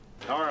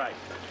All right.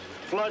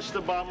 Flush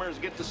the bombers,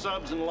 get the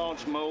subs in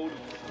launch mode.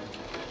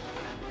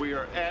 We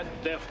are at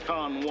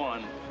DEFCON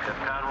 1.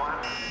 DEFCON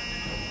 1?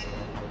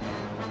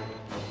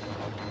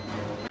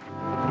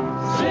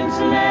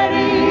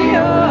 Cincinnati,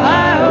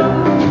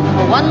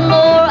 Ohio. One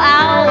more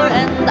hour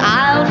and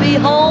I'll be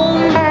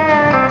home.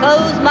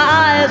 Close my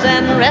eyes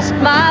and rest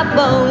my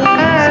bones.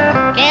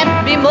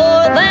 Can't be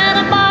more than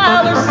a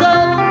mile or so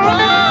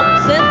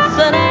from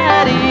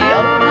Cincinnati,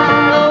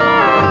 Ohio.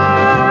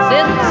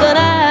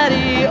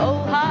 Cincinnati,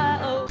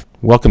 Ohio.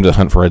 Welcome to the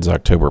Hunt for Reds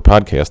October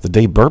podcast, the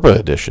Dave Burba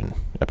edition,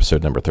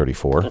 episode number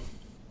 34.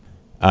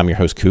 I'm your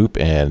host, Coop,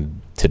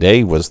 and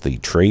today was the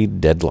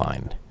trade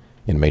deadline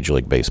in Major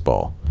League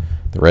Baseball.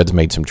 The Reds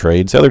made some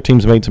trades. Other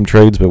teams made some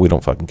trades, but we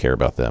don't fucking care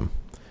about them.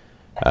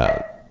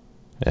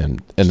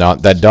 And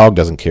that dog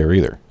doesn't care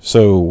either.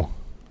 So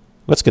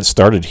let's get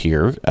started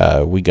here.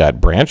 We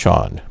got Branch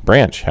on.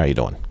 Branch, how you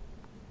doing?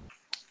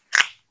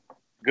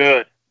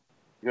 Good.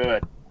 I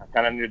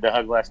kind of needed a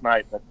hug last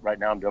night, but right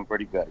now I'm doing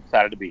pretty good.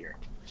 Excited to be here.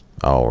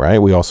 All right.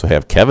 We also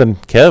have Kevin.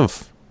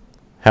 Kev,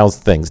 how's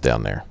things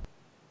down there?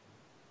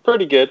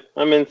 Pretty good.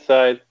 I'm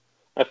inside.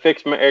 I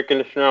fixed my air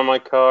conditioner on my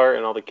car,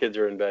 and all the kids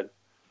are in bed.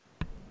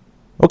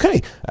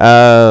 Okay.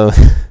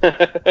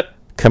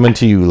 Coming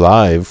to you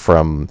live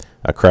from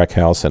a crack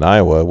house in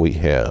Iowa, we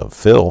have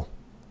Phil.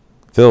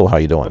 Phil, how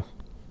you doing?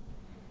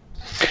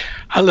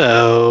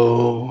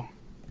 Hello.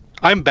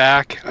 I'm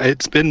back.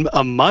 It's been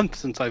a month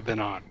since I've been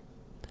on.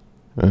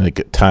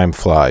 Time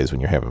flies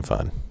when you're having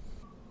fun.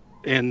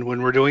 And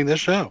when we're doing this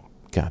show.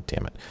 God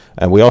damn it.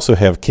 And we also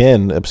have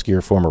Ken,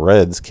 obscure former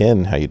Reds.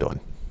 Ken, how you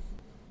doing?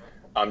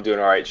 I'm doing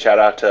all right. Shout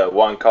out to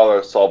Juan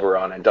Carlos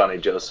Solberon and Donnie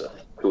Joseph,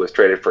 who was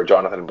traded for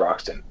Jonathan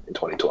Broxton in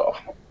 2012.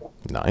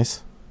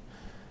 Nice.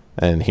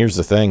 And here's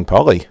the thing,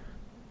 Paulie,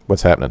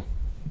 what's happening?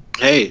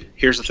 Hey,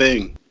 here's the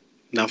thing.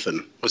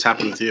 Nothing. What's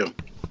happening with you?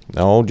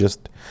 No,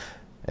 just,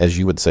 as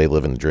you would say,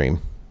 living the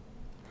dream.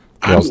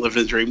 I'm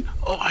living the dream.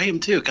 Oh, I am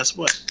too. Guess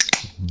what?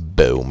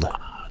 Boom.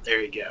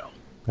 There you go.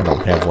 I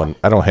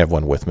don't have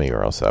one with me,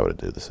 or else I would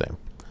do the same.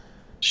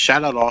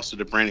 Shout out also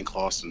to Brandon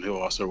Clausen, who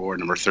also wore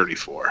number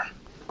 34.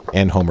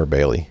 And Homer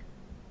Bailey.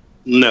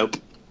 Nope.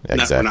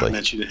 Exactly. No, we're not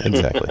mentioning him.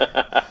 Exactly.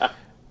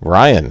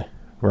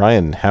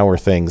 Ryan, how are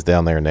things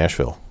down there in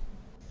Nashville?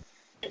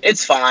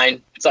 It's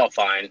fine. It's all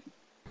fine.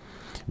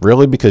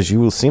 Really? Because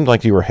you seemed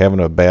like you were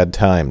having a bad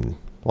time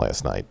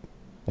last night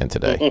and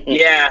today.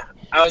 Yeah,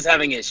 I was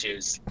having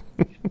issues.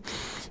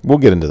 We'll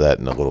get into that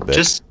in a little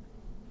bit.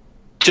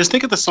 Just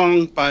think of the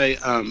song by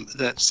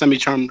that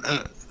semi-charm,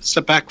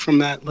 Step Back from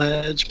That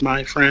Ledge,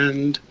 my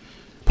friend.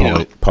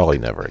 Paulie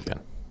never again.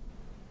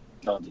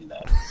 Don't do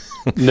that.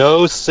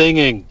 No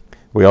singing.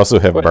 We also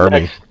have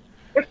Bermie.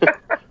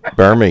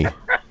 Bermie.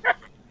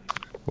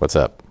 What's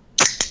up?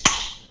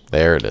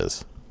 There it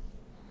is.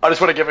 I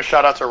just want to give a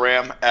shout out to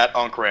Ram at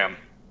Unc Ram.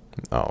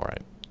 All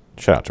right.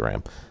 Shout out to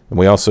Ram. And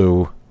we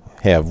also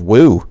have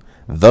Wooooo,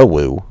 the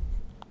Wooooo.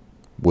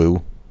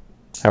 Woo.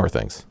 How are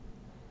things?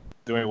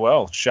 Doing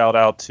well. Shout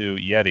out to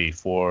Yeti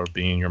for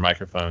being your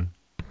microphone.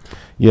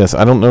 Yes,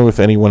 I don't know if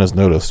anyone has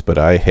noticed, but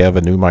I have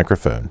a new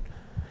microphone.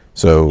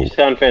 So You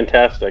sound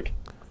fantastic.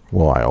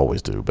 Well, I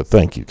always do, but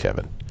thank you,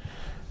 Kevin.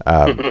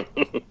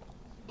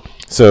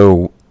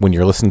 So when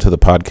you're listening to the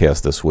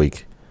podcast this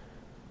week,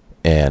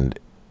 and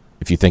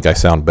if you think I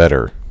sound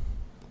better,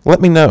 let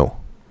me know.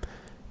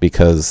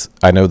 Because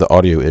I know the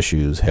audio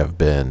issues have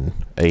been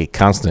a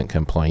constant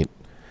complaint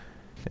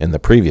in the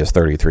previous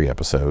 33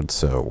 episodes,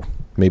 so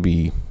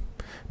maybe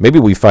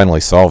we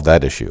finally solved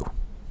that issue.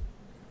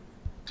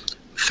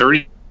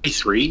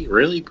 33?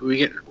 Really?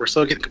 We're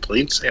still getting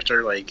complaints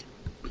after,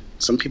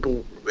 some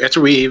people,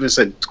 after we even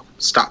said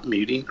stop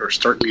muting or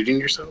start muting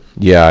yourself?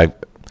 Yeah,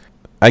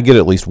 I get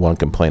at least one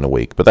complaint a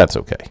week, but that's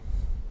okay.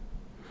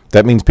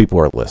 That means people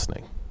are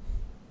listening.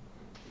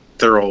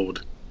 They're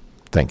old.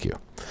 Thank you.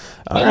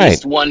 At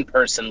least one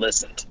person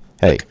listened.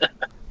 Hey,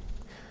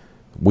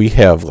 we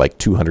have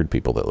 200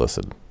 people that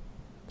listen.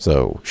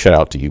 So shout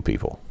out to you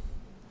people.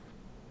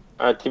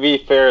 To be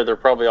fair, they're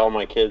probably all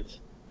my kids.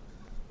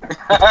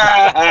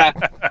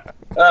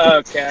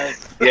 Okay.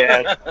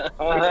 Yeah.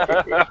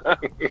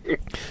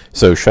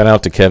 So shout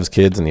out to Kev's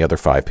kids and the other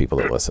 5 people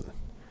that listen.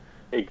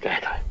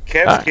 Exactly.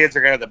 Kev's kids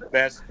are going to have the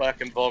best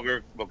fucking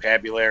vulgar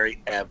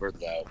vocabulary ever,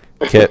 though.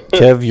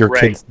 Kev, your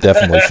kids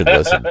definitely should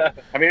listen.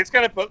 I mean, it's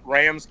going to put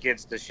Ram's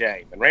kids to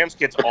shame. And Ram's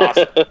kids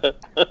awesome.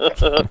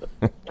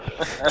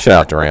 Shout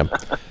out to Ram.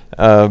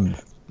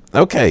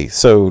 Okay,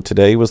 so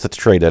today was the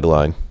trade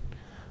deadline.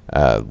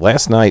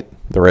 Last night,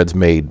 the Reds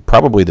made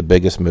probably the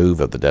biggest move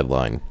of the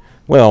deadline.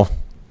 Well,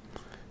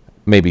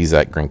 maybe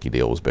Zach Greinke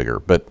deal was bigger,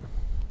 but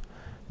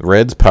the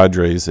Reds,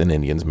 Padres, and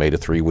Indians made a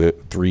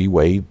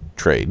three-way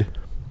trade.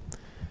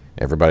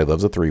 Everybody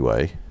loves a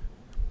three-way.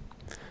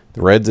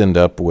 The Reds end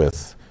up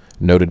with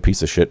noted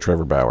piece of shit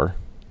Trevor Bauer.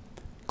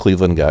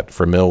 Cleveland got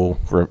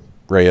Framil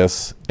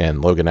Reyes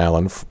and Logan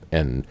Allen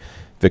and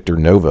Victor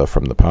Nova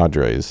from the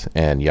Padres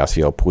and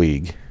Yasiel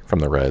Puig from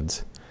the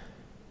Reds.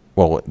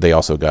 Well, they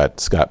also got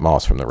Scott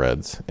Moss from the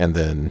Reds. And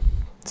then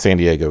San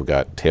Diego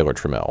got Taylor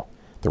Trammell.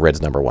 the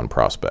Reds' number one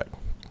prospect.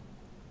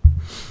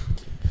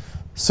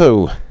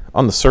 So,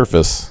 on the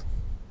surface,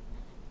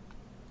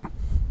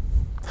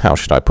 how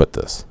should I put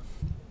this?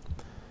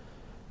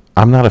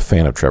 I'm not a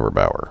fan of Trevor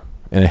Bauer,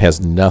 and it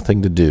has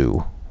nothing to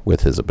do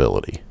with his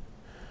ability.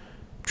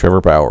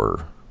 Trevor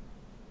Bauer,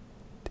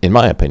 in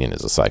my opinion,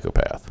 is a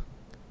psychopath.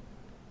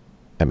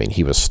 I mean,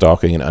 he was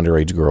stalking an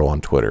underage girl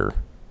on Twitter.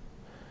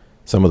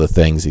 Some of the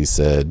things he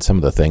said, some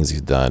of the things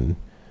he's done,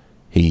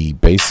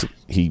 this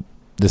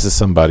is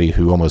somebody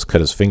who almost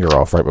cut his finger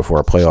off right before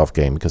a playoff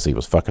game because he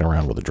was fucking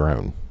around with a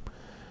drone.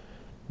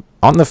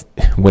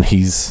 When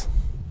he's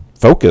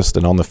focused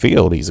and on the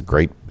field, he's a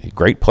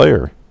great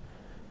player.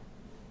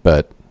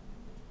 But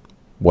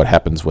what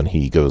happens when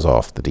he goes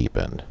off the deep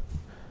end?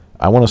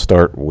 I want to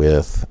start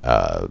with,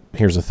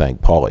 here's the thing,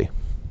 Paulie.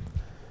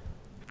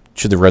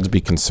 Should the Reds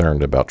be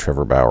concerned about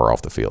Trevor Bauer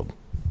off the field?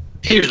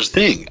 Here's the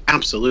thing,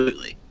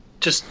 absolutely.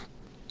 Just,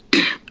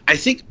 I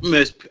think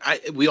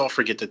we all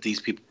forget that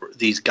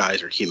these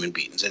guys are human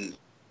beings, and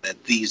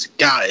that these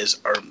guys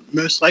are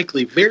most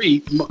likely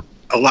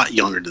a lot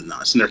younger than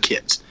us, and they're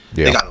kids.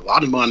 Yeah. They got a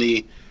lot of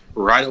money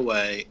right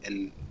away,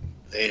 and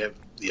they have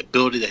the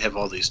ability to have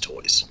all these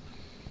toys.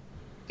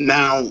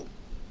 Now,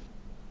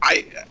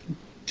 I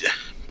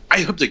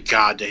hope to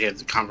God they have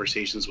the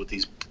conversations with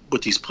these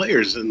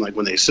players, and like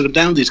when they sit them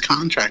down, these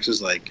contracts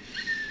is like,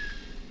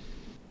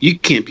 you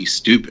can't be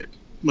stupid.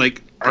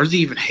 Like, are they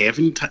even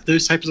having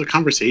those types of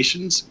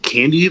conversations?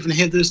 Can you even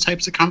have those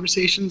types of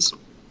conversations?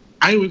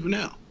 I don't even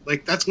know.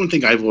 Like, that's one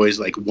thing I've always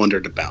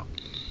wondered about.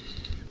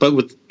 But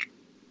with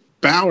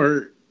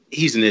Bauer,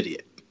 he's an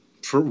idiot.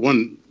 For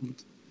one,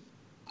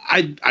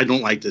 I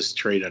don't like this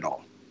trade at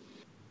all.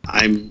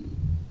 I'm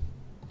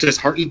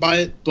disheartened by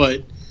it,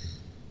 but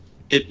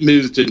it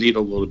moves the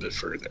needle a little bit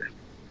further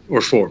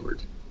or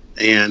forward.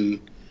 And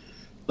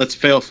let's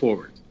fail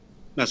forward.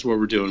 That's what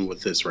we're doing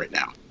with this right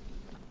now.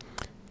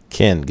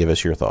 Ken, give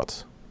us your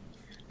thoughts.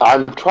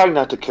 I'm trying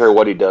not to care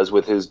what he does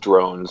with his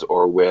drones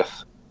or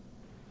with,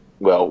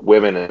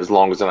 women, as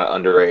long as they're not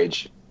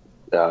underage.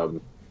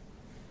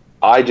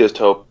 I just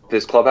hope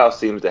this clubhouse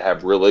seems to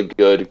have really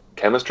good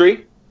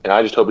chemistry, and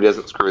I just hope he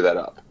doesn't screw that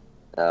up.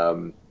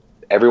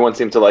 Everyone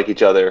seems to like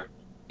each other,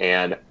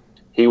 and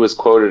he was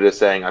quoted as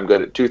saying, "I'm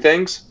good at two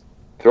things,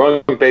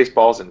 throwing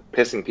baseballs and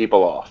pissing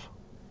people off."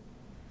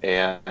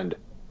 And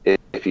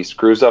if he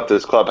screws up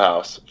this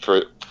clubhouse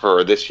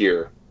for this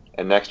year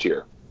and next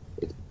year,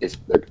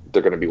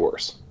 they're going to be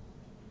worse.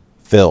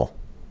 Phil.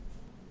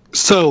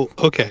 So,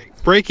 okay.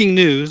 Breaking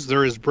news.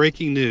 There is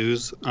breaking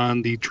news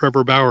on the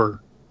Trevor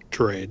Bauer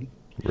trade.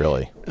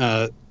 Really?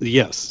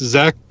 Yes.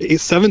 Zach,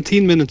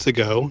 17 minutes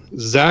ago,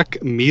 Zach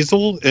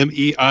Meisel,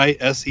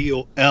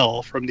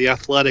 Meisel, from The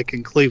Athletic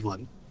in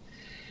Cleveland,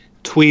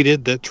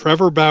 tweeted that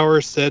Trevor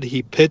Bauer said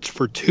he pitched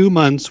for 2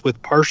 months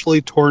with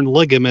partially torn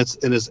ligaments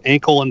in his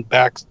ankle and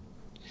back.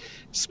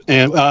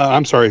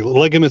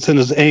 Ligaments in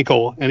his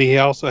ankle, and he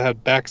also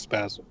had back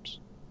spasms.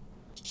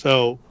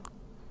 So,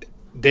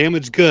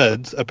 damaged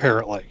goods,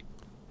 apparently.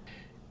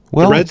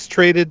 Well, the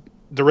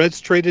Reds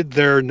traded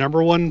their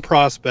number one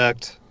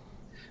prospect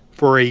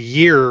for a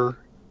year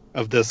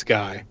of this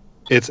guy.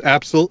 It's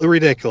absolutely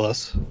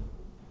ridiculous,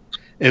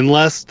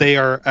 unless they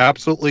are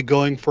absolutely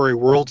going for a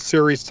World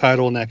Series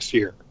title next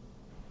year.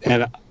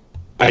 And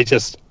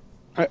that'd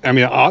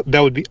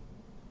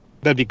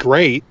be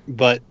great,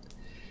 but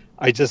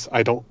I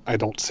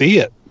don't see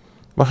it.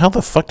 Well, how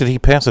the fuck did he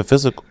pass a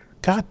physical?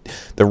 God,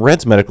 the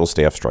Reds medical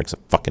staff strikes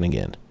fucking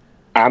again.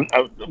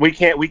 We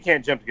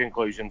can't jump to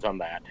conclusions on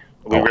that.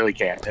 We really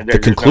can't. The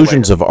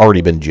conclusions have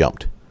already been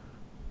jumped.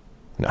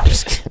 No, I'm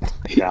just kidding.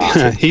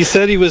 Yeah. He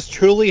said he was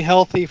truly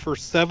healthy for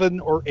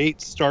 7 or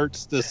 8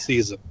 starts this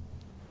season.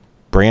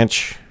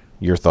 Branch,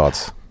 your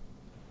thoughts?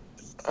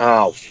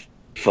 Oh,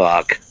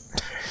 fuck.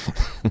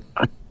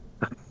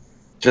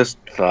 Just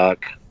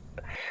fuck.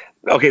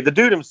 Okay, the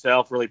dude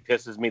himself really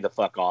pisses me the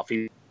fuck off.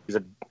 He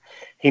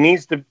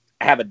needs to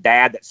have a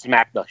dad that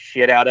smacked the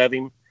shit out of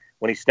him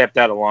when he stepped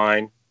out of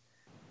line,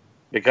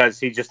 because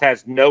he just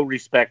has no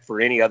respect for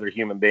any other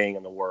human being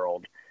in the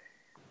world.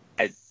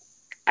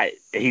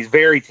 He's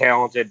very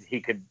talented.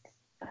 He's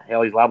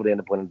liable to end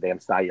up winning the damn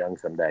Cy Young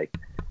someday.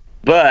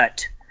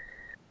 But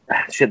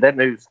shit, that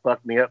news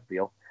fucked me up,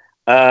 Phil.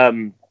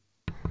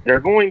 They're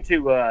going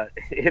to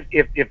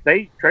if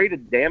they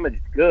traded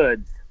damaged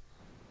goods.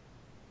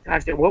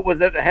 Gosh, what was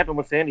that happened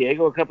with San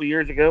Diego a couple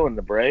years ago and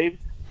the Braves?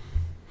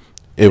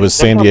 It was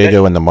San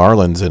Diego and the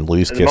Marlins, and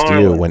Luis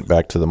Castillo went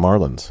back to the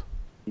Marlins.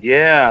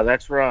 Yeah,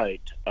 that's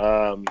right.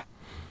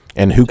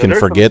 And who can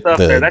forget that?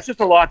 That's just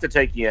a lot to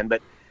take in.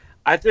 But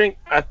I think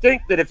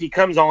that if he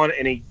comes on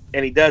and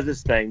he does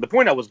this thing, the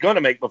point I was going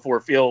to make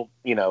before Phil,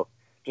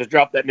 just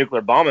dropped that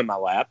nuclear bomb in my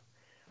lap,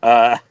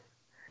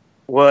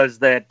 was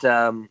that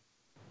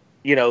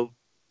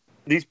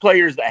these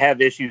players that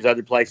have issues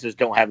other places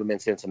don't have them in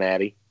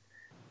Cincinnati,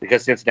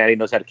 because Cincinnati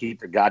knows how to keep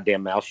their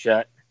goddamn mouth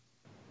shut,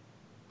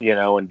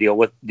 and deal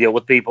with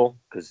people,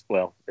 because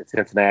it's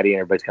Cincinnati and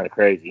everybody's kind of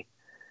crazy.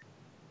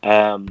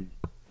 And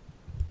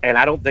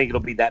I don't think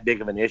it'll be that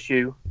big of an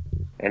issue.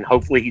 And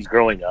hopefully he's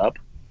growing up.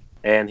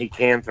 and he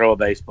can throw a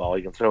baseball.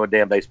 He can throw a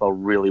damn baseball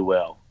really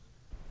well.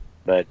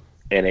 But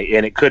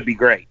it could be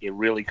great. It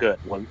really could.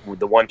 With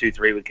the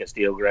 1-2-3 with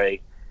Castillo,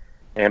 Gray,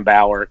 and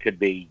Bauer could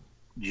be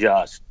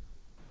just.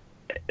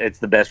 It's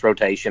the best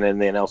rotation in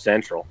the NL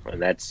Central,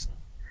 and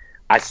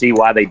I see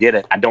why they did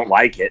it. I don't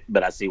like it,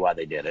 but I see why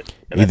they did it.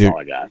 And that's all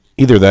I got.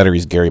 Either that or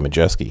he's Gary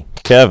Majeski.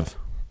 Kev.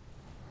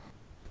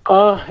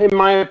 In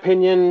my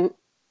opinion,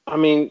 I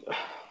mean,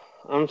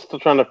 I'm still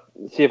trying to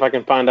see if I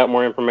can find out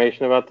more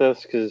information about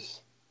this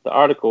because the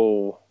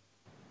article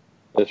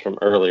is from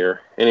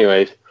earlier.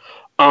 Anyways,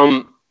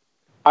 I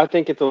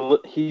think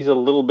he's a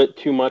little bit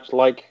too much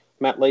like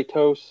Matt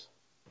Latos.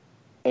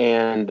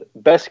 And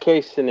best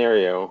case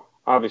scenario,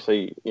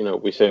 obviously,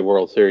 we say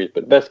World Series,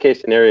 but best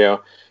case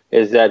scenario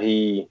is that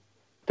he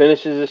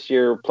finishes this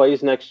year,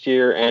 plays next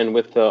year, and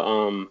with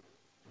the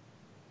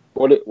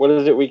what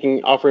is it? We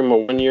can offer him a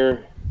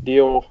 1-year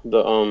deal.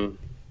 The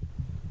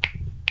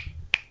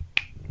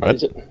what?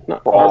 Is it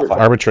not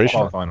arbitration?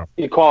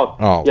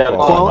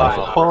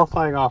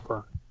 Qualifying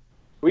offer.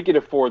 We could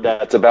afford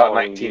that. It's about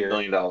 $19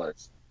 million.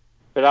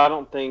 But I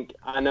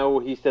know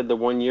he said the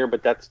 1 year,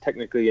 but that's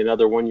technically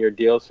another 1-year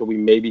deal, so we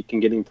maybe can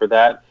get him for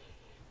that.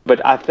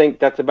 But I think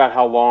that's about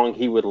how long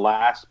he would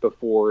last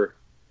before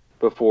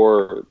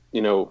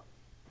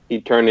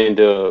he'd turn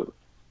into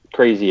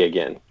crazy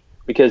again.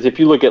 Because if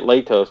you look at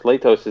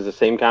Latos is the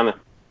same kind of,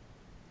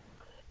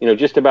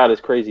 just about as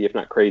crazy, if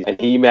not crazy. And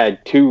he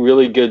had 2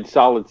 really good,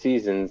 solid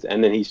seasons,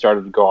 and then he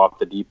started to go off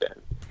the deep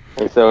end.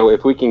 And so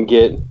if we can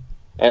get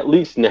at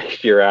least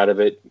next year out of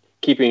it,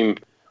 keep him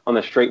on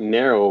the straight and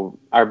narrow,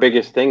 our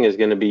biggest thing is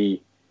going to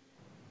be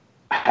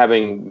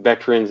having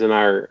veterans on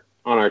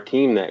our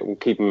team that will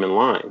keep him in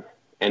line.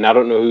 And I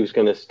don't know who's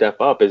going to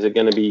step up. Is it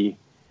going to be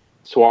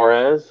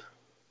Suarez?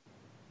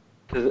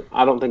 Because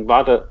I don't think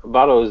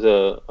Votto is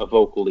a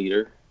vocal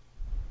leader.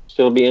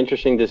 So it'll be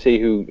interesting to see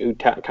who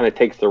kind of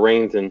takes the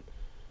reins and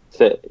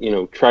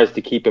tries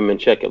to keep him in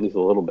check at least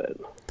a little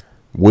bit.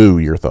 Woo,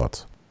 your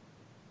thoughts?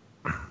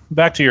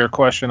 Back to your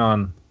question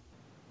on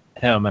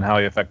him and how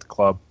he affects the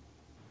club.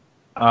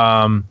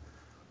 I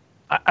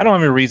don't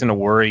have any reason to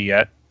worry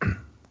yet.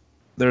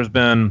 There's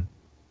been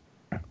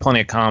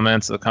plenty of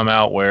comments that come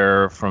out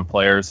from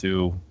players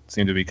who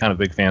seem to be kind of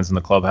big fans in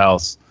the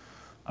clubhouse.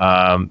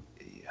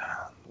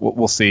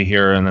 We'll see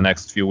here in the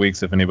next few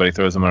weeks if anybody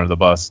throws him under the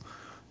bus.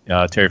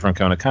 Terry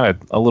Francona kind of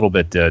a little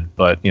bit did,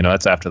 but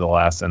that's after the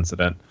last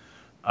incident.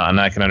 And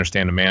I can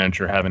understand a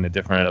manager having a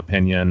different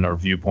opinion or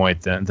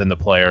viewpoint than the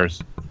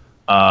players.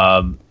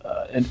 In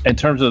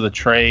terms of the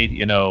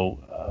trade,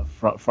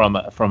 from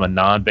a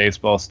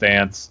non-baseball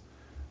stance,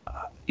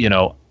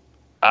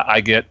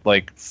 I get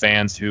like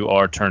fans who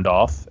are turned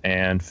off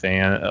and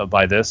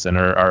by this and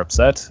are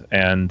upset,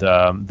 and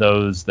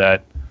those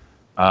that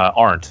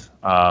aren't.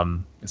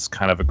 It's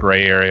kind of a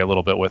gray area a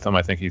little bit with him.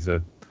 I think he's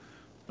a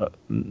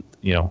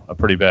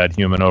pretty bad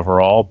human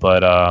overall,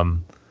 but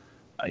I'm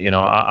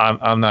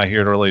not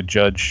here to really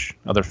judge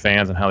other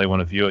fans and how they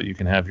want to view it. You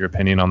can have your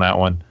opinion on that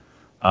one.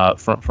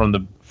 From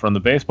the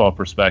baseball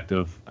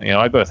perspective,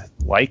 I both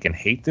like and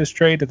hate this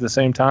trade at the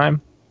same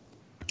time.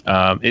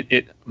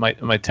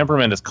 My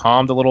temperament is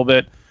calmed a little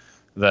bit.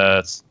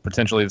 That's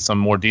potentially some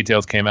more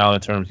details came out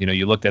in terms,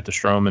 you looked at the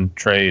Stroman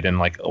trade and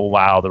like, oh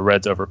wow, the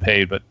Reds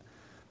overpaid, but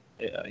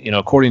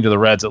according to the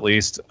Reds at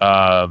least,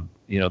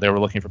 they were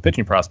looking for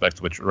pitching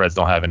prospects, which the Reds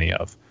don't have any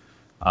of.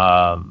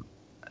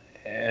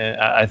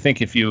 And I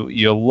think if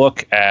you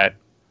look at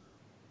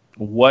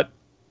what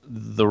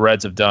the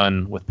Reds have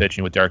done with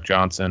pitching with Derek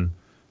Johnson,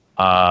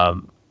 I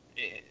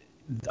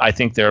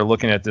think they're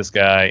looking at this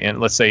guy, and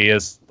let's say he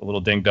is a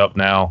little dinged up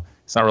now.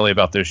 It's not really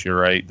about this year,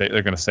 right?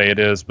 They're going to say it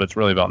is, but it's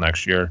really about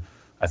next year.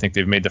 I think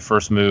they've made the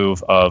first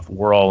move of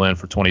we're all in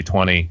for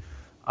 2020.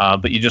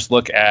 But you just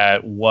look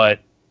at what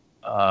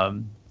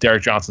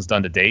Derek Johnson's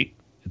done to date.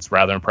 It's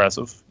rather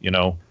impressive.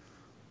 It's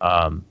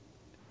kind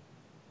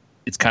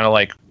of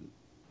like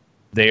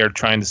they are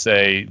trying to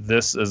say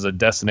this is a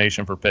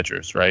destination for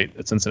pitchers, right?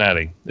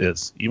 Cincinnati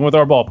is. Even with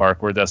our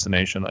ballpark, we're a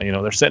destination.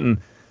 They're sitting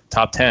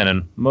top 10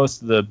 in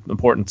most of the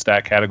important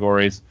stat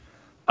categories.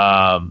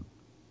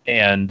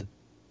 And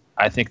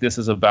I think this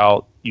is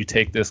about you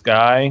take this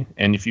guy,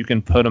 and if you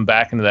can put him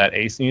back into that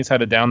ace, and he's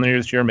had it down there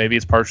this year, maybe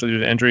it's partially due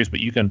to injuries, but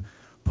you can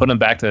put him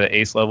back to the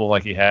ace level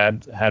like he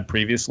had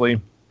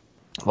previously,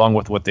 along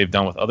with what they've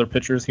done with other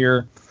pitchers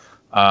here.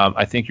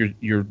 I think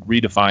you're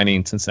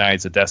redefining Cincinnati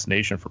as a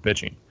destination for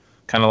pitching,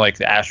 kind of like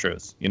the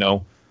Astros.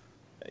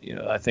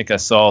 I think I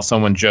saw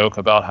someone joke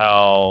about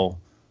how,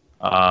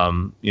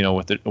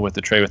 with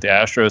the trade with the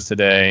Astros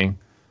today,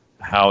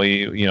 how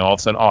he, all of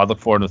a sudden, I look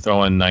forward to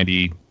throwing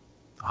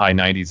high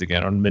 90s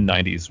again, or mid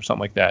 90s or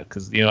something like that,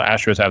 because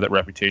Astros have that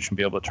reputation to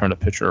be able to turn a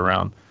pitcher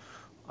around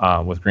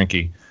with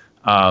Greinke.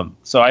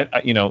 So I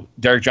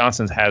Derek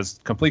Johnson has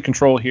complete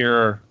control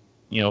here.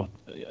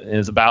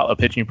 Is about a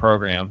pitching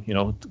program,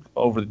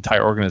 over the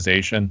entire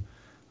organization,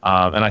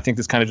 and I think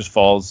this kind of just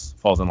falls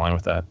in line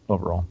with that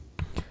overall.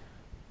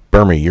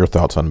 Bermie, your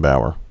thoughts on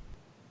Bauer?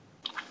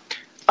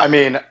 I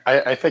mean,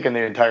 I think in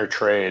the entire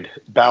trade,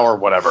 Bauer,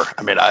 whatever.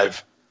 I mean,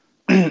 I've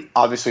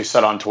obviously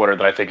said on Twitter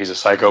that I think he's a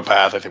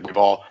psychopath. I think we've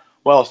all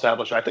well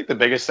established. I think the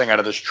biggest thing out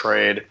of this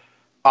trade,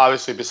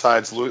 obviously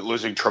besides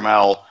losing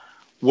Trammell,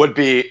 would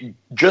be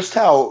just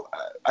how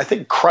I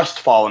think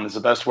crestfallen is the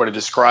best way to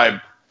describe,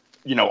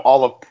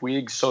 all of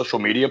Puig's social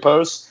media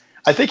posts.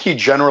 I think he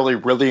generally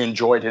really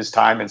enjoyed his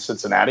time in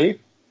Cincinnati.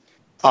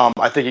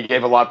 I think he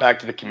gave a lot back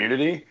to the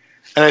community,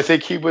 and I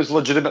think he was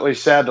legitimately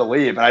sad to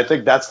leave. And I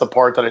think that's the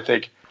part that I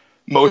think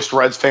most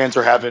Reds fans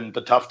are having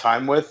the tough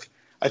time with.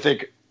 I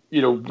think,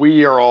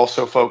 we are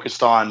also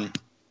focused on,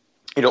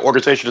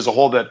 organization as a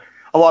whole, that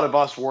a lot of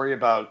us worry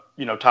about,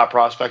 top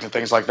prospects and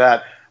things like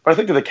that. But I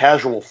think to the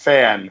casual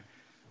fan,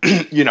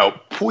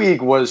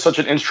 Puig was such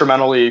an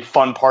instrumentally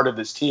fun part of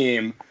this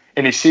team,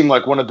 and he seemed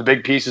like one of the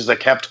big pieces that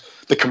kept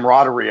the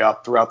camaraderie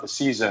up throughout the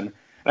season.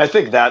 And I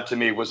think that, to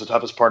me, was the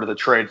toughest part of the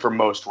trade for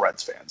most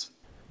Reds fans.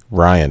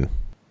 Ryan.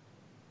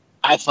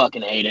 I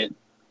fucking hate it.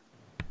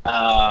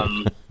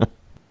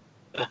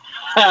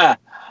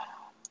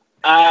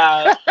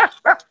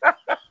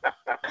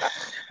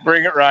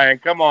 Bring it, Ryan.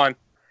 Come on.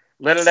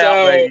 Let it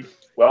out, baby.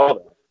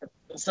 Well,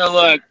 so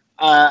look,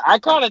 I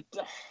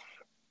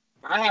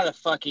had a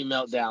fucking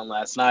meltdown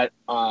last night.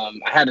 I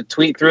had to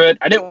tweet through it.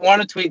 I didn't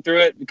want to tweet through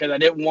it because I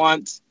didn't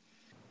want,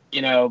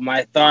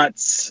 my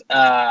thoughts,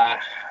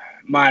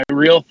 my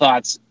real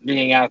thoughts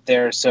being out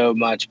there so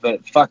much.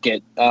 But fuck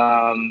it.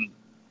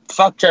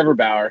 Fuck Trevor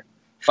Bauer.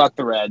 Fuck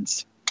the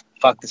Reds.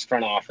 Fuck this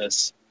front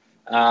office.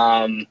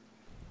 And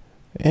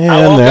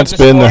that's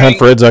been the Hunt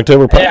for Reds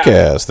October podcast.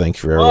 Yeah.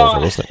 Thank you everyone for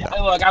listening.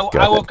 Look,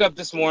 I woke up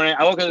this morning.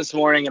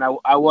 And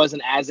I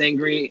wasn't as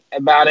angry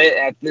about it.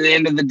 At the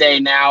end of the day,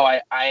 now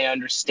I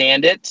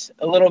understand it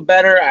a little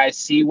better. I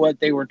see what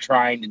they were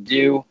trying to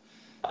do.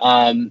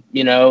 I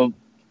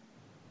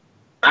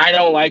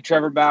don't like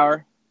Trevor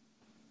Bauer.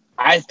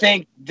 I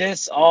think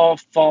this all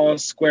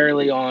falls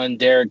squarely on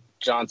Derek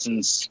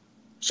Johnson's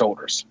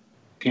shoulders,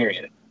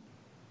 period.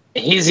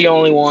 He's the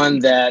only one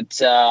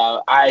that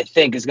I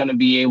think is going to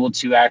be able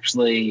to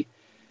actually,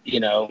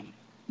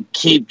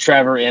 keep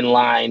Trevor in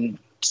line,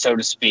 so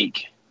to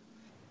speak.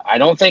 I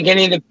don't think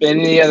any of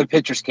the other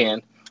pitchers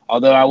can.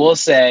 Although I will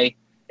say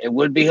it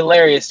would be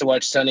hilarious to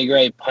watch Sonny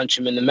Gray punch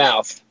him in the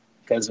mouth,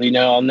 because we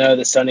all know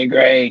that Sonny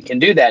Gray can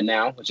do that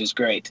now, which is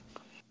great.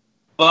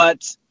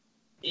 But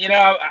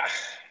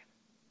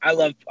I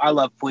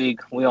love Puig.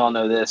 We all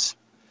know this.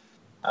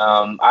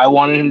 I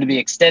wanted him to be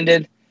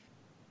extended.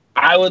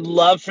 I would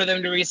love for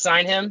them to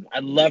re-sign him.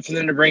 I'd love for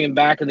them to bring him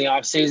back in the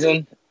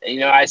offseason.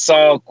 I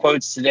saw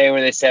quotes today where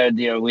they said,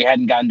 we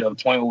hadn't gotten to a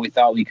point where we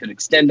thought we could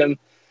extend him.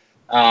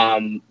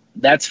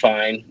 That's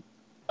fine.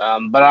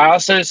 But I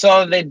also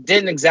saw that they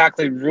didn't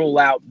exactly rule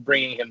out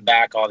bringing him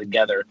back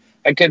altogether.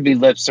 It could be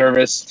lip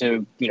service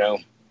to,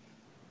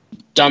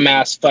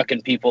 dumbass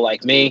fucking people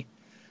like me.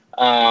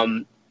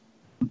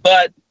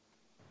 But,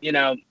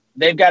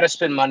 they've got to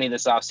spend money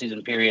this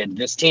offseason period.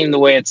 This team, the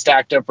way it's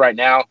stacked up right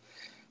now,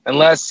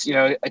 unless,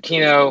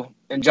 Aquino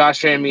and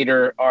Josh Van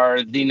Meter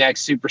are the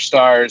next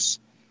superstars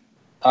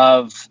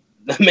of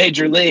the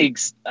major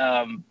leagues,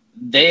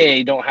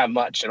 they don't have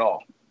much at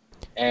all.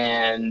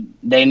 And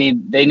they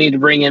need to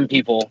bring in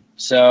people.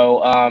 So,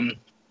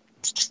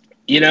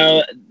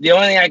 the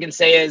only thing I can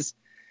say is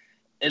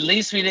at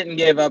least we didn't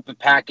give up a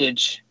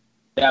package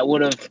that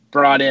would have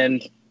brought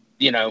in,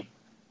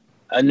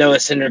 a Noah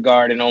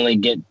Syndergaard and only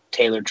get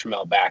Taylor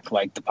Trammell back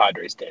like the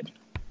Padres did.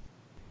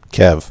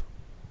 Kev.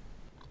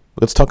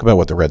 Let's talk about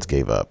what the Reds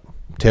gave up.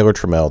 Taylor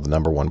Trammell, the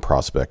number one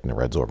prospect in the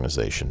Reds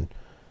organization.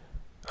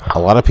 A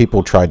lot of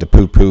people tried to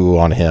poo-poo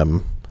on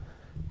him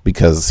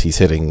because he's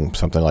hitting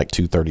something like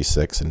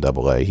 236 in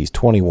AA. He's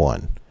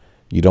 21.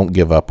 You don't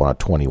give up on a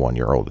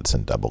 21-year-old that's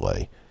in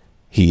AA.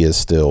 He is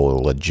still a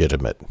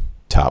legitimate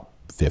top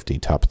 50,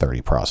 top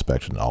 30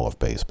 prospect in all of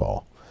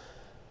baseball.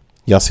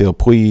 Yasiel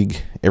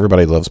Puig,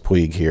 everybody loves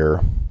Puig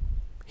here.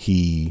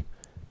 He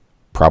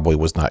probably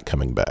was not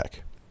coming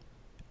back.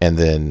 And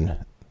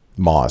then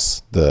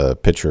Moss, the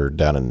pitcher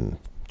down in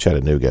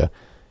Chattanooga,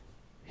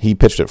 he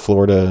pitched at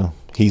Florida.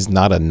 He's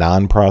not a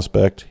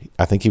non-prospect.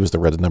 I think he was the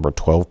Reds' number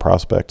 12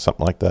 prospect,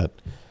 something like that.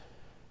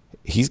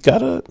 He's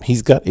got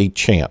a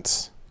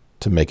chance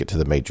to make it to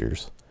the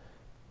majors.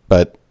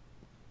 But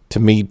to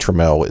me,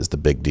 Trammell is the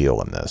big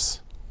deal in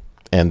this.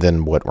 And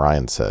then what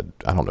Ryan said,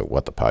 I don't know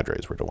what the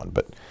Padres were doing,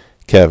 but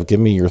Kev, give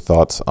me your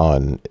thoughts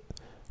on,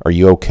 are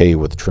you okay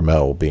with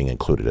Trammell being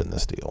included in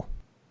this deal?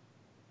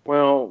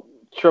 Well,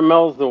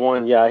 Trammell's the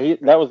one, yeah.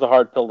 That was the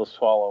hard pill to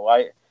swallow.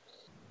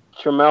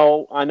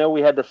 Trammell, I know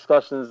we had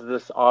discussions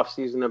this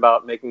offseason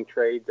about making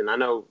trades, and I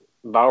know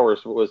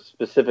Bowers was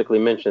specifically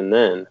mentioned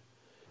then.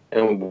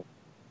 And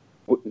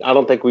I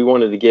don't think we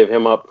wanted to give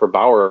him up for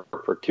Bauer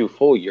for 2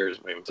 full years.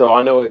 So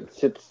I know it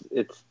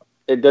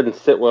doesn't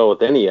sit well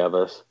with any of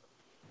us.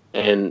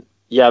 And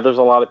yeah, there's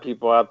a lot of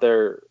people out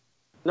there,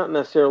 not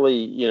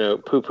necessarily,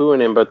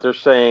 poo-pooing him, but they're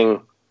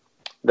saying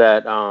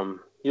that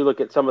you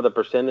look at some of the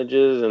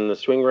percentages and the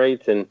swing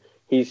rates, and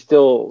he's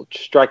still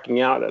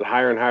striking out at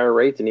higher and higher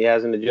rates, and he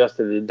hasn't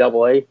adjusted to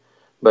AA.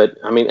 But,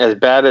 as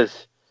bad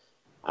as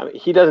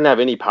he doesn't have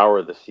any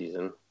power this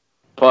season.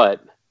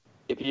 But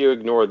if you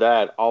ignore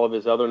that, all of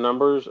his other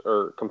numbers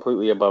are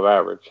completely above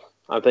average.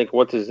 I think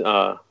what's his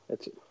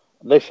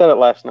they said it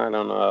last night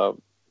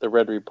on the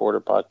Red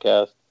Reporter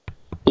podcast.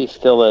 He's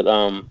still at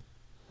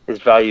his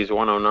value is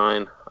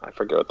 109. I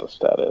forget what the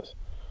stat is.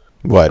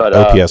 What, but,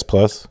 OPS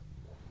plus?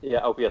 Yeah,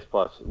 OPS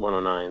plus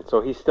 109.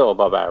 So he's still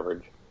above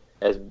average,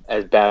 as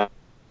bad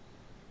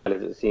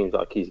as it seems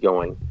like he's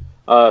going.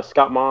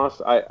 Scott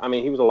Moss, I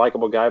mean, he was a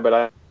likable guy, but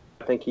I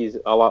think he's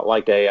a lot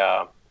like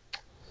a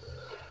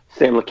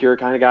Sam LeCure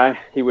kind of guy.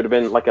 He would have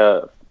been like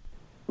a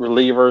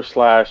reliever /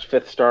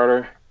 fifth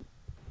starter.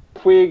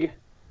 Puig,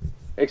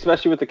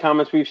 especially with the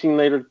comments we've seen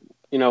later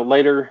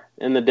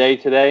in the day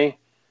today,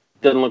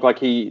 doesn't look like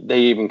they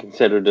even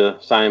considered to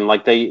sign him.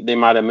 Like they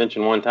might have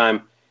mentioned one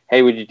time,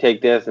 hey, would you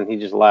take this? And he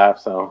just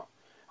laughed. So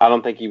I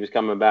don't think he was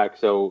coming back.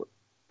 So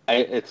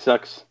it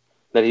sucks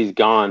that he's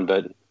gone,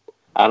 but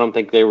I don't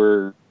think there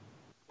was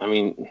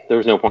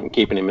no point in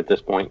keeping him at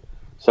this point.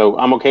 So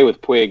I'm okay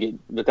with Puig,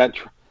 but that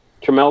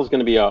Tramel's going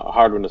to be a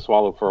hard one to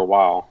swallow for a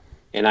while.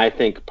 And I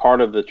think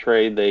part of the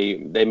trade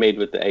they made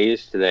with the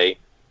A's today,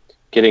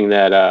 getting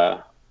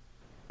that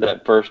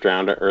first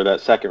round or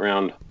that second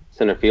round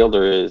center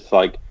fielder is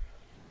like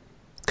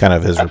kind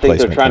of his replacement. I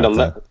think they're trying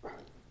to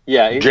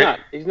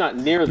he's not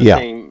near the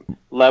same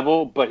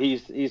level, but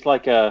he's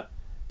like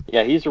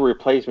he's a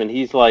replacement.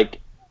 He's like,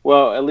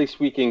 well, at least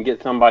we can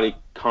get somebody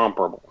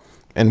comparable.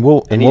 And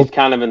he's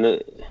kind of in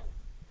the.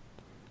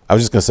 I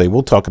was just gonna say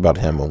we'll talk about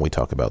him when we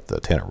talk about the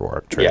Tanner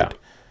Roark trade. Yeah,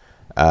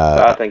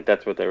 I think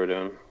that's what they were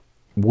doing.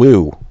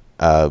 Woo,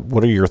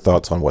 what are your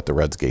thoughts on what the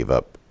Reds gave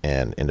up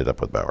and ended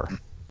up with Bauer?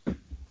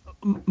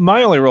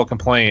 My only real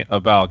complaint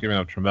about giving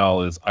up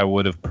Trammell is I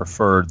would have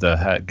preferred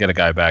to get a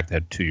guy back that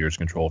had 2 years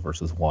control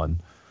versus 1.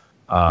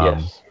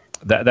 Yes.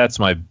 That's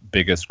my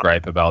biggest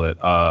gripe about it.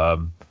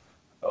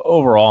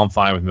 Overall, I'm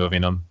fine with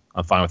moving them.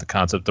 I'm fine with the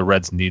concept. The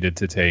Reds needed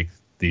to take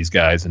these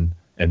guys and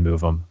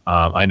move them.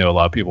 I know a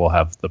lot of people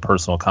have the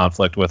personal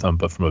conflict with them,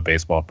 but from a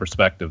baseball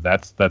perspective,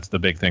 that's the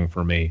big thing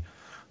for me.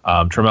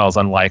 Trammell is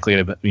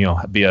unlikely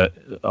to be a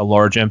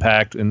large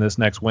impact in this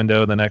next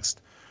window, the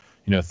next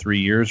 3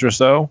 years or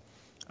so.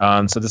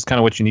 So this is kind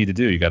of what you need to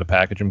do. You got to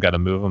package them, got to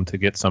move them to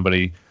get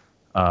somebody.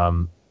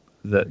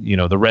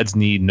 The Reds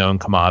need known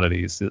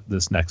commodities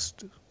this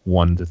next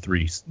 1 to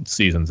 3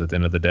 seasons at the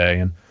end of the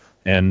day,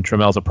 and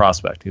Trammell's a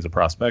prospect. He's a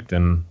prospect,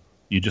 and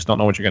you just don't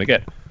know what you're going to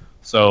get.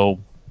 So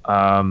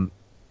at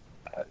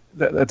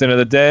the end of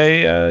the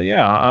day,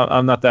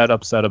 I'm not that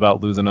upset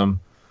about losing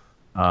him.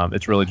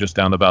 It's really just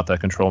down to about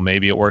that control.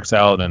 Maybe it works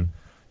out, and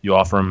you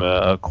offer him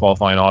a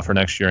qualifying offer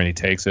next year, and he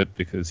takes it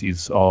because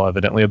he's all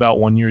evidently about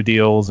 1-year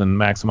deals and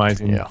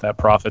maximizing that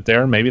profit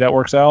there. Maybe that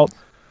works out.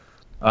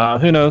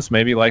 Who knows?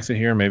 Maybe he likes it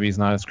here. Maybe he's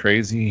not as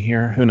crazy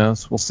here. Who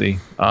knows? We'll see.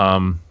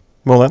 Well,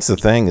 that's the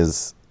thing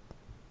is,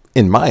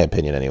 in my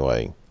opinion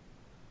anyway,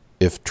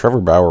 if Trevor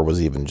Bauer was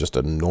even just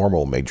a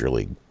normal major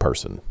league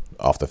person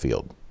off the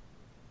field,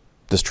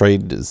 this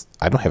trade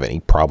I don't have any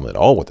problem at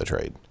all with the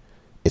trade.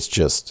 It's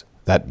just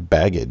that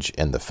baggage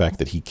and the fact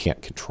that he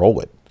can't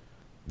control it.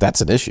 That's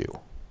an issue.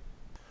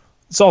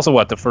 It's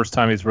also the first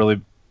time he's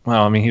really,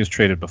 he was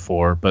traded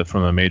before, but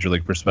from a major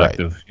league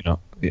perspective,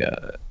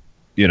 right.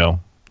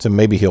 So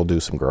maybe he'll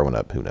do some growing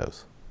up. Who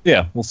knows?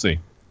 Yeah, we'll see.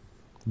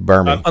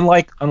 Bermie.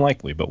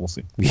 Unlikely, but we'll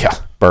see. Yeah,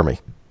 Bermie.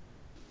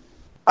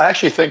 I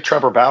actually think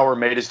Trevor Bauer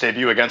made his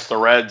debut against the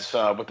Reds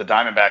with the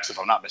Diamondbacks, if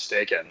I'm not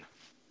mistaken.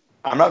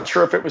 I'm not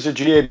sure if it was a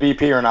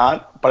GABP or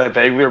not, but I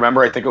vaguely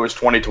remember. I think it was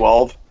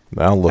 2012.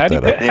 I'll look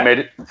that up. He made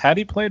it. Had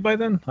he played by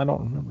then? I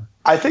don't remember.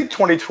 I think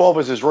 2012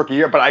 was his rookie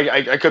year, but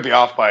I could be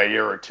off by a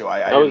year or two.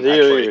 That was the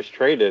year he was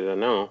traded. I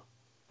know.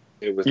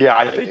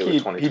 I think he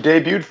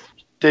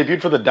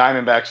debuted for the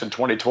Diamondbacks in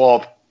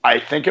 2012. I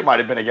think it might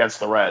have been against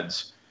the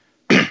Reds.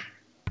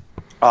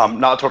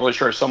 Not totally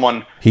sure.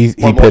 Someone he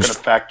pitched.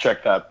 Fact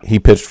check that. He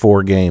pitched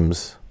 4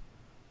 games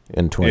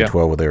in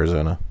 2012 with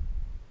Arizona.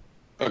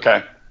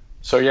 Okay,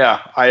 so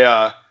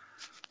I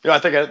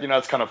think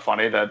it's kind of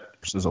funny that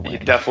he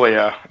definitely,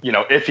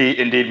 if he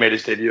indeed made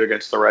his debut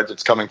against the Reds,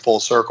 it's coming full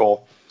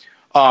circle.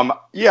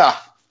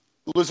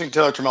 Losing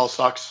Taylor Trammell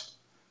sucks.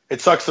 It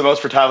sucks the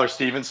most for Tyler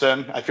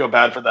Stevenson. I feel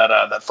bad for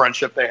that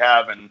friendship they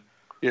have and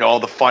all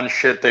the fun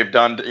shit they've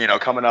done.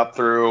 Coming up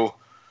through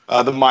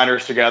the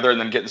minors together and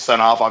then getting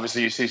sent off.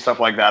 Obviously, you see stuff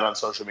like that on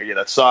social media.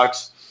 That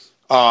sucks.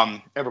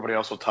 Everybody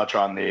else will touch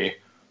on the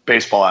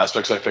baseball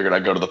aspects. I figured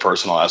I'd go to the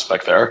personal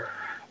aspect there.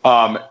 We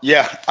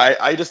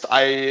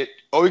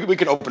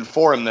can open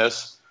forum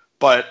this,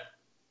 but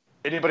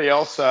anybody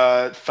else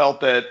felt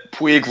that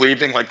Puig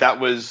leaving, that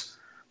was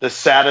the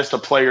saddest a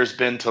player's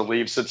been to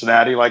leave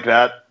Cincinnati like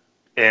that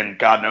in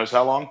God knows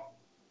how long?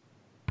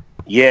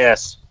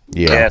 Yes.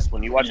 Yeah. Yes.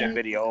 When you watch that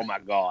video, oh my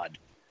God.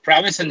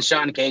 Travis and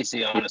Sean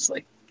Casey,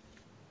 honestly.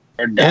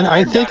 And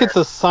I think it's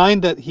a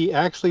sign that he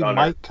actually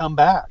might come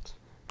back.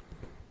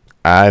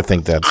 I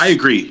think that's. I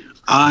agree.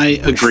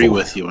 I agree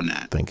with you on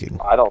that. Thinking.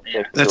 I don't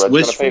think that's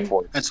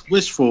wishful. That's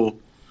wishful.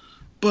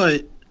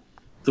 But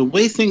the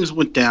way things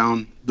went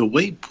down, the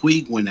way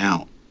Puig went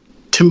out,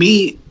 to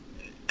me,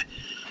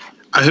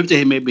 I hope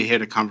they maybe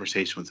had a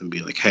conversation with him,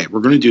 be like, "Hey, we're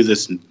going to do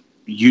this, and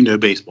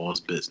baseball is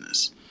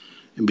business,"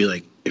 and be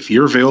like, "If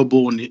you're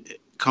available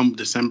come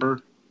December,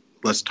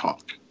 let's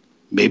talk."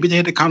 Maybe they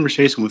had a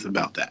conversation with him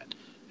about that.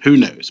 Who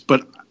knows?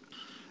 But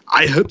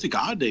I hope to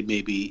God they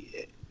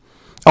maybe.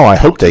 Oh, I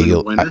hope they.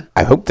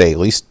 I hope they at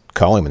least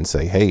call him and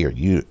say, "Hey,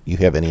 you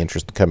have any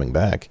interest in coming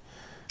back?"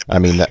 I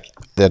mean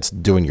that's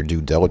doing your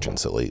due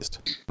diligence at least.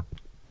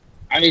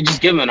 I mean,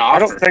 just give him an offer. I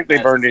don't think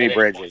they burned any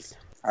bridges.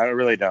 I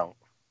really don't.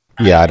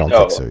 Yeah, I don't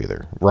think so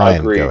either.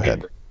 Ryan, Agreed. Go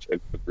ahead.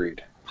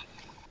 Agreed.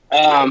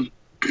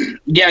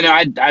 Yeah, no,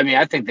 I mean,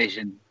 I think they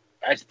should.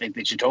 I think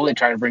they should totally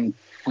try to bring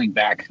Puig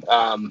back.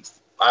 I'm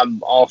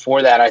all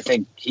for that. I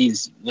think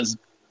was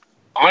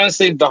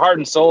honestly the heart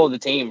and soul of the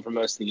team for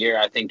most of the year.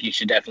 I think you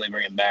should definitely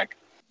bring him back.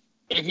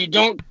 If you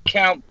don't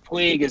count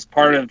Puig as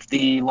part of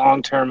the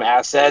long-term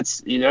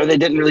assets, they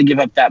didn't really give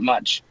up that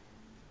much.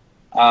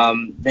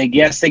 They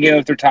gave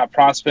up their top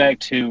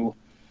prospect, who,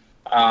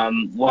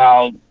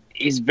 while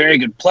he's a very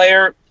good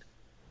player,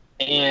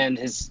 and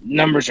his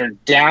numbers are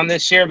down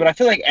this year, but I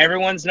feel like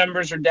everyone's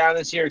numbers are down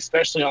this year,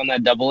 especially on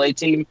that Double-A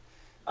team.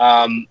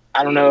 I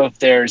don't know if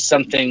there's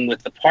something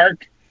with the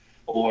park,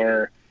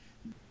 or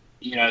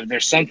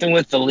there's something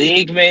with the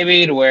league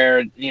maybe to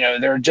where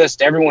they're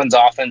just everyone's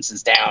offense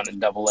is down in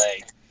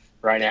Double-A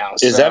right now.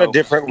 Is that a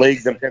different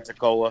league than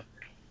Pensacola?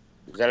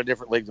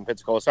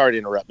 Sorry to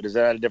interrupt, but is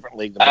that a different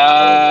league than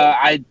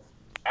Pensacola?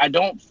 I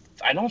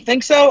don't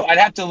think so. I'd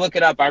have to look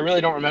it up. I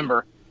really don't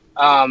remember.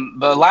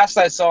 But last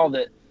I saw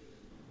that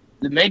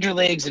the major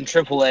leagues and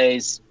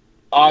Triple-A's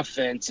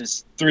offense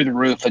is through the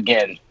roof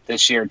again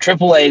this year.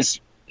 Triple-A's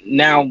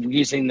now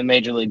using the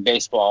Major League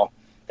Baseball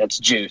that's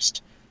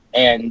juiced,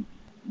 and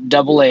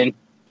Double-A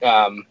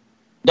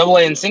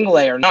and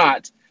Single-A are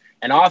not.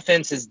 And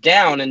offense is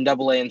down in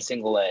Double-A and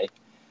Single-A,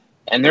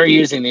 and they're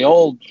using the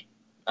old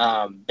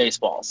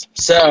baseballs.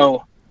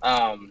 So,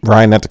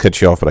 Ryan, not to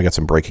cut you off, but I got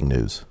some breaking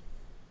news.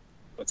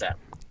 What's that?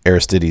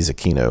 Aristides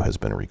Aquino has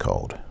been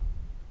recalled.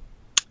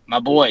 My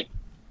boy,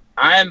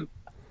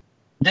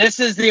 this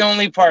is the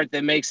only part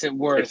that makes it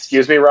worse.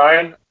 Excuse me,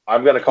 Ryan.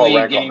 I'm going to call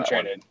rank on that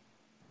traded.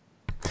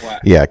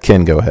 What? Yeah,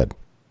 Ken, go ahead.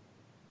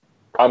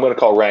 I'm going to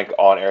call rank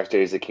on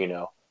Aristides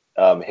Aquino.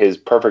 His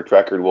perfect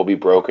record will be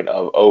broken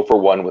of 0 for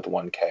 1 with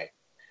 1K.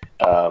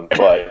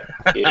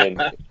 But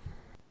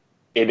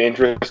in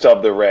interest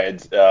of the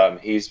Reds,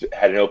 he's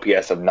had an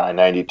OPS of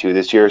 992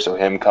 this year, so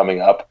him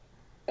coming up,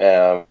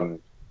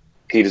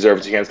 he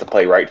deserves a chance to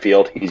play right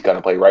field. He's going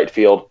to play right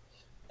field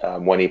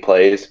when he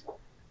plays.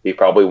 He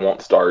probably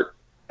won't start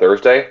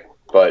Thursday,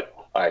 but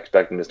I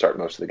expect him to start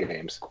most of the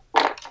games.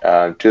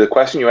 To the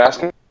question you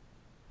asked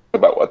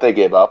about what they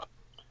gave up,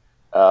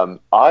 I'm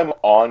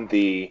on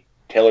the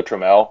Taylor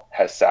Trammell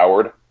has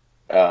soured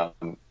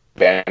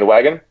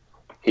bandwagon.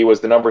 He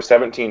was the number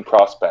 17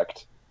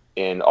 prospect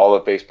in all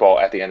of baseball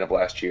at the end of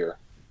last year.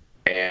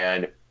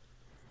 And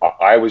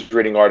I was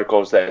reading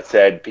articles that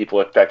said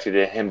people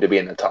expected him to be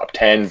in the top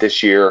 10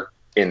 this year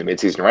in the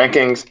midseason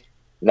rankings.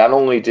 Not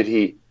only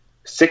did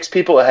 6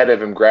 people ahead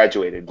of him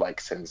graduated,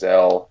 like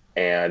Senzel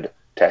and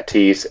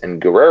Tatis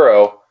and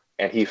Guerrero,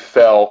 and he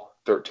fell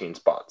 13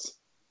 spots.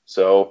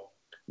 So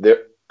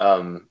the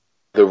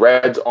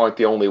Reds aren't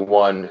the only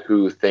one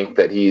who think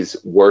that he's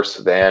worse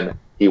than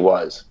he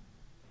was.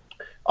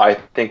 I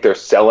think they're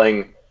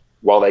selling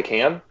while they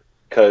can,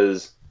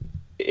 because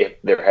if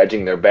they're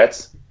hedging their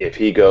bets, if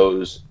he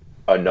goes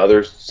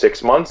another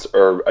 6 months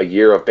or a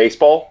year of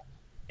baseball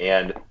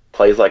and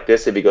plays like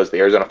this, if he goes to the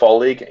Arizona Fall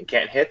League and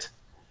can't hit,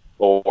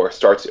 or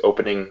starts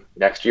opening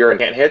next year and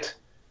can't hit,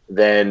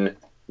 then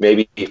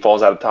maybe he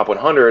falls out of the top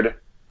 100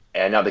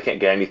 and now they can't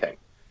get anything.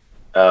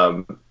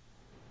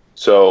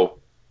 So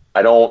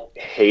I don't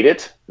hate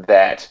it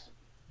that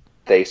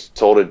they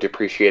sold a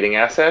depreciating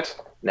asset.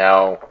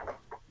 Now,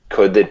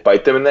 could it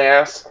bite them in the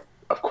ass?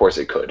 Of course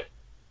it could.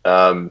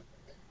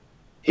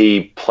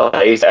 He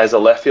plays as a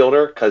left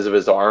fielder because of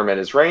his arm and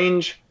his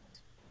range.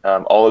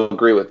 I'll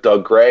agree with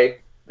Doug Gray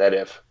that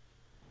if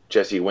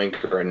Jesse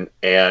Winker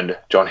and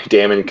Johnny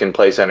Damon can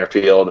play center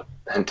field,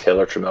 then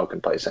Taylor Trammell can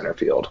play center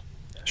field.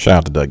 Shout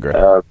out to Doug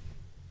Gray.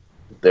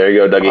 There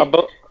you go,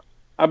 Dougie.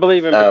 I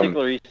believe in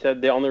particular he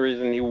said the only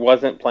reason he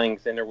wasn't playing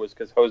center was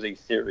because Jose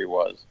Siri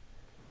was.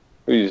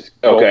 He's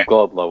gold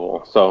glove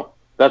level. So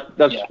that's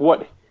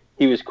what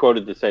he was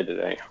quoted to say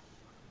today.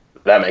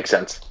 That makes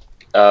sense.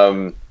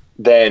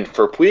 Then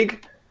for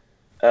Puig,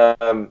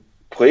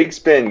 Puig's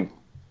been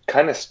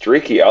kind of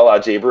streaky a la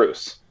Jay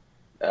Bruce.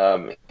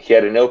 He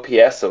had an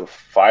OPS of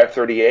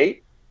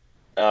 538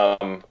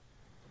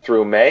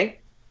 through May.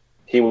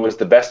 He was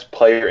the best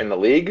player in the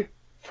league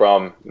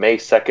from May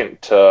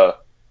 2nd to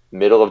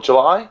middle of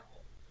July.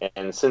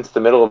 And since the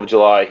middle of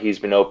July, he's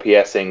been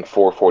OPSing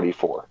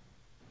 444.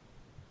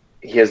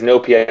 He has an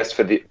OPS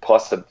for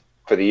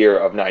the year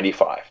of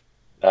 95.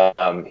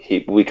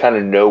 We kind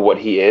of know what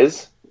he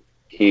is.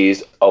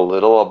 He's a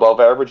little above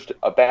average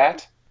a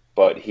bat,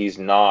 but he's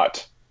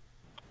not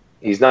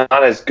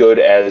as good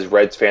as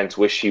Reds fans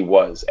wish he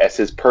was, as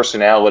his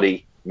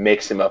personality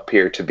makes him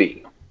appear to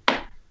be.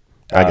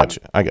 I got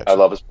you. I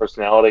love his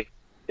personality.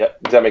 Yeah,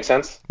 does that make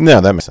sense?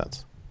 No, that makes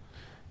sense.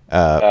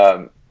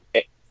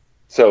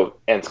 So,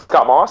 and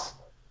Scott Moss,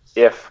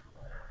 if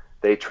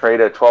they trade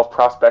a 12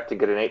 prospect and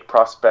get an 8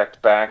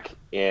 prospect back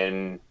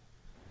in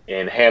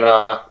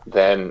Hannah,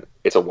 then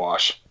it's a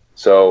wash.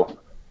 So,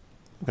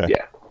 okay.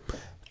 Yeah.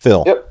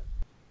 Phil. Yep.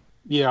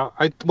 Yeah,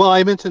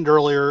 I mentioned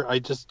earlier, I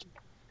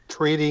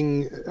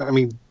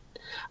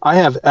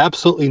have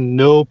absolutely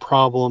no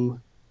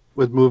problem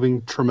with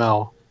moving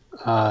Trammell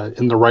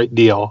in the right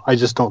deal. I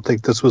just don't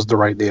think this was the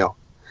right deal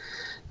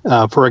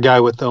for a guy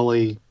with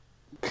only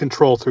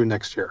control through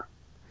next year.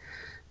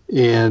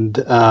 And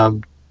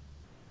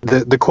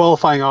the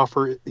qualifying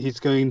offer, he's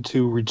going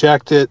to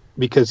reject it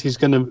because he's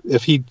going to,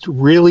 if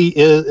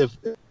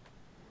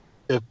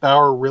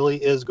Bauer really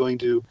is going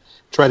to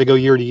try to go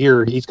year to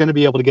year, he's going to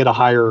be able to get a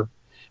higher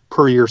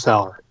per year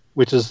salary,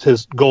 which is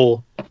his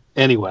goal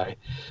anyway.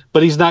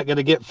 But he's not going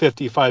to get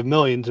 $55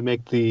 million to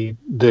make the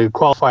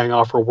qualifying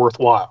offer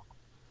worthwhile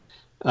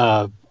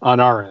on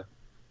our end.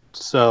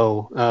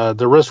 So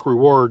the risk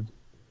reward,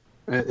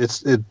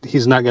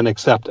 he's not going to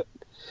accept it.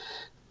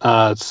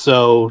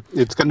 So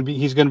he's going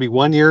to be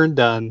 1 year and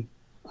done.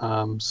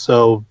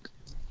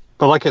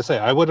 But like I say,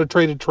 I would have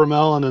traded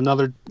Trammell in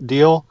another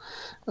deal.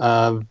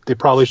 They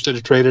probably should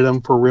have traded him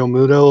for Real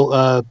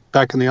Muto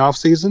back in the off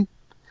season,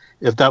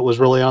 if that was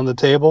really on the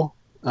table.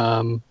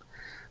 And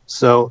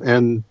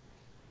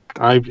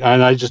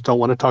I just don't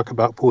want to talk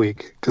about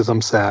Puig because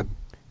I'm sad.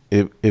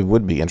 It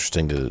would be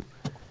interesting to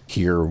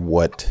hear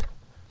what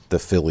the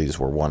Phillies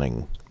were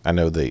wanting. I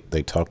know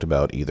they talked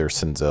about either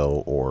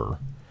Senzel or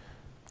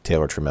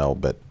Taylor Trammell,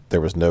 but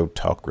there was no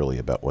talk really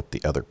about what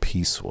the other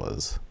piece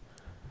was.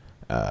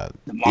 The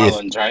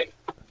Marlins, right?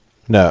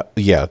 No,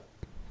 yeah.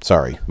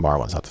 Sorry,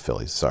 Marlins, not the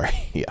Phillies. Sorry,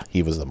 yeah,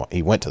 he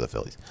went to the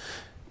Phillies.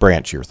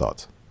 Branch, your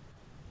thoughts?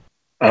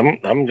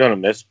 I'm gonna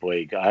miss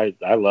Puig.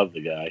 I love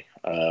the guy.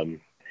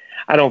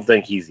 I don't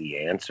think he's the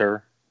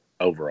answer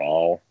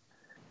overall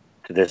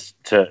to this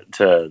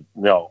to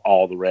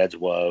all the Reds'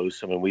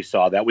 woes. I mean, we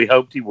saw that. We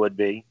hoped he would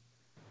be.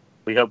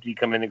 We hoped he'd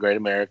come into Great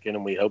American,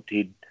 and we hoped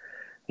he'd,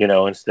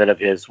 instead of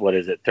his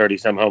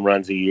 30-some home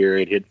runs a year,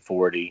 he'd hit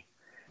 40.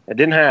 It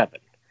didn't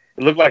happen.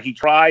 It looked like he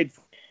tried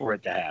for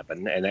it to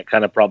happen, and that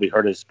kind of probably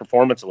hurt his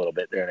performance a little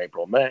bit there in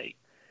April, May.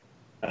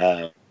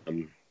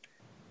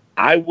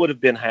 I would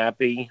have been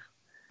happy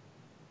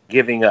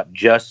giving up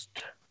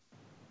just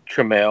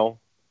Trammell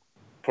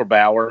for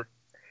Bauer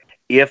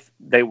if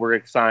they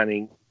were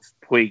signing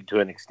Puig to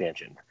an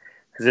extension,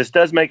 because this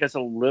does make us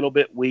a little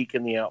bit weak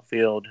in the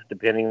outfield,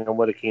 depending on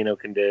what Aquino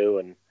can do,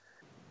 and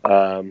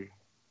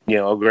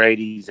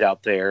O'Grady's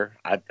out there.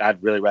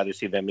 I'd really rather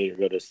see Van Meter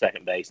go to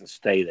second base and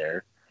stay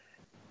there.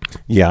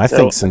 Yeah, I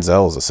think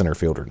Senzel is a center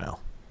fielder now.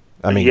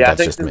 I mean,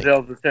 that's just me. I think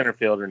Senzel's a center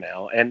fielder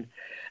now. And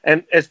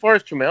as far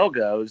as Trammell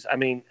goes, I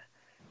mean,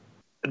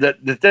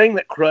 the thing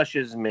that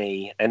crushes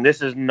me, and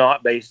this is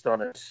not based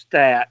on a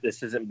stat,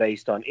 this isn't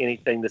based on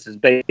anything, this is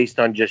based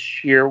on just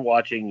sheer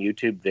watching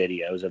YouTube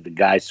videos of the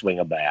guy swing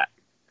a bat.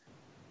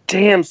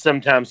 Damn,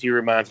 sometimes he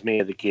reminds me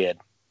of the kid.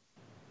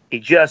 He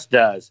just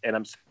does, and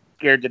I'm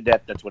scared to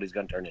death that's what he's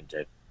going to turn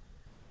into.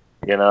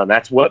 And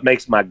that's what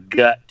makes my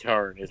gut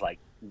turn, is like,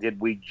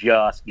 did we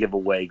just give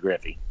away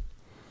Griffey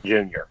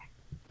Jr.?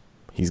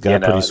 He's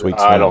got a pretty sweet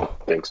swing. I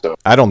don't think so.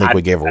 I don't think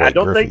we gave away Griffey.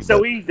 I don't think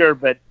so either,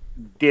 but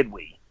did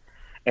we?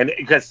 And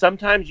because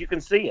sometimes you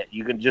can see it.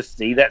 You can just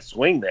see that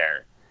swing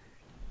there.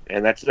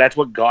 And that's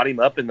what got him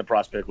up in the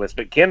prospect list.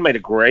 But Ken made a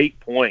great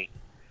point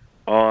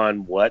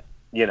on what,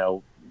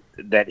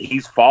 that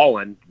he's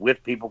fallen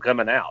with people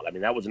coming out. I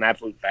mean, that was an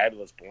absolute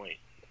fabulous point.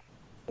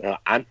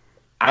 I'm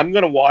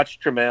going to watch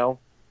Trammell.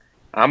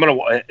 I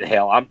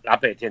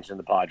pay attention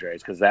to the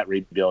Padres because that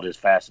rebuild is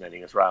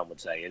fascinating, as Ryan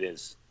would say. It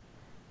is.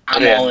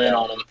 I'm all in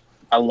on them.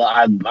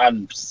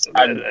 I'm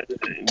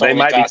they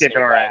might be kicking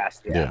our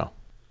ass. Yeah.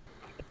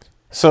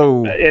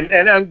 So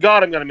and I'm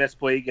going to miss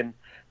Puig. And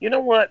you know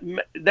what?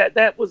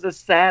 That was the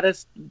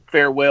saddest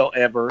farewell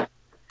ever.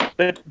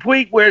 But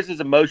Puig wears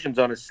his emotions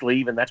on his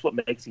sleeve, and that's what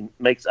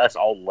makes us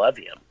all love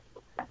him.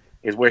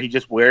 Is where he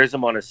just wears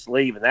them on his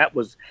sleeve, and that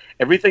was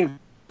everything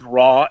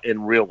raw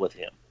and real with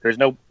him. There's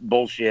no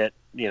bullshit.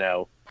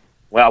 Well,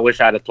 I wish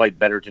I'd have played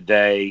better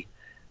today.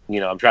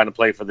 I'm trying to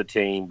play for the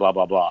team, blah,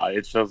 blah, blah.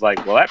 It's just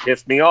like, well, that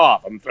pissed me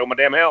off. I'm going to throw my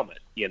damn helmet,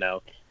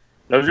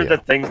 Those are the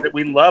things that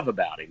we love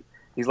about him.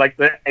 He's like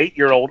the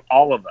 8-year-old,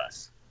 all of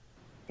us.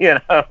 I'm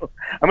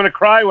going to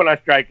cry when I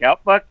strike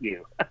out. Fuck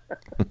you.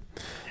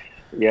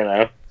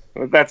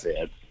 That's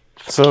it.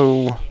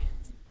 So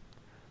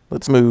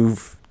let's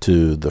move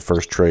to the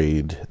first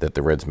trade that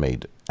the Reds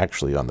made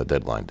actually on the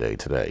deadline day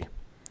today.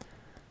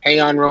 Hang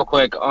on real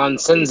quick. On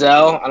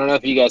Senzel, I don't know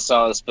if you guys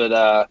saw this,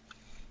 but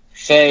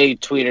Faye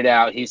tweeted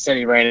out, he said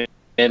he ran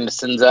into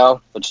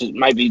Senzel, which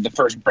might be the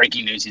first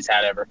breaking news he's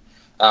had ever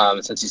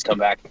since he's come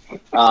back.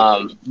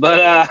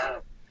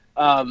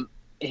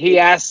 He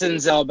asked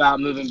Senzel about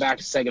moving back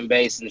to second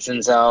base, and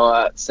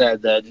Senzel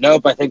said that,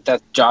 nope, I think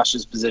that's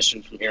Josh's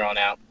position from here on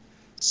out.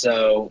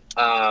 So,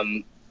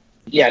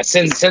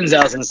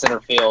 Senzel's in center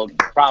field,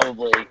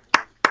 probably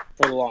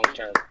for the long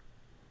term.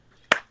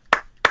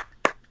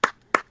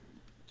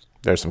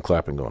 There's some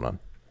clapping going on.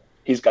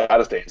 He's got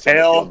to stay in center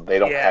Hell, field. They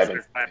don't yes, have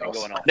there's anything clapping else.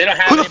 going on. They don't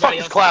have Who the anybody fuck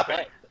is else clapping?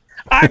 to play.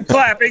 I'm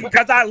clapping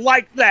because I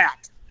like that.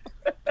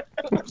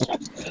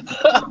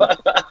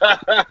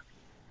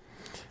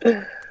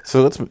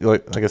 So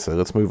like I said,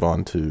 let's move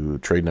on to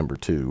trade number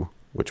 2,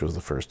 which was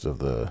the first of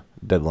the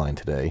deadline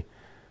today.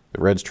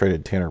 The Reds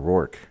traded Tanner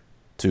Roark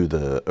to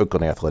the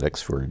Oakland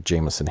Athletics for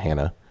Jamison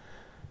Hanna,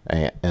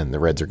 and the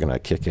Reds are going to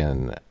kick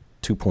in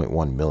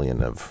 $2.1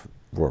 million of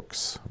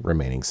Rourke's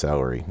remaining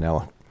salary.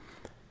 Now,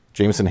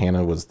 Jamison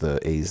Hanna was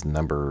the A's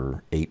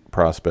number 8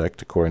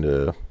 prospect according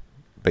to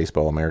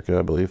Baseball America,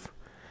 I believe,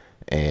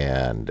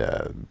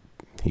 and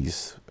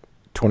he's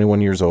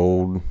 21 years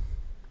old,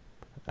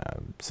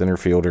 center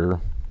fielder.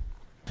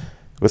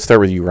 Let's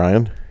start with you,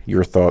 Ryan.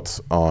 Your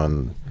thoughts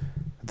on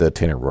the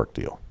Tanner Roark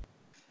deal?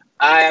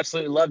 I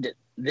absolutely loved it.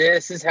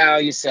 This is how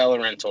you sell a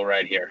rental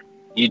right here.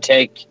 You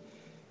take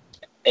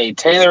a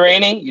Taylor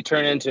Rainey, you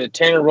turn it into a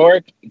Tanner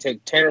Roark. You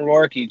take Tanner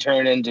Roark, you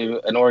turn it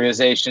into an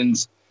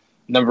organization's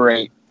number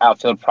 8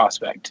 outfield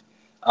prospect.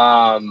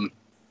 It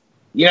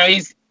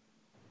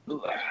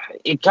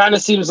kind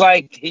of seems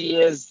like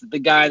he is the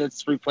guy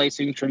that's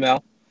replacing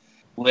Trammell,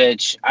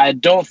 which I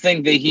don't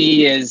think that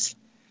he is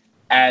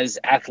as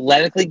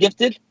athletically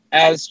gifted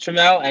as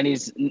Trammell, and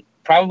he's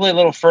probably a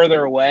little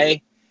further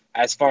away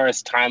as far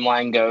as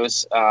timeline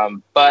goes.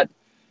 But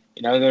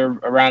they're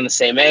around the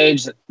same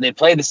age. They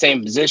play the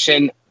same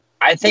position.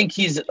 I think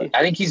he's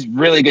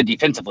really good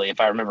defensively, if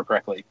I remember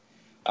correctly.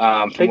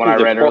 From what I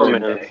read earlier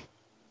today.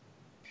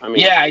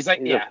 He's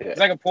like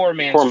a poor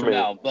man's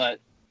Trammell, but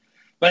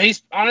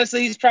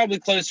he's probably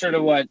closer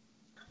to what,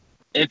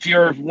 if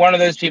you're one of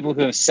those people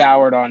who have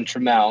soured on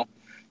Trammell,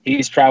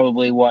 he's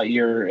probably what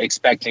you're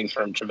expecting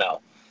from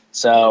Trammell.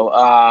 So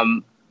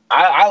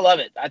I love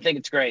it. I think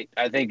it's great.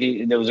 I think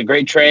it was a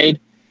great trade.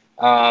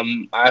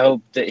 I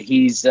hope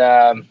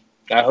that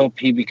I hope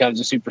he becomes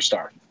a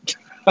superstar.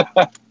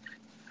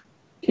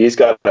 He's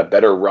got a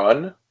better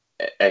run.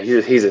 And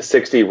he's a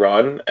 60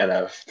 run and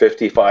a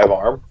 55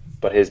 arm,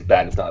 but his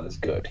bat is not as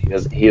good. He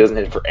doesn't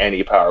hit for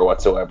any power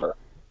whatsoever.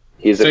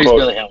 He's a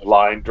quote,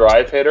 line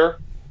drive hitter.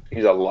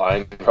 He's a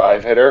line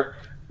drive hitter,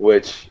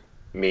 which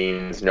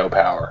means no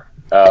power.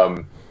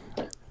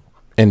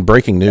 And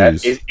breaking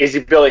news. Is he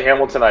Billy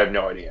Hamilton? I have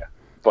no idea.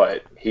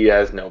 But he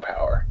has no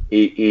power.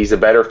 He's a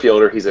better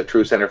fielder. He's a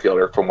true center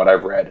fielder from what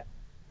I've read.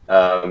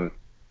 And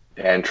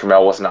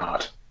Trammell was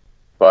not.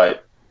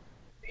 But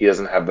he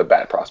doesn't have the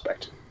bat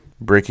prospect.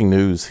 Breaking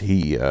news,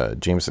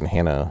 Jamison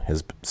Hanna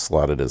has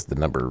slotted as the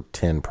number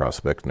 10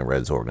 prospect in the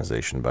Reds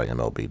organization by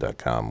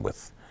MLB.com,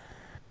 with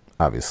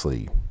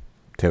obviously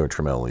Taylor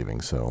Trammell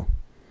leaving. So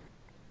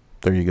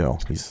there you go.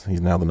 He's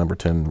now the number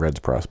 10 Reds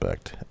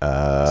prospect.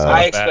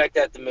 I expect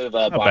that to move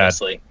up,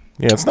 honestly.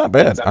 Yeah, it's not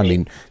bad. I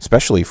mean,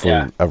 especially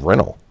for a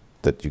rental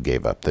that you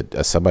gave up,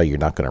 that somebody you're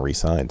not going to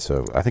re-sign.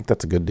 So I think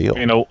that's a good deal.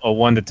 A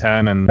 1 to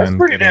 10, and that's then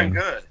pretty damn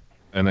good.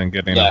 And then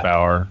getting a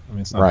Bauer. I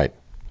mean, it's not, right.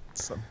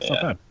 It's not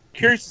bad.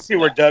 Curious to see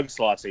where Doug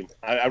slots him.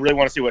 I really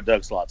want to see what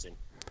Doug slots him.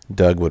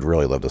 Doug would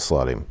really love to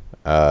slot him.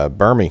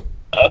 Bermie.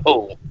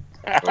 Oh.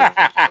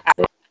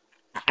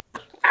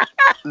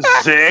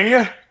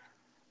 Zing.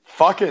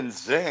 Fucking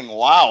zing.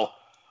 Wow.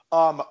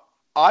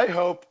 I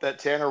hope that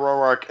Tanner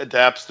Roark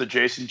adapts the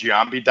Jason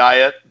Giambi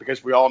diet,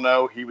 because we all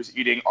know he was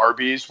eating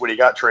Arby's when he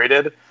got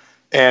traded.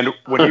 And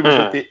when he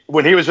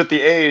was with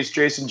the A's,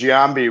 Jason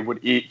Giambi would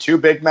eat 2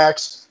 Big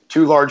Macs,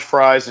 2 large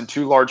fries, and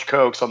 2 large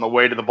Cokes on the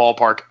way to the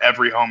ballpark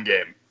every home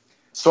game.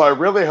 So I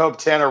really hope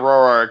Tanner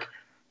Roark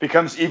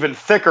becomes even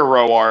thicker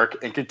Roark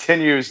and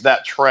continues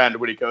that trend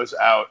when he goes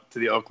out to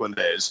the Oakland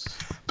A's.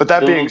 But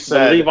that being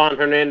said, the Levon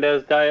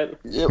Hernandez diet.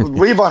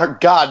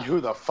 God, who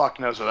the fuck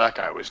knows what that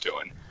guy was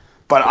doing?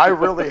 But I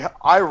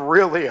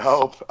really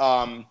hope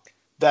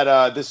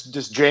that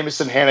this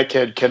Jamison Hanna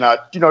kid can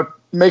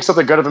make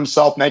something good of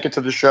himself, make it to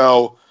the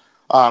show.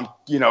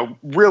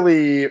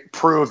 Really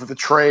prove that the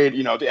trade,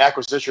 the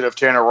acquisition of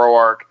Tanner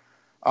Roark,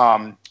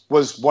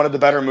 was one of the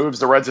better moves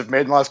the Reds have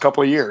made in the last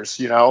couple of years.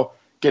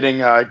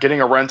 Getting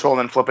a rental and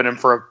then flipping him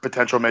for a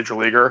potential major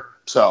leaguer.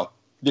 So,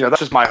 that's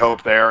just my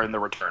hope there in the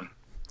return.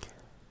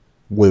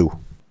 Woo.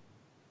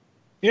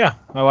 Yeah,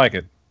 I like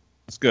it.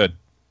 It's good.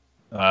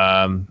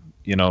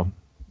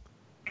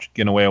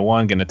 Getting away at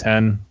 1, getting a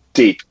 10.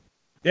 Deep.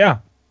 Yeah.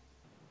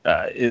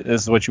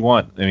 This is what you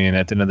want. I mean,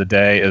 at the end of the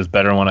day, it was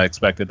better than what I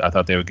expected. I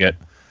thought they would get.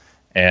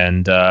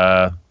 And,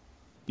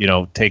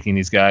 taking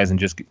these guys and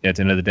just at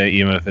the end of the day,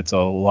 even if it's a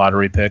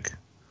lottery pick,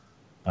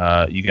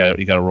 you got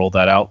to roll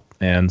that out.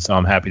 And so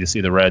I'm happy to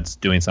see the Reds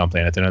doing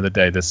something. At the end of the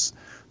day, this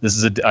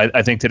is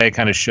I think today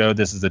kind of showed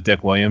this is the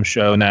Dick Williams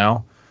show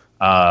now.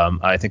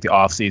 I think the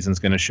offseason is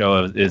going to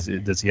show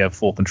does he have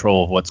full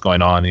control of what's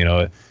going on,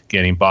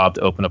 getting Bob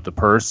to open up the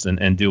purse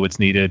and do what's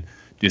needed,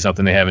 do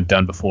something they haven't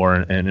done before,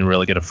 and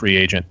really get a free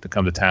agent to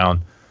come to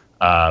town.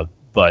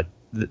 But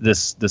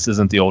this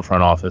isn't the old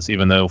front office,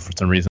 even though for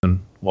some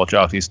reason Walt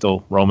Jockey's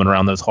still roaming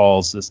around those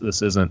halls.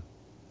 This is new.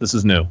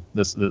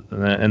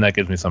 And that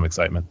gives me some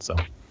excitement. So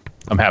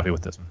I'm happy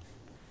with this one.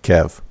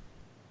 Kev.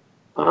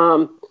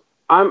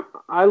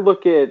 I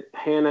look at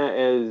Hannah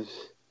as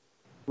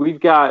we've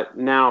got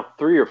now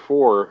 3 or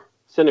 4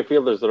 center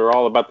fielders that are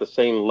all about the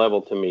same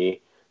level to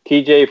me.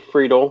 TJ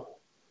Friedel,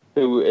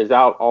 who is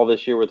out all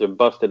this year with a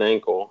busted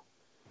ankle.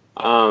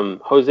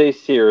 Jose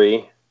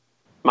Siri,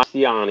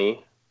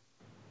 Marciani,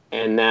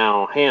 and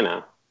now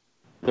Hannah.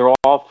 They're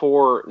all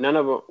 4. None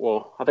of them.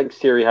 Well, I think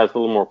Siri has a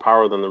little more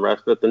power than the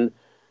rest, but then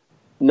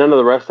none of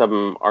the rest of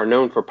them are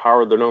known for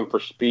power. They're known for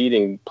speed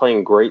and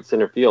playing great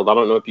center field. I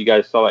don't know if you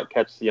guys saw that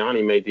catch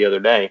Siani made the other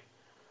day.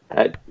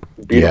 That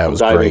beautiful it was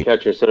diving great.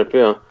 catch in center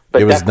field.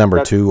 But it was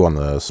number 2 on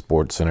the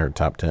Sports Center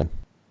top 10.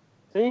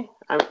 See,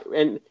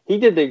 and he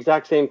did the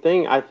exact same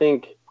thing. I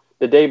think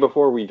the day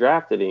before we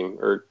drafted him,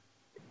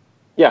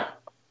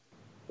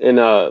 in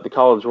the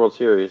College World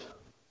Series,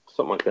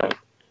 something like that.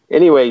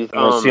 Anyways,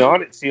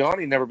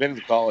 Siani never been to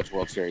the College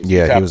World Series.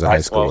 Yeah, he was a high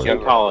schooler.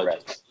 In college.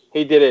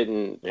 He did it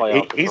in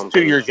playoffs. He's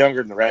 2 years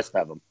younger than the rest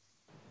of them.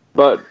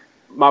 But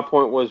my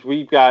point was,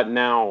 we've got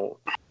now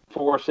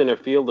 4 center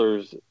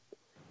fielders,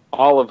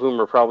 all of whom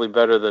are probably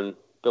better than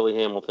Billy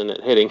Hamilton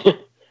at hitting.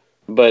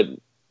 But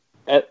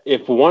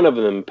if one of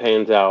them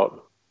pans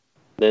out,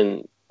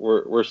 then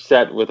we're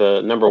set with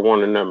a number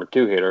 1 and number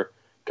 2 hitter,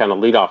 kind of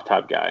leadoff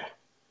type guy.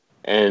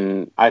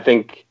 And I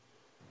think,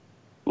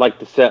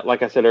 like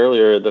I said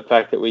earlier, the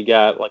fact that we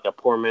got like a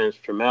poor man's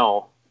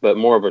Trammell, but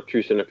more of a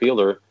true center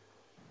fielder,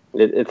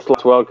 it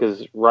slots well,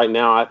 because right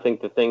now I think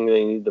the thing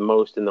they need the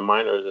most in the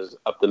minors is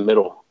up the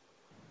middle.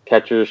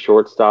 Catchers,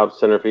 shortstops,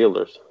 center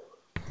fielders.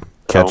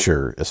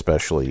 Catcher,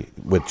 especially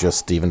with just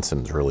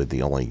Stevenson's really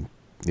the only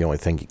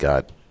thing you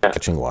got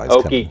catching wise.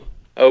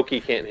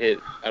 Okie can't hit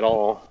at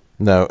all.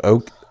 No,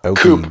 Okie.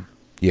 Coop.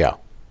 Yeah.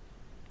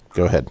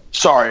 Go ahead.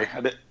 Sorry,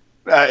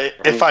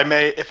 if I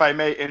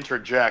may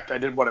interject, I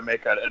did want to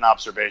make an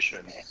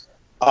observation.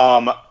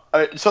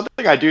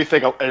 Something I do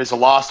think is a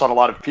loss on a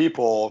lot of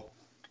people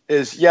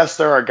is, yes,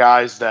 there are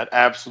guys that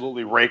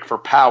absolutely rake for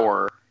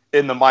power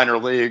in the minor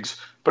leagues,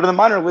 but in the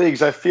minor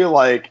leagues, I feel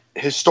like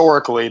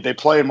historically they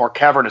play in more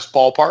cavernous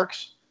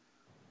ballparks,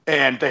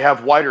 and they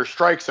have wider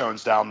strike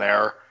zones down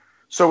there.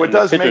 So it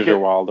does make it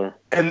wilder.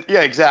 And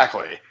yeah,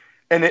 exactly.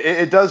 And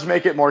it does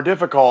make it more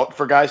difficult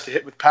for guys to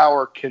hit with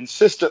power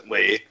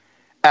consistently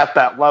at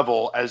that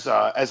level as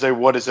they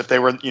would as if they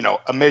were,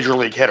 a major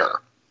league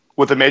hitter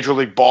with a major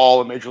league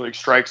ball, a major league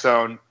strike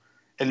zone,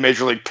 and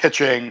major league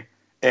pitching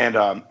and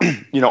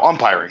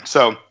umpiring.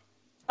 So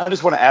I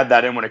just want to add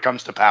that in when it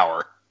comes to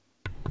power.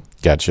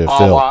 Gotcha,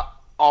 Phil.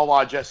 A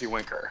la Jesse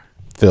Winker.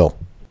 Phil.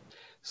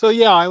 So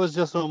yeah, I was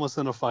just almost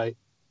in a fight.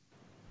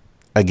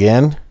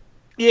 Again?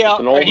 Yeah,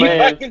 are you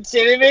fucking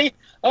kidding me?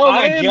 Oh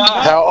my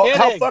god!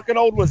 How fucking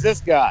old was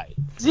this guy?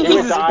 Jesus He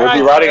would Christ,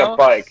 be riding Phil. a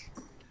bike.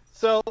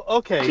 So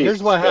okay, Jeez,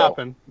 here's what Phil.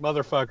 happened,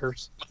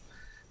 motherfuckers.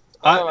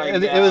 my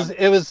God.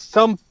 It was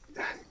some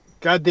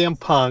goddamn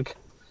punk.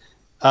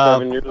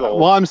 7 years old.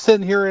 While I'm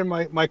sitting here in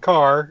my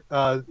car,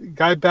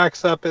 guy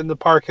backs up in the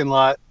parking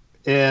lot,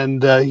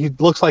 and he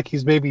looks like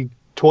he's maybe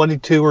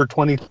 22 or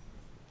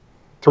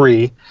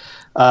 23,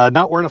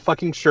 not wearing a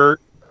fucking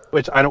shirt,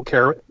 which I don't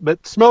care,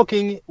 but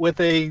smoking with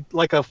a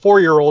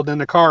 4-year-old in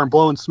the car and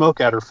blowing smoke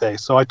at her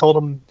face. So I told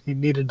him he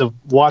needed to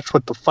watch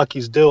what the fuck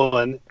he's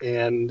doing,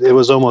 and it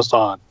was almost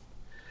on.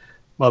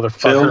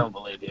 Motherfucker. I don't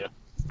believe you.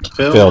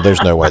 Phil,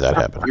 there's no way that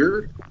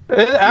happened.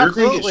 It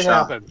absolutely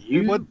happened.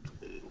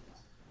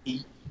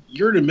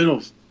 You're in the middle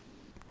of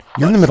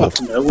You're in the middle of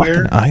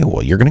nowhere. fucking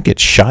Iowa. You're going to get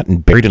shot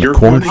and buried in a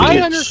cornfield. I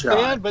get understand,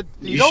 shot. but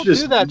you You don't should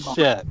do that just-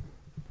 shit.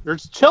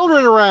 There's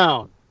children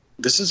around.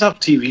 This is how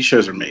TV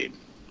shows are made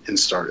and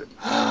started.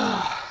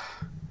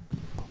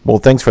 Well,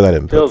 thanks for that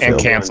input, Phil's Phil. And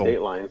on cancel.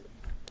 Dateline.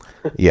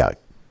 Yeah.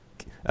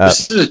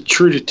 This is a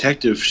true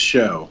detective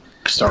show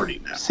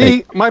starting now.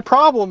 See, my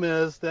problem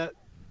is that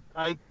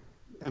I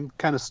am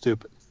kind of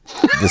stupid.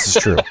 This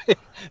is true.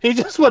 He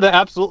just would have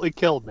absolutely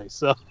killed me.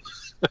 So,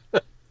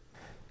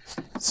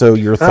 So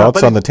your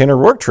thoughts but on the Tanner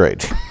Rourke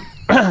trade?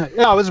 yeah,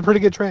 it was a pretty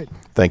good trade.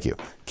 Thank you.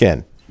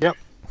 Ken. Yep.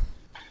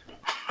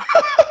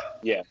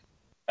 Yeah.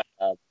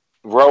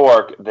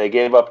 Roark, they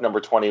gave up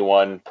number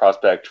 21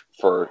 prospect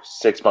for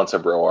 6 months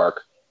of Roark.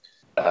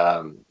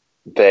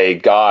 They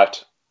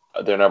got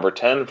their number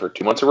 10 for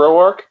 2 months of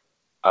Roark.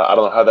 I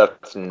don't know how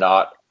that's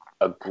not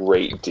a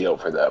great deal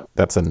for them.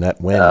 That's a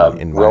net win,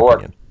 in my Roark,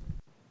 opinion.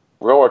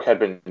 Roark had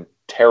been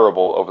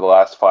terrible over the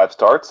last 5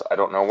 starts. I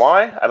don't know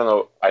why. I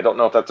don't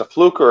know if that's a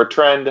fluke or a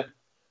trend,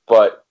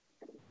 but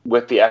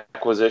with the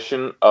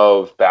acquisition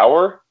of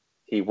Bauer,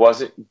 he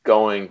wasn't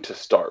going to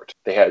start.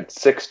 They had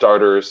 6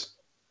 starters,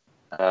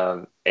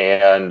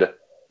 and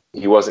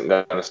he wasn't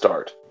going to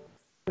start.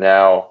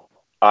 Now,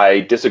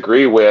 I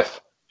disagree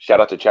with, shout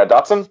out to Chad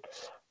Dotson,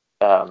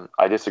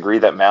 I disagree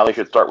that Malley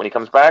should start when he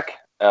comes back.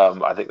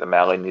 I think that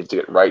Malley needs to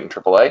get right in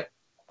AAA,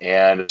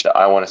 and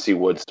I want to see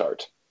Wood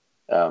start.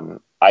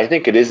 I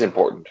think it is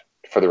important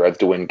for the Reds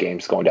to win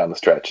games going down the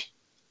stretch,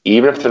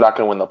 even if they're not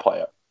going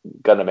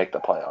to make the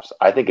playoffs.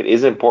 I think it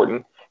is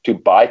important to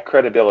buy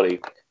credibility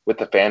with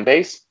the fan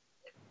base.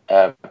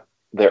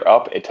 They're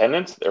up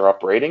attendance, they're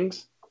up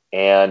ratings,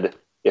 and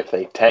if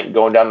they tank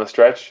going down the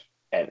stretch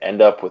and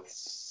end up with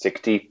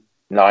 60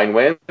 9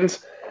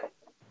 wins,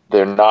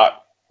 they're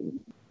not.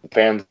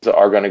 Fans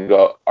are going to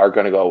go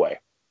away.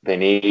 They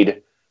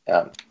need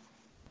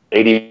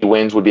 80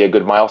 wins would be a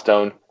good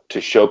milestone to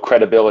show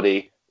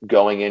credibility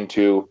going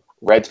into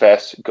Reds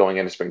Fest, going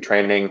into spring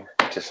training,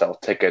 to sell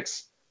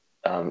tickets,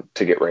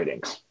 to get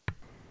ratings.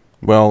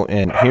 Well,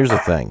 and here's the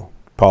thing,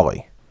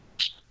 Paulie,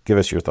 give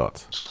us your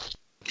thoughts.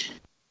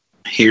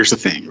 Here's the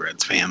thing,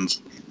 Reds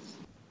fans.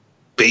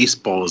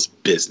 Baseball is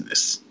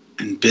business,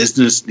 and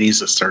business needs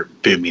to start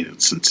booming in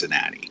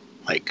Cincinnati,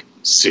 like,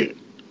 soon.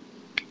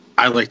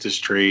 I like this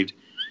trade.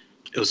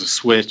 It was a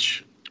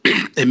switch.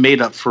 It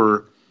made up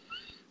for,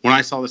 when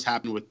I saw this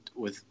happen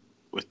with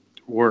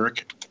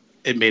work,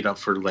 it made up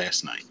for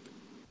last night.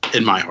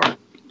 In my heart,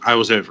 I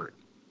was over it.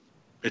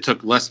 It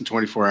took less than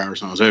 24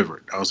 hours, and I was over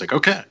it. I was like,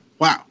 okay,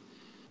 wow.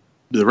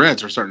 The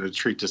Reds are starting to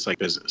treat this like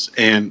business.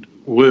 And,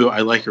 Woo,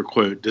 I like your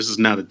quote. This is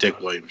not a Dick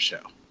Williams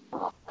show.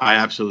 I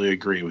absolutely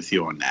agree with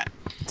you on that.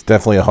 It's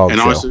definitely a hog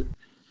show. Also,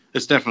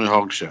 it's definitely a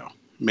hog show.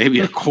 Maybe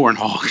a corn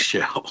hog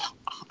show.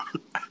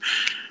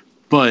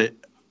 But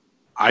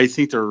I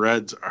think the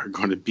Reds are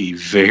going to be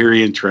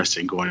very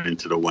interesting going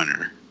into the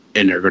winter.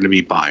 And they're going to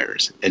be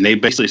buyers. And they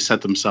basically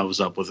set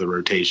themselves up with a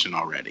rotation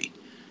already.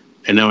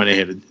 And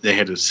then they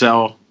had to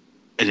sell,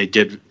 and they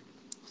did.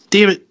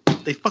 Damn it,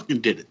 they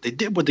fucking did it. They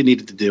did what they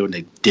needed to do, and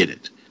they did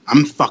it.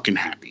 I'm fucking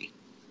happy.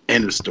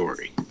 End of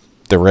story.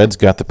 The Reds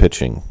got the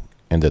pitching,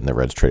 and then the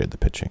Reds traded the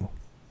pitching.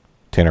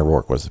 Tanner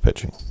Roark was the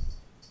pitching,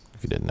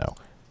 if you didn't know.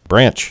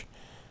 Branch,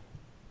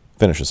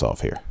 finish us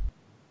off here.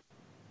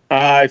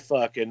 I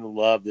fucking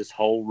love this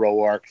whole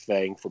Roark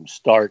thing from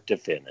start to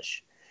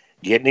finish.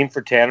 Getting him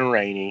for Tanner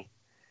Rainey,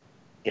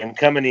 him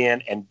coming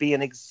in and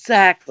being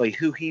exactly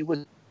who he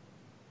was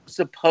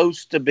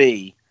supposed to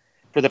be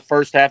for the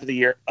first half of the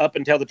year up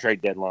until the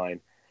trade deadline.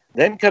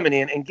 Then coming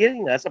in and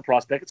getting us a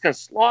prospect that's going to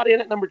slot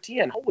in at number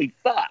 10. Holy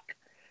fuck.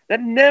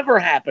 That never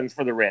happens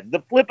for the Reds. The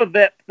flip a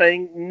vet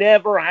thing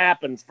never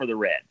happens for the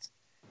Reds.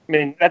 I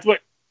mean, that's what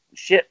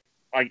shit,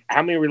 like,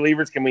 how many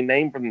relievers can we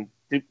name from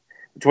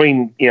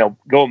between,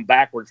 going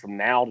backwards from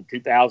now to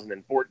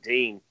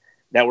 2014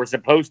 that were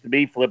supposed to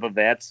be flip a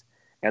vets,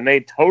 and they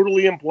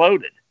totally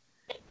imploded.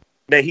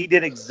 But he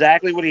did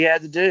exactly what he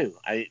had to do.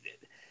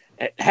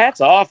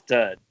 Hats off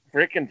to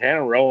freaking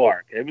Tanner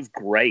Roark. It was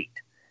great.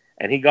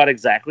 And he got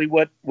exactly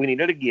what we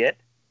needed to get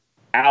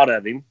out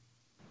of him.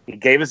 He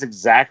gave us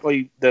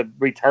exactly the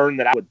return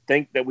that I would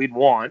think that we'd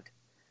want.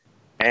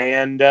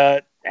 And,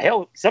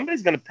 hell,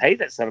 somebody's going to pay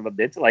that son of a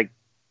bitch like,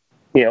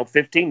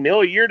 $15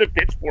 million a year to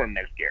pitch for him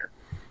next year.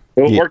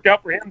 It worked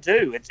out for him,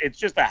 too. It's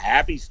just a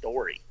happy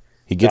story.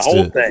 He gets the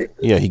whole thing.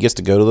 Yeah, he gets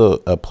to go to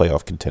a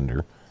playoff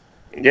contender.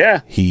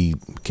 Yeah. He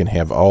can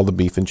have all the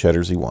beef and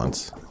cheddars he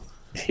wants.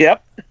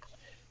 Yep.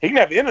 He can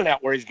have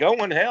In-N-Out where he's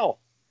going, hell.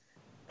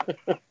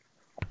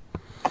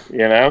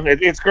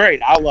 It's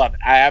great. I love it.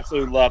 I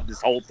absolutely love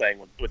this whole thing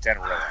with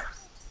Tanner Roark.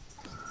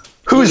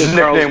 Whose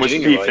nickname was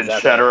Beef and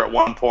Cheddar at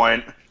one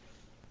point?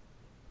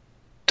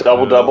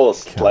 Double is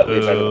slightly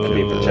better than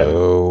Beef and Cheddar.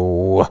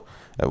 Oh,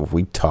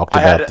 we talked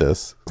about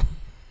this.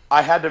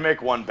 I had to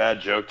make one bad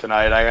joke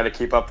tonight. I got to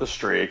keep up the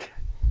streak.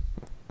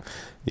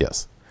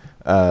 Yes.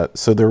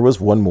 So there was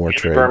one more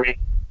trade. Bermie.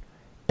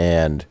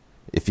 And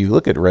if you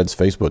look at Red's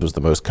Facebook, it was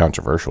the most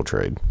controversial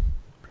trade.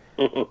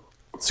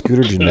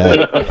 Scooter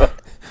Gennett.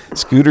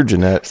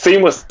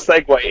 Seamless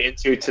segue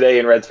into today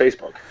in Red's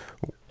Facebook.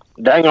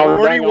 Dang on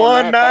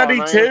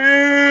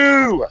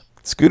 41.92.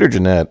 Scooter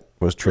Gennett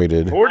was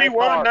traded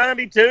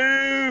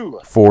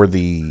 41.92 for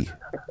the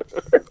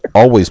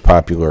always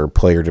popular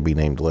player to be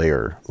named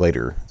later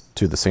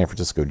to the San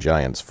Francisco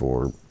Giants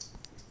for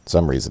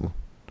some reason.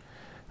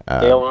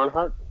 Dale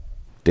Earnhardt?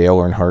 Dale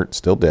Earnhardt,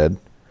 still dead,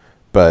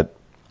 but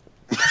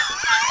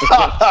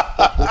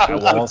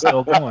Wall's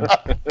still going.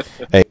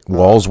 Hey,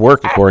 Wall's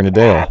work according to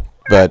Dale,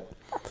 but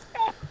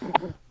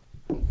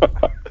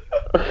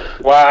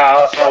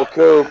wow, oh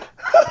Coop.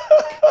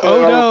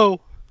 Oh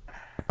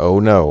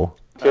no.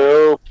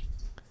 Coop.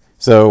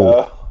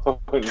 So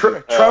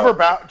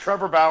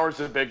Trevor Bauer's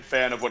a big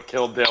fan of what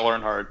killed Dale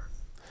Earnhardt.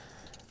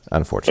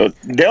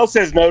 Unfortunately, Dale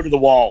says no to the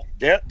Wall.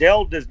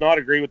 Dale does not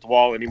agree with the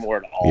Wall anymore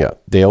at all. Yeah,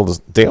 Dale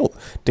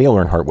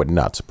Earnhardt would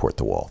not support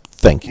the Wall.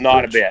 Thank you.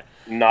 Not a bit.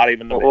 Not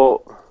even a bit.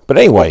 But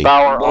anyway,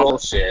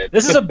 bullshit.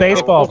 This is a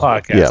baseball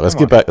podcast. Yeah, let's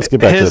get back to the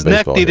baseball. His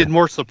neck needed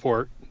more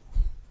support.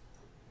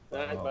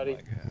 Buddy.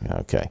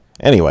 Okay.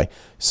 Anyway,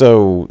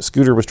 so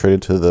Scooter was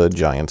traded to the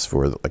Giants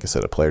for, like I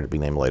said, a player to be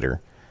named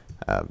later.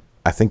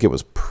 I think it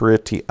was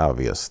pretty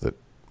obvious that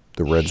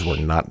the Reds were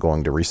not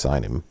going to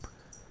re-sign him.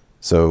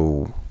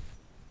 So,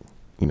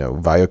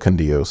 via con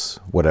Dios,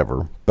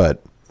 whatever.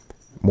 But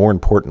more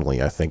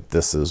importantly, I think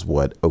this is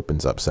what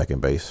opens up second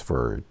base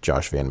for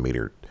Josh Van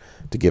Meter,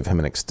 to give him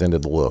an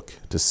extended look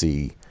to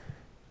see,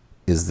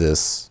 is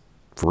this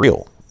for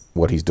real,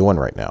 what he's doing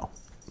right now?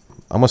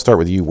 I'm going to start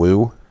with you,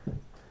 Woo.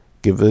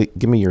 Give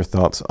me your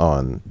thoughts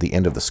on the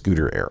end of the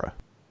Scooter era.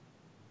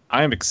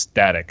 I am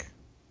ecstatic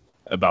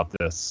about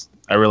this.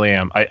 I really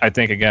am. I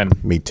think, again,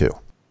 me too.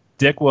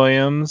 Dick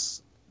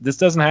Williams, this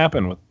doesn't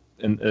happen with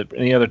in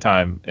any other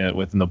time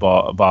within the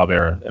Bob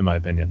era, in my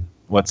opinion,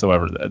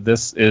 whatsoever.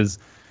 This is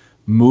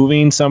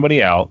moving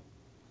somebody out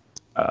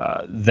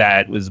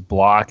that was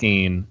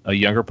blocking a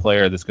younger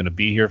player that's going to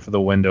be here for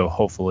the window,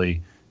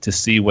 hopefully, to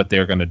see what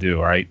they're going to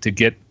do, right? To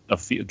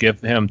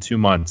give him 2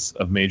 months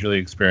of major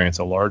league experience,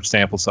 a large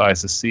sample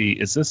size to see,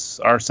 is this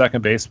our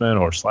second baseman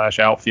or /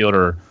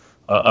 outfielder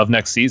of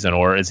next season,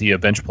 or is he a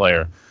bench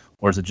player,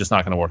 or is it just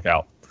not going to work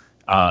out?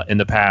 In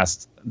the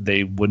past,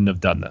 they wouldn't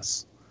have done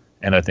this.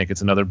 And I think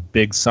it's another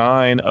big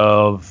sign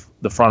of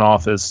the front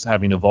office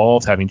having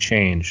evolved, having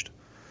changed.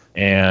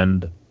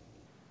 And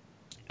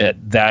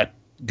that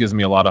gives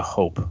me a lot of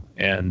hope,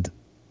 and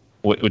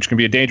which can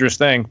be a dangerous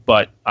thing,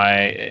 but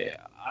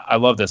I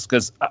love this,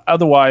 because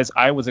otherwise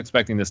I was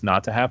expecting this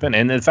not to happen.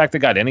 And in fact, they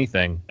got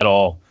anything at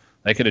all.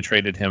 They could have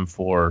traded him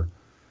for,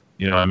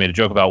 I made a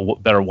joke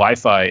about better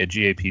Wi-Fi at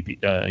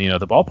GAPP,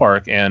 the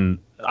ballpark, and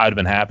I'd have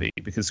been happy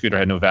because Scooter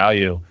had no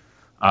value.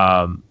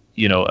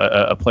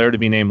 A player to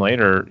be named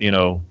later,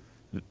 the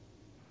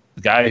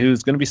guy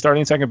who's going to be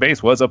starting second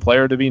base was a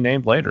player to be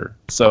named later.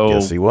 So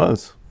yes, he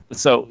was.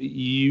 So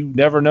you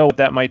never know what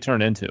that might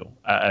turn into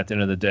at the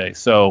end of the day.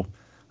 So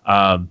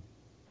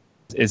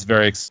it's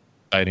very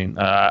exciting.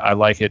 I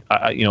like it.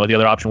 The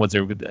other option was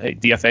they would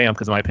DFA him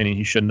because, in my opinion,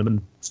 he shouldn't have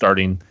been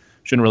starting.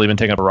 Shouldn't really been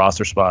taking up a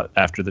roster spot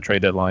after the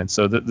trade deadline.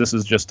 So this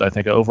is just, I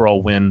think, an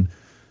overall win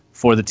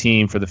for the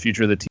team, for the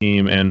future of the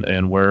team,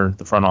 and where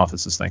the front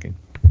office is thinking.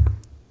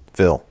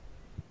 Phil.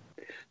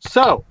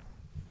 So,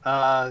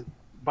 bye,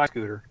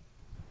 Scooter.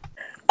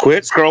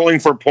 Quit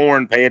scrolling for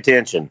porn. Pay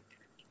attention.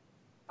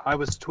 I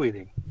was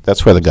tweeting.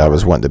 That's why the guy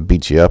was wanting to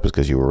beat you up, is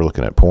because you were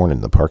looking at porn in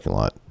the parking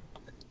lot.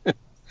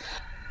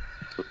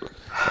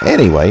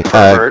 Anyway.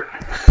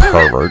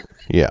 Pervert.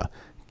 Yeah.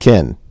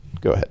 Ken,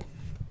 go ahead.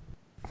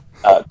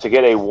 To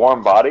get a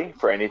warm body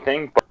for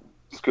anything,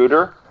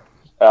 Scooter,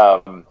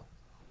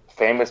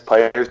 famous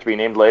players to be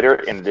named later,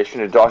 in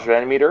addition to Josh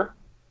Van Meter,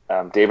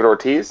 David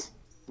Ortiz,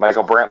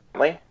 Michael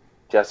Brantley,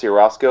 Jesse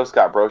Orozco,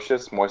 Scott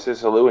Brocious,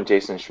 Moises Alou, and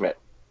Jason Schmidt.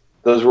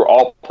 Those were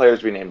all players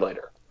to be named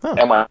later. Huh.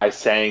 Am I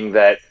saying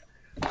that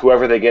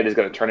whoever they get is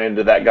going to turn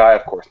into that guy?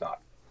 Of course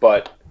not.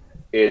 But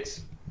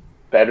it's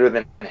better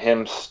than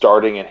him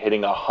starting and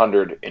hitting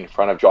 100 in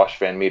front of Josh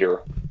Van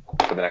Meter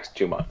for the next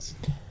 2 months.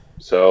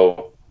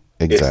 So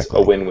exactly. It's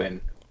a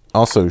win-win.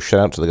 Also, shout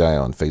out to the guy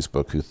on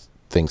Facebook who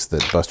thinks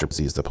that Buster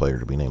is the player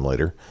to be named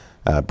later.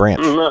 Branch.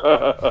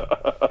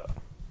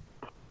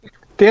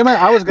 Damn it,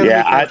 I was going to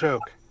make that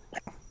joke.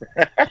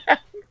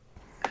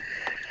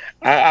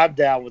 I'm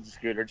down with the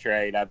Scooter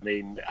trade. I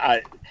mean,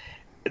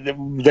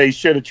 they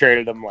should have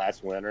traded him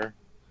last winter,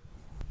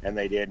 and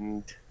they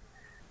didn't.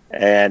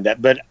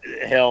 But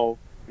hell,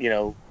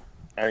 I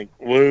think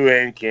Woo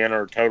and Ken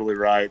are totally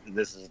right.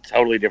 This is a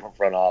totally different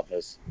front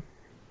office,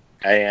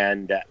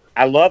 and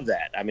I love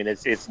that. I mean,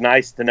 it's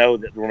nice to know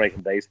that we're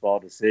making baseball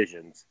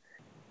decisions,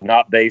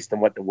 not based on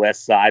what the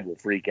West Side will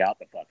freak out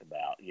the fuck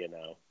about.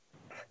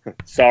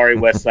 Sorry,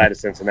 West Side of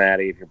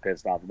Cincinnati, if you're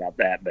pissed off about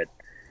that, but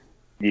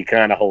you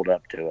kind of hold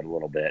up to it a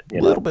little bit. A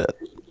little bit.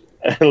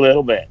 A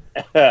little bit.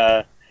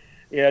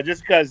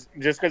 Just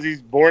because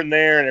he's born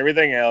there and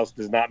everything else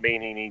does not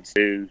mean he needs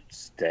to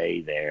stay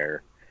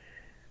there.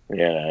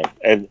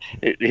 And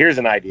here's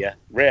an idea.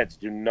 Reds,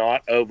 do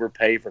not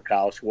overpay for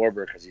Kyle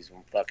Schwarber because he's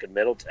from fucking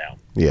Middletown.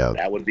 Yeah.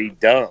 That would be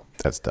dumb.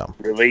 That's dumb.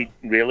 Really,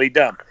 really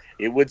dumb.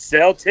 It would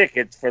sell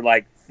tickets for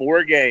like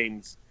 4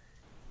 games,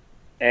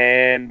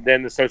 and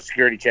then the Social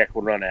Security check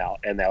would run out,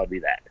 and that would be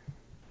that.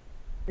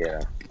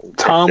 Yeah.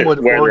 Tom would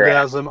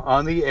orgasm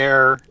on the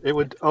air. It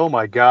would, oh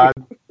my God.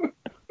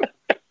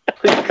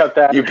 Please cut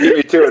that. You beat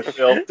me to it,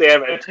 Phil.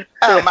 Damn it.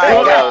 Oh my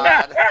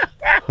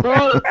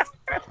God.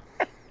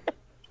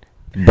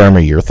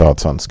 Bermie, your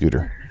thoughts on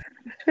Scooter?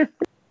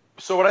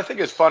 So what I think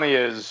is funny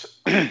is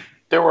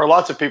there were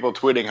lots of people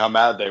tweeting how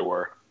mad they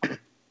were.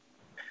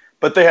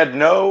 But they had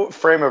no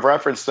frame of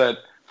reference that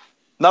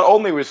not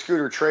only was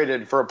Scooter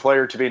traded for a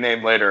player to be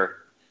named later,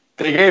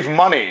 they gave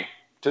money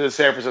to the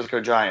San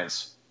Francisco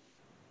Giants.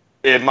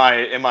 Am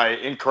I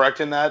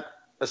incorrect in that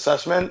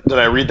assessment? Did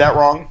I read that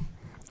wrong?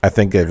 I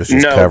think it was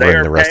just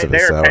covering the rest of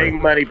his salary. They're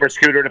paying money for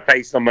Scooter to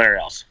pay somewhere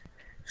else.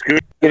 Scooter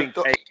getting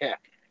paid.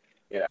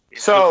 Yeah.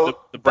 So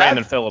the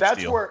Brandon Phillips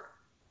deal.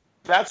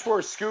 That's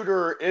where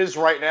Scooter is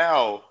right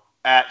now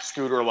at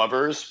Scooter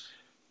Lovers.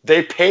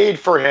 They paid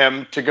for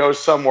him to go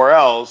somewhere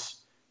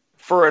else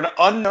for an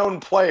unknown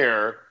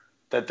player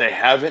that they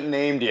haven't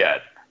named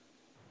yet.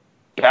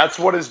 That's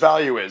what his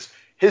value is.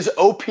 His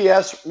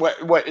OPS,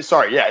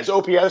 his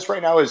OPS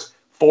right now is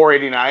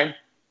 489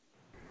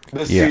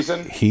 this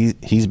season.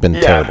 He's been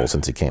terrible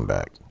since he came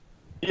back.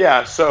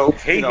 Yeah, so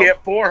he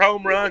hit 4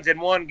 home runs in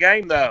 1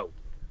 game, though.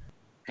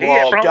 He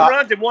hit home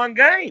runs in 1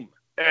 game.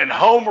 And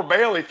Homer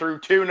Bailey threw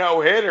 2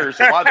 no-hitters.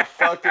 So why the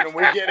fuck didn't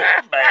we get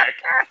him back?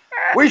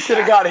 We should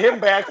have got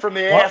him back from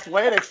the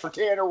Athletics for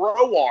Tanner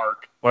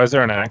Roark. Why is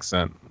there an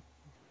accent?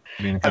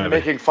 I'm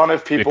making fun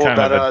of people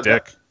that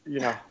dick.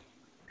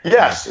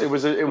 Yes, it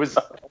was.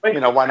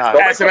 Why not?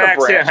 That's an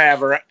accent,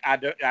 however. I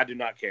do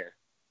not care.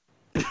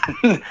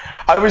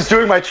 I was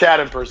doing my Chad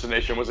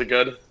impersonation. Was it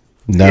good?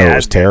 No, it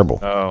was terrible.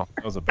 Oh,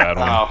 that was a bad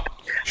one. Oh,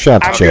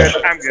 Shout out to Chad.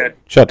 I'm good.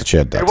 Shout out to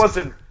Chad.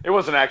 it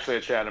wasn't actually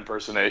a Chad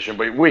impersonation,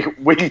 but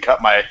we can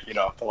cut my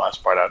the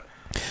last part out.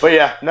 But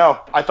yeah, no,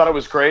 I thought it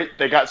was great.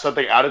 They got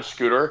something out of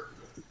Scooter,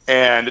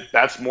 and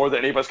that's more than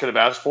any of us could have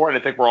asked for. And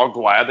I think we're all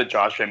glad that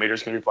Josh Van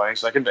Meter's going to be playing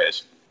second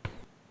base.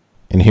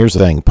 And here's the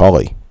thing,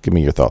 Paulie, give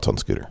me your thoughts on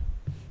Scooter.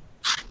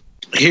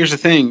 Here's the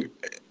thing.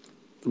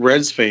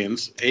 Reds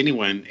fans,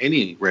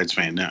 any Reds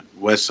fan, not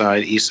West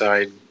Side, East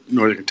Side,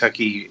 Northern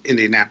Kentucky,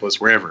 Indianapolis,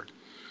 wherever.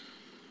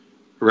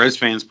 Reds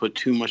fans put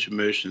too much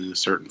emotion into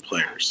certain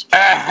players.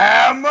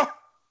 Ahem.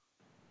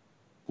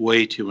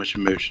 Way too much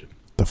emotion.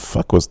 The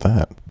fuck was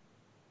that?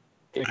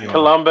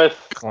 Columbus.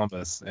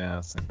 Columbus,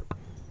 yeah.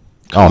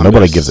 Oh,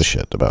 nobody gives a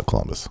shit about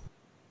Columbus.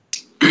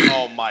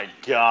 Oh my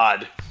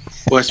God.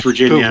 West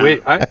Virginia. Ooh,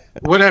 wait,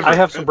 whatever. I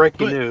have some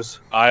breaking news.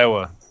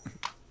 Iowa.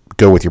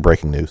 Go with your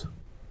breaking news.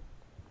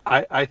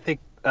 I think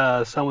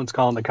someone's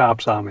calling the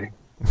cops on me.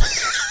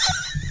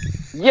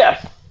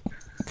 Yes.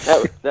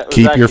 That was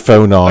Keep your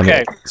phone on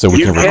so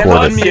we can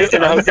record it. Unmute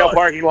in a hotel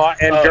parking lot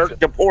and jerk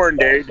the porn,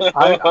 dude. You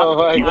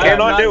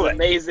cannot do it.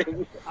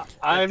 Amazing.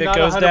 I'm It not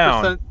goes 100%.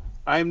 down.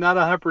 I'm not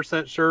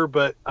 100% sure,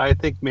 but I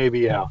think maybe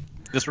yeah.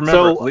 Just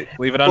remember, So-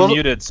 leave it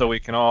unmuted so we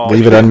can all...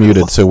 Leave it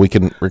unmuted so we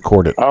can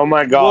record it. Oh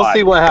my God. We'll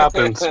see what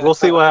happens. We'll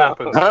see what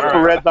happens. Hunt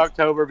for Red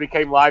October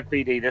became live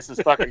PD. This is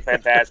fucking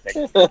fantastic.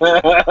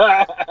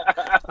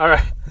 All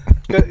right.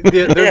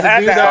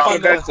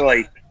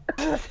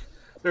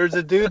 There's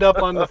a dude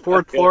up on the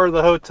fourth floor of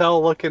the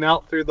hotel looking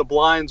out through the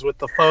blinds with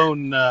the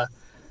phone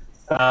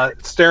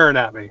staring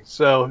at me.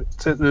 So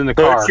sitting in the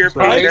car. Put your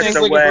So- penis He's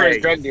looking for his away.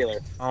 drug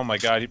dealer. Oh my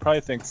God, he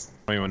probably thinks...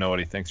 I don't even know what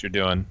he thinks you're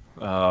doing.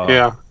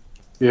 Yeah.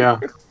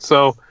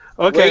 So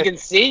Well, okay. he can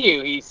see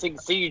you. He can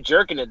see you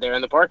jerking it there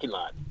in the parking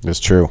lot. It's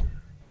true.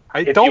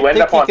 I If don't you end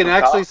think up he on can the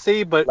actually top,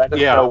 see, but let us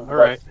yeah. know All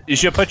right. You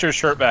should put your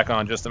shirt back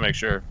on just to make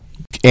sure.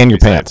 And your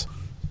pants.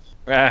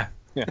 Yeah.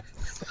 You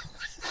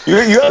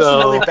have So- some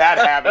really bad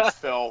habits,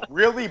 Phil.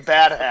 Really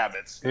bad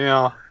habits.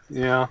 Yeah.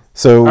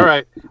 So All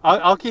right.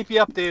 I'll keep you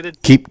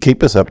updated.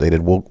 keep us updated.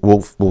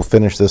 We'll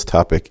finish this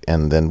topic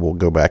and then we'll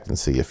go back and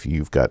see if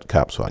you've got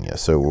cops on you.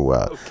 So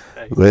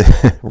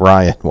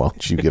Ryan, why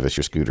don't you give us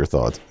your Scooter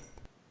thoughts?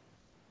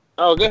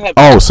 Oh, go ahead.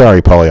 Oh,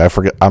 sorry, Paulie. I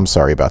forgot. I'm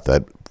sorry about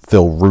that.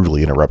 Phil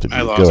rudely interrupted me. I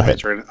Go lost my ahead.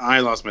 turn. I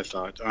lost my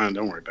thought.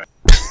 Don't worry about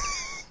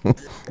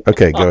it.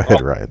 Okay, go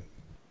ahead, Ryan.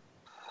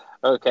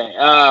 Okay.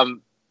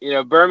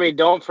 Bermie,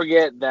 don't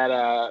forget that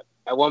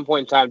at one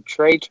point in time,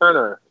 Trey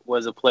Turner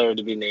was a player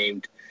to be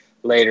named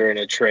later in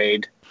a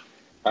trade.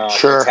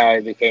 Sure. That's how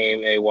he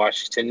became a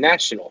Washington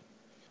National.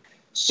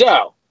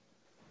 So,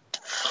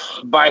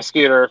 bye,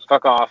 Scooter.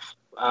 Fuck off.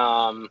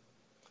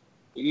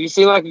 You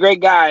seem like a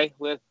great guy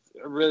with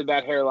a really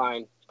bad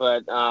hairline,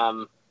 but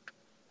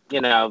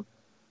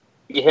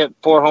you hit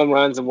 4 home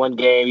runs in one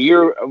game.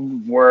 You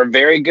were a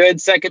very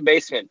good second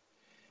baseman.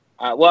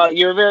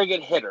 You're a very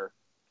good hitter.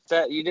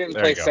 So you didn't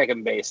There play you go.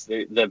 second base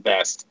the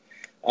best.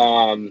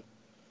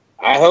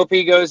 I hope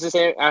he goes to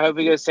San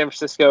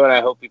Francisco, and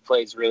I hope he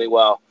plays really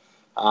well.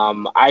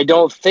 I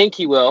don't think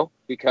he will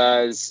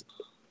because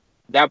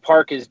that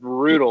park is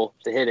brutal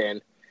to hit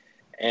in,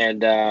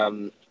 and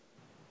I'll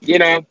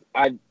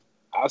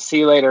see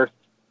you later.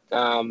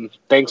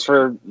 Thanks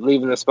for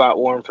leaving the spot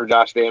warm for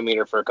Josh Van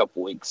Meter for a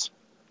couple weeks.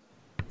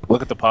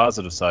 Look at the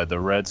positive side. The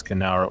Reds can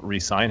now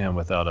re-sign him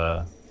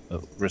without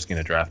risking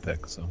a draft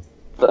pick. So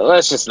But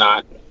let's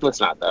not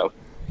though.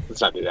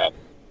 Let's not do that.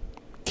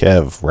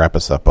 Kev, wrap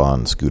us up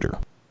on Scooter.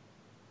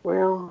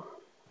 Well,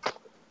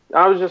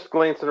 I was just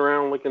glancing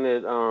around looking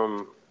at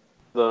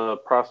the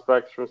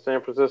prospects from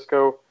San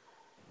Francisco,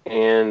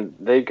 and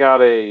they've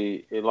got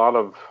a lot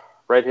of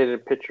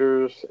right-handed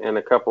pitchers and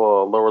a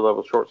couple of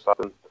lower-level shortstops.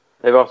 And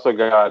they've also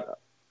got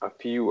a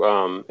few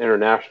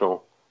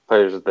international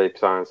players that they've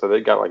signed. So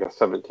they've got like a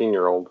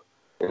 17-year-old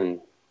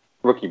in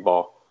rookie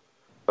ball.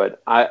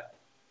 But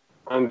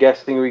I'm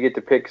guessing we get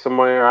to pick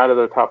somewhere out of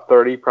the top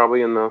 30,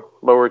 probably in the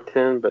lower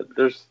 10. But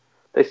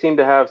they seem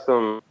to have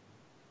some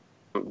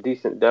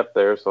decent depth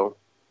there. So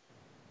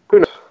who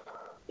knows?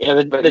 Yeah,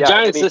 the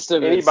Giant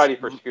system. Anybody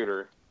for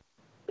Scooter.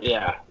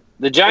 Yeah,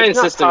 the Giant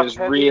not system is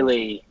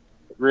top-heavy.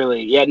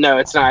 really. Yeah, no,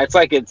 it's not. It's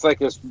like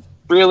this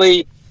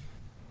really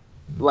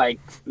like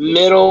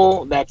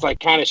middle that's like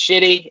kind of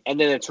shitty, and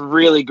then it's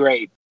really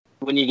great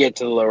when you get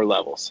to the lower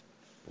levels.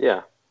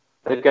 Yeah,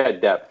 they've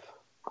got depth,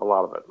 a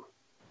lot of it.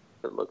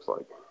 It looks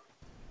like.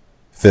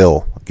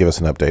 Phil, give us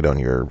an update on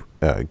your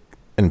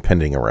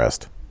impending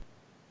arrest.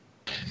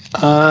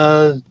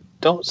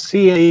 Don't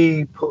see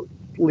any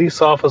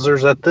police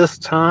officers at this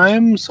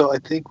time, so I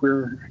think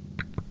we're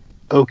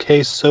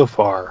okay so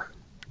far.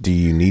 Do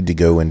you need to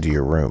go into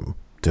your room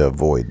to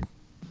avoid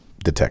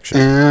detection?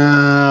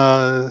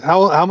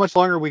 How much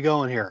longer are we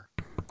going here?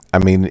 I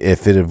mean,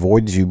 if it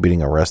avoids you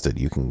being arrested,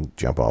 you can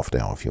jump off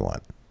now if you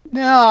want.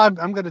 No,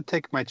 I'm going to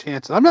take my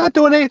chances. I'm not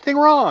doing anything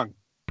wrong.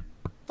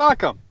 Fuck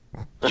them.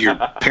 You're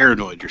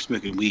paranoid. You're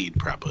smoking weed,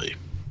 probably.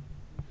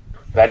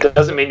 That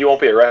doesn't mean you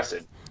won't be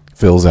arrested.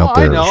 Phil's out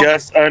there.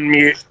 Just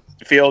unmute.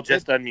 Phil,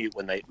 just unmute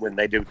when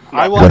they do.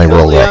 I will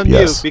totally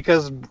unmute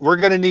because we're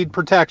going to need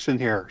protection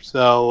here.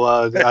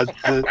 So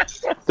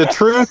the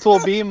truth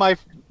will be my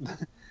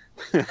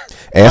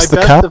ask the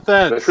best cop.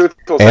 defense. The truth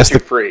will set you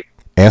free.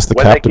 Ask the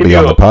cop to be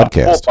on the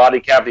podcast. Full body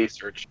cavity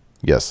search.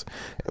 Yes.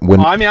 I'm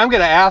going to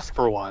ask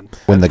for one.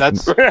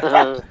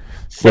 Sir,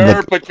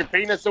 put your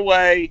penis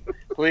away.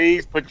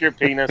 Please put your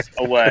penis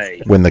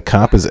away. When the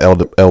cop is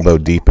elbow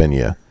deep in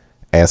you,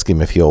 ask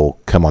him if he'll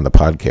come on the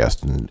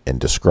podcast and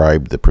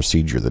describe the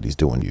procedure that he's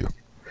doing to you.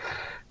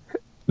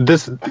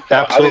 This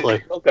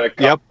absolutely.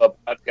 Yep.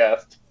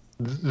 Podcast.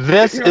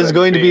 This is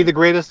going to be the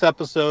greatest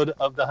episode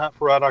of the Hunt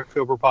for Red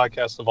October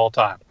podcast of all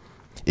time.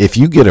 If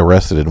you get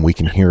arrested and we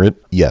can hear it,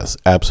 yes,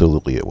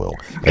 absolutely it will.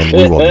 And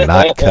we will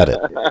not cut it.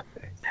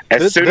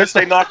 As soon as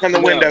they knock on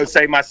the window,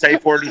 say my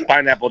safe word is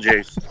pineapple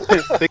juice.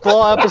 The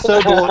full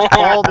episode will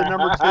call the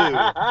number 2.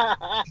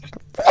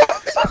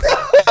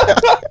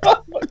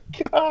 Oh my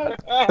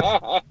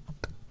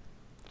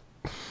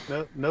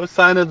God. No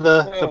sign of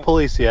the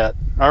police yet.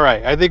 All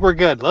right, I think we're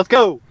good. Let's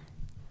go.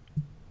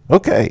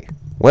 Okay,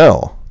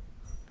 well,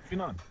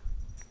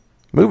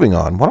 moving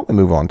on. Why don't we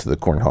move on to the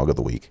Corn Hog of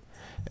the Week?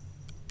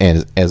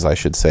 And as I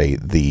should say,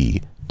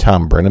 the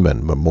Tom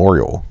Brenneman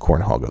Memorial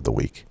Corn Hog of the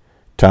Week.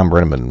 Tom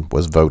Brenneman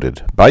was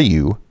voted by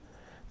you,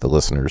 the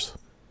listeners,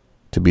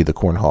 to be the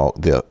corn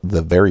hog, the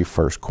very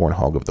first Corn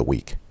Hog of the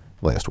Week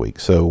last week.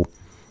 So,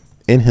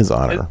 in his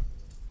honor,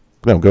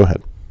 no, go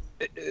ahead.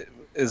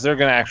 Is there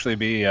going to actually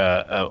be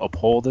a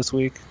poll this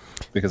week?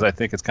 Because I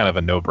think it's kind of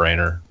a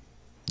no-brainer.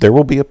 There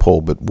will be a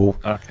poll, but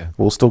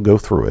we'll still go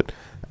through it.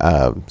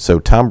 So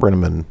Tom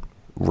Brenneman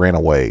ran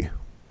away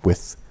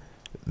with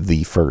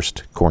the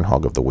first Corn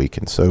Hog of the Week,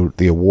 and so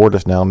the award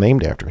is now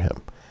named after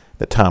him,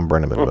 the Tom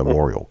Brenneman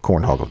Memorial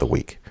Corn Hog of the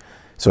Week.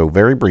 So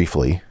very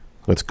briefly,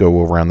 let's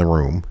go around the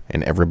room,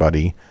 and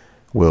everybody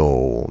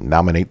will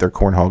nominate their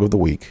Corn Hog of the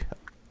Week,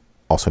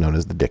 also known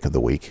as the Dick of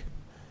the Week.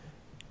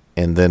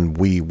 And then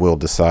we will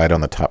decide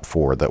on the top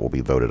 4 that will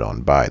be voted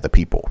on by the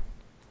people.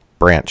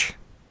 Branch,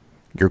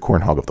 your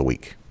Corn Hog of the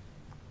Week.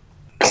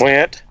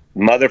 Clint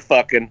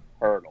motherfucking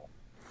Hurdle.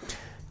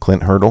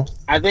 Clint Hurdle?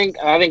 I think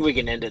we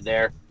can end it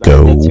there.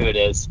 Go. That's who it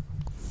is.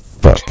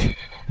 Fuck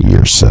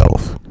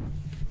yourself.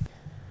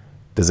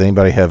 Does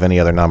anybody have any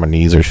other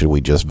nominees, or should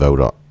we just vote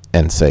on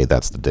and say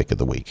that's the Dick of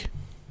the Week?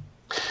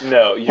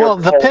 No, well,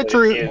 the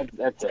pitcher,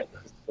 that's it.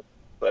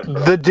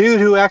 The dude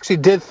who actually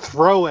did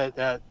throw it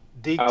at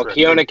Dietrich,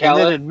 Keona and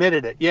then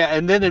admitted it. Yeah,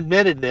 and then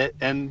admitted it,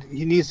 and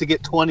he needs to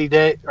get 20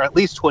 days, or at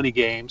least 20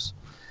 games.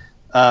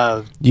 He's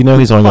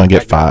only going to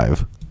get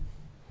 5.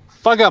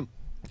 Fuck him.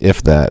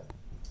 If that.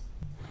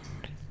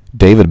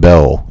 David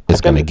Bell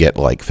is going to get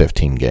like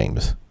 15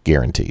 games,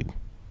 guaranteed.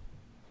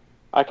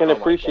 I can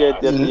appreciate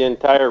that the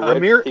entire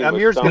Red team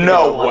Amir's was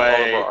no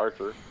way.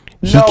 Archer.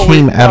 He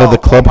came out of the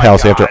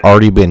clubhouse after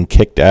already been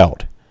kicked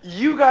out.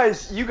 You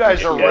guys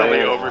are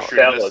really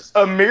overshooting this.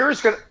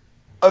 Amir's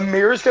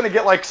gonna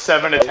get like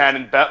 7 to 10,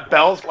 and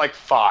Bell's like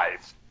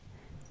 5.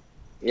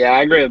 Yeah,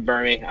 I agree with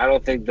Bermie. I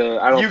don't think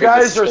you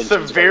guys are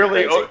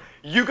severely.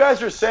 You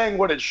guys are saying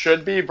what it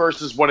should be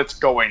versus what it's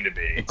going to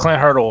be. Clint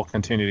Hurdle will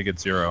continue to get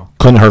 0.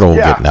 Clint Hurdle will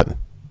get nothing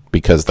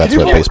because that's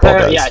what baseball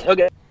does. Yeah, he'll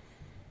get.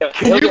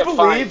 Can you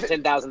believe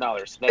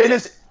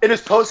 $10,000 in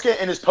his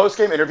post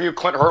game interview?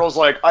 Clint Hurdle's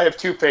like, I have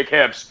 2 fake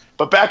hips,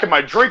 but back in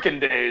my drinking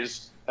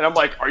days, and I'm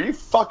like, are you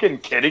fucking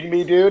kidding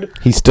me, dude?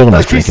 He's still in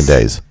his drinking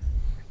days.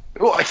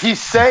 Well,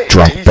 he's saying,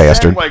 drunk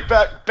bastard. Saying, like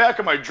back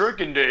in my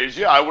drinking days,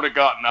 yeah, I would have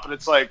gotten up, and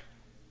it's like,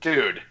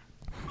 dude,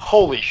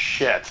 holy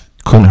shit.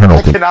 Clint Hurdle.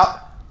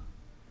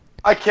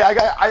 I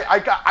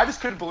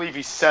just couldn't believe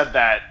he said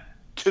that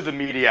to the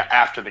media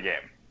after the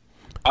game.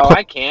 Oh,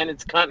 I can.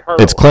 It's Clint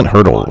Hurdle. It's Clint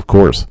Hurdle, of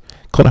course.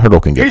 Clint Hurdle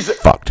can get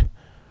fucked.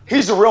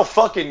 He's a real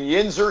fucking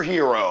Yinzer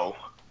hero.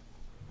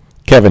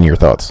 Kevin, your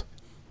thoughts?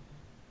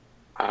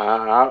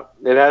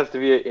 It has to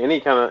be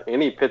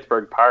any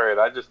Pittsburgh Pirate.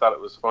 I just thought it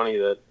was funny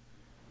that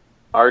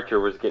Archer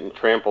was getting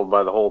trampled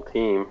by the whole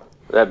team.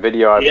 That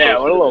video what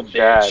a little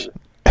bitch.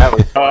 That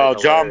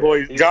was John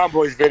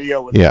Boy's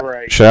video was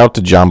great. Shout out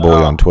to John Boy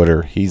on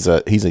Twitter. He's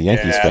a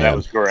Yankees fan. That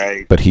was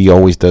great. But he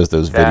always does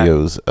those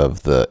videos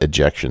of the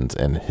ejections,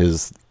 and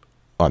his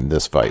on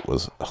this fight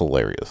was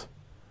hilarious.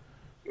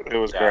 It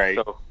was great.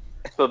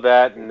 So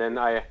that, and then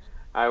I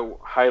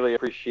highly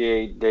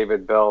appreciate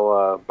David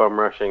Bell bum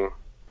rushing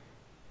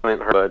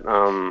Clint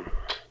Hurdle.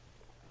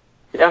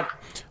 But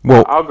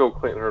well, I'll go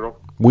Clint Hurdle.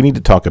 We need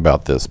to talk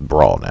about this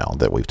brawl now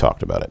that we've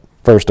talked about it.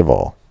 First of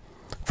all,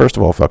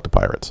 fuck the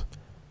Pirates.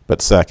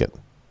 But second,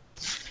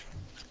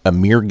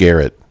 Amir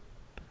Garrett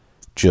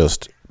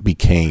just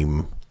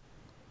became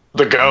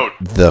the GOAT,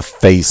 the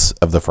face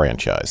of the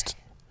franchise.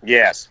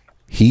 Yes.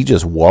 He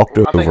just walked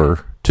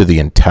over to the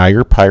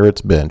entire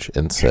Pirates bench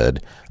and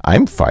said,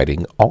 I'm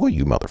fighting all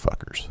you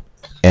motherfuckers.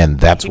 And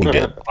that's what he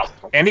did.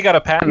 And he got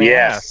a pat in the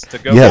ass to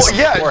go. Yes.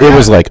 It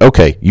was like,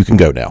 okay, you can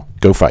go now.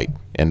 Go fight.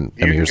 And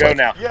Amir's like,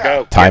 now.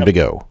 Go. Time to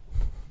go.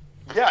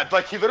 Yeah,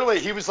 like he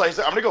was like,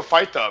 I'm gonna go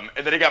fight them,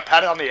 and then he got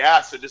patted on the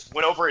ass and just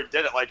went over and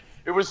did it. Like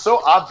it was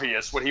so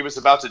obvious what he was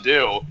about to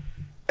do,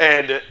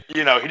 and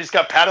he just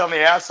got patted on the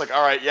ass. Like,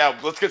 all right, yeah,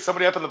 let's get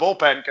somebody up in the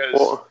bullpen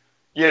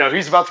because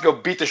he's about to go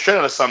beat the shit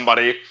out of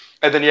somebody.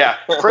 And then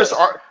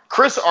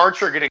Chris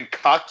Archer getting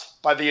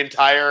cucked by the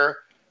entire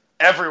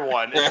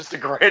everyone is just the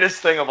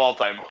greatest thing of all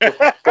time.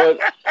 But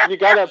you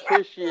gotta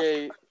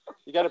appreciate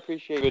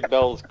David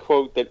Bell's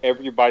quote that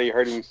everybody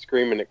heard him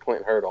screaming at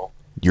Clint Hurdle.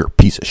 You're a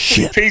piece of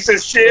shit. Piece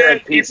of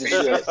shit. Piece of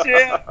shit.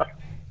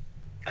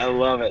 I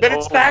love it. But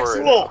it's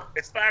factual.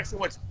 It's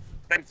factual. It's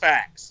been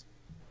facts.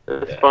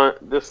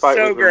 This fight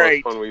was the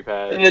great. most fun we've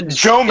had.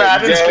 Joe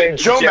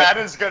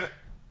Madden's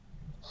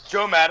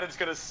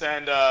gonna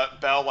send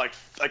Bell like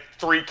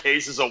 3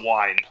 cases of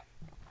wine.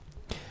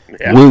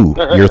 Yeah. Woo,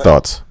 your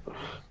thoughts?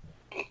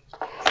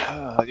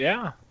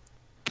 Yeah.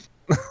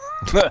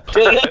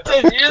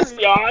 Just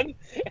yawn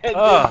and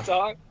then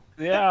talk.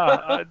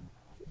 Yeah.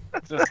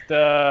 Just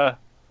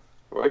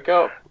wake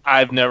up.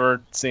 I've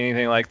never seen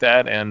anything like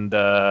that, and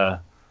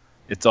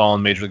it's all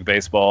in Major League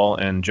Baseball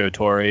and Joe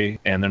Torre,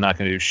 and they're not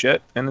going to do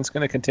shit, and it's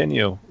going to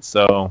continue.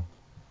 So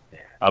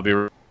I'll be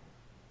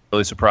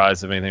really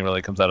surprised if anything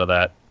really comes out of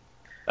that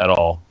at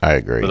all. I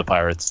agree. For the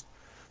Pirates.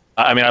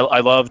 I mean, I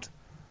loved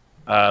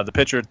the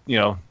pitcher,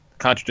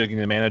 contradicting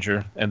the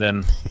manager, and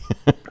then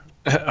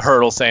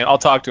Hurdle saying, "I'll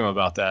talk to him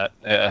about that."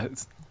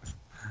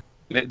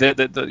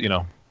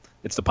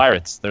 It's the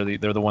Pirates. They're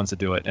the ones that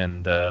do it,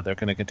 and they're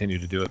going to continue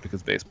to do it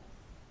because baseball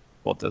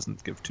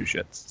doesn't give 2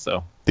 shits.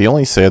 So the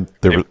only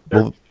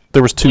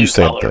there was 2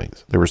 sad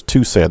things. There was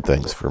 2 sad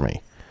things for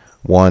me.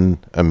 One,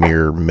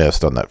 Amir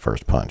missed on that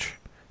first punch.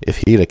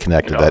 If he'd have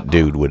connected, that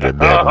dude would have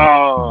been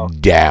down.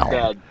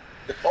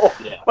 Oh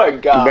my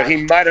God! But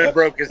he might have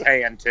broke his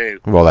hand too.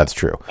 Well, that's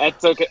true.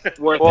 That's okay.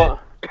 Worth it.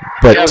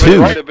 But yeah,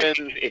 2,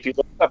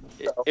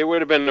 it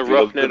would have been the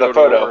rough net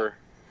over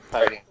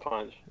type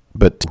punch.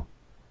 But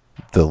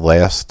the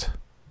last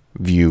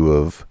view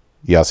of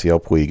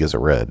Yasiel Puig as a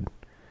Red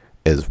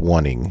is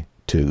wanting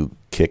to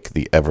kick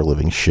the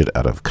ever-living shit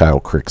out of Kyle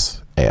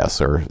Crick's ass,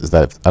 or is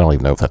that? I don't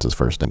even know if that's his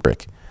first name.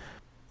 Crick.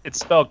 It's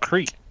spelled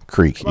Creek.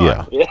 Creek,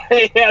 yeah.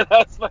 Yeah,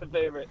 that's my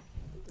favorite.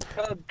 It's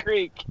called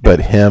Creek. But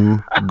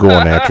him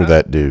going after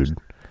that dude,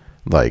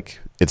 like,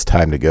 it's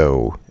time to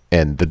go,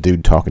 and the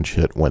dude talking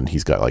shit when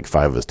he's got like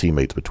 5 of his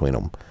teammates between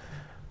them.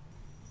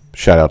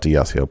 Shout out to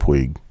Yasiel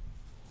Puig.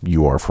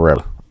 You are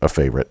forever a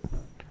favorite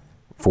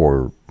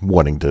for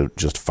wanting to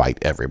just fight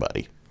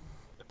everybody.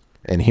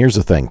 And here's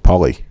the thing,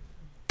 Paulie,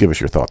 give us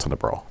your thoughts on the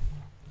brawl.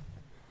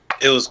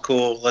 It was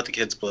cool. Let the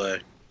kids play.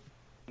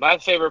 My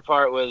favorite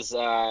part was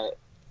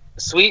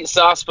sweet,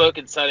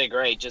 soft-spoken Sonny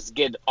Gray just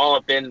getting all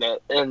up in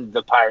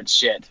the Pirates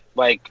shit.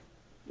 Like,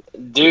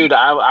 dude,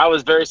 I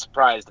was very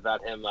surprised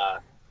about him.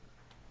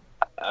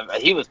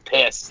 He was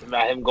pissed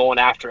about him going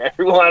after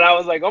everyone. I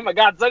was like, oh my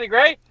God, Sonny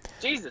Gray?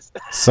 Jesus.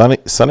 Sonny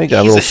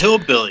got He's a a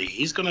hillbilly.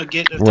 He's going to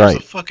get, if there's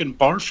a fucking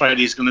bar fight,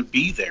 he's going to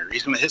be there.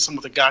 He's going to hit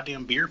someone with a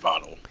goddamn beer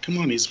bottle. Come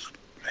on, he's a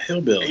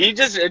hillbilly. It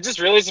just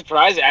really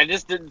surprising. I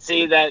just didn't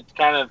see that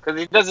kind of, because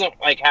he doesn't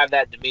have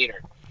that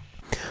demeanor.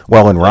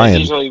 Well, and Ryan,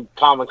 he's usually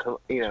calm and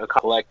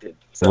collected.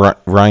 So.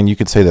 Ryan, you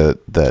could say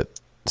that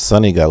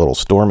Sonny got a little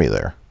stormy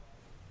there.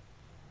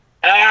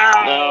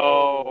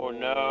 Oh!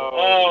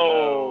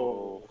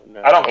 No.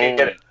 I don't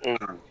get it.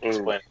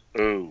 Explain.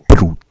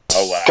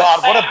 Oh wow!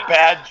 God, what a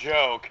bad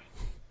joke.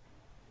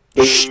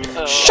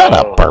 Shut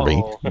up,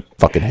 Bermie, you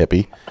fucking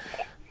hippie.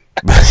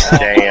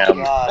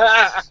 Damn.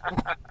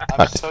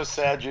 I'm so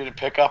sad you to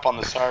pick up on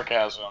the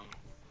sarcasm.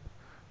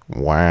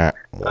 Wah,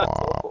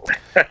 wah.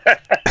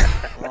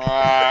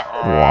 Wah,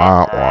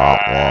 wah,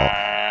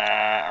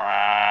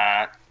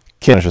 wah.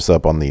 Finish us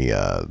up on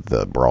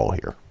the brawl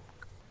here.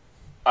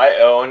 I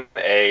own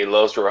a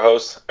Los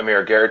Rojos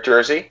Amir Garrett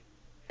jersey,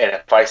 and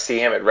if I see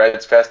him at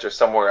Reds Fest or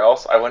somewhere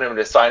else, I want him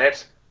to sign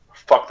it.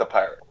 Fuck the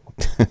Pirate.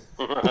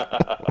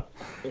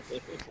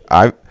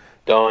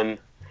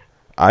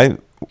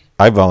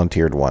 I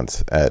volunteered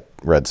once at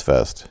Reds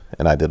Fest,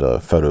 and I did a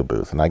photo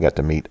booth, and I got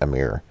to meet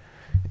Amir,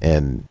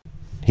 and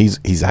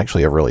he's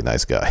actually a really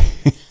nice guy.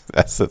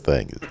 That's the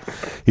thing.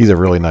 He's a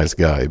really nice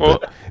guy,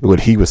 but when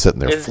he was sitting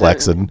there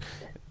flexing,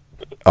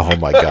 oh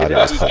my God, it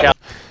was funny.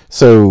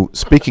 So,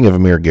 speaking of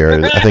Amir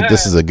Garrett, I think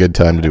this is a good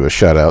time to do a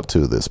shout out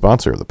to the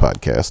sponsor of the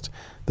podcast,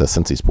 the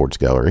Cincy Sports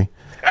Gallery.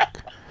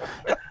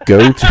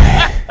 Go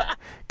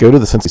to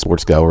the Cincy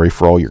Sports Gallery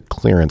for all your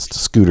clearanced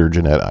Scooter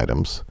Jeanette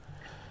items.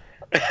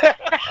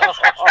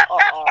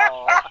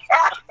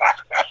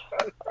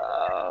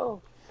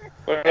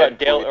 What about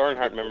Dale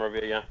Earnhardt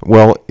memorabilia?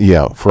 Well,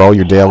 yeah, for all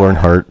your Dale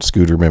Earnhardt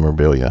Scooter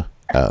memorabilia.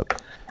 I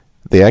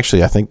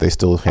think they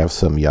still have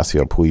some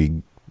Yasiel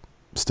Puig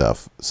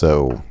stuff,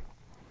 so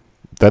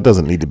that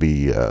doesn't need to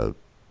be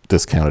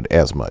discounted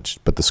as much.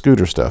 But the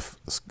Scooter stuff,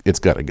 it's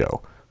got to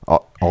go.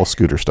 All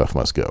Scooter stuff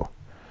must go.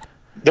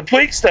 The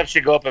Puig stuff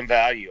should go up in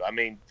value. I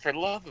mean, for the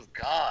love of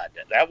God,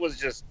 that was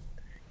just.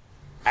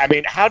 I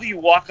mean, how do you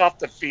walk off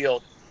the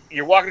field?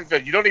 You're walking the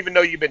field. You don't even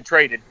know you've been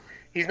traded.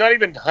 He's not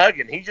even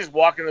hugging. He's just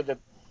walking to the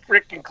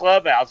freaking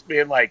clubhouse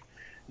being like,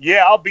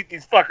 yeah, I'll beat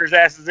these fuckers'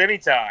 asses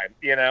anytime.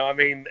 I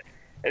mean,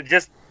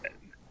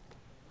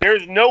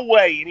 there's no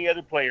way any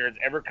other player has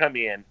ever come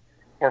in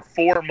for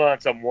 4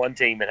 months on one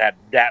team and had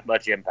that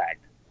much impact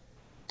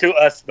to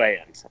us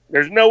fans.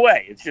 There's no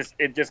way.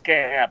 It just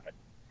can't happen.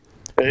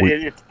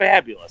 It's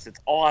fabulous. It's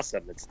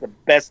awesome. It's the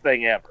best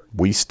thing ever.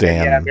 We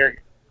stand.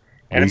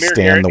 We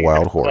stand the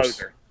wild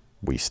horse.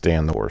 We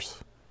stand the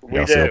horse.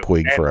 We do.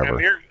 Puig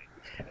forever.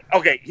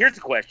 Okay, here's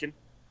the question: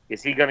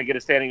 is he going to get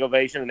a standing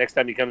ovation the next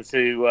time he comes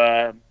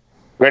to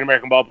Great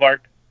American Ballpark?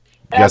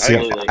 Yes,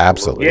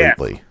 absolutely. Yeah.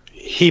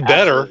 He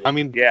better. Absolutely. I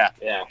mean, Yeah.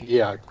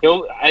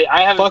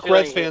 I have fuck a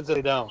feeling Reds fans if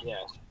they don't. Yeah,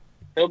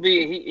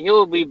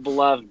 he'll be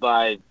beloved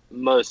by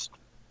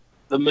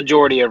the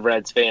majority of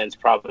Reds fans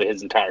probably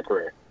his entire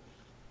career.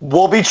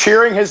 We'll be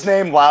cheering his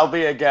name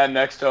loudly again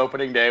next to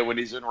opening day when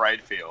he's in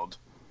right field.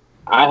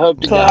 I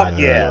hope God,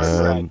 yes.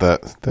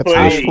 That's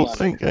Please. wishful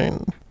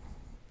thinking.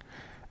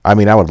 I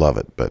mean, I would love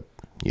it, but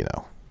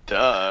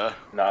Duh.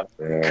 Not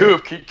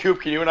Coop,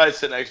 can you and I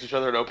sit next to each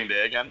other at opening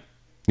day again?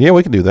 Yeah,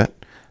 we can do that.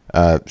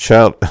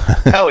 Shout.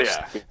 Hell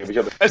yeah.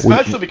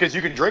 Especially because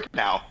you can drink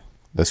now.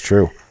 That's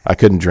true. I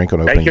couldn't drink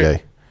on opening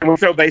day. Can we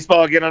throw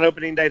baseball again on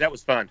opening day? That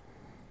was fun.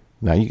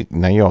 Now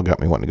you all got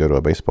me wanting to go to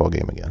a baseball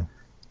game again.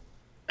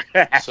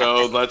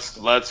 So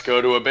let's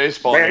go to a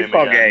baseball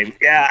game.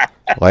 Yeah.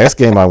 Last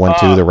game I went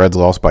to, the Reds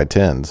lost by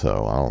 10.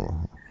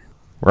 So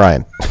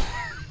Ryan.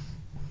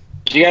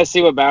 Did you guys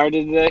see what Bauer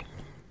did today?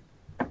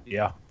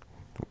 Yeah.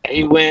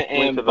 He went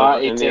and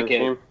bought a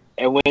ticket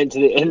and went to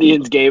the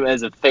Indians game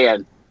as a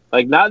fan.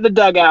 Like, not in the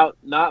dugout,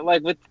 not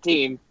like with the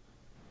team,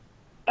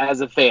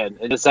 as a fan.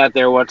 And just sat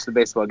there and watched the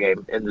baseball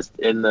game in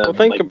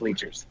the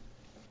bleachers.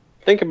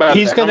 Think about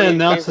He's going to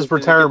announce his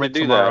retirement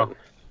tomorrow.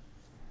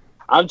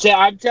 I'm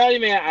telling you,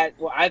 man.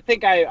 I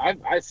think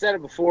I said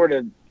it before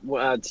to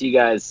you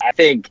guys. I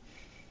think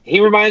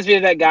he reminds me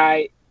of that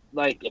guy.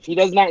 Like, if he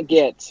does not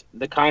get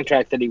the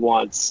contract that he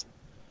wants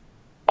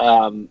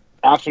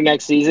after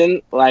next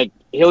season, like,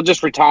 he'll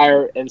just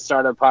retire and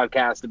start a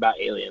podcast about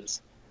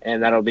aliens,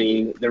 and that'll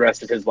be the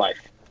rest of his life.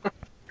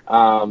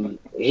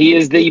 He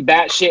is the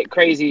batshit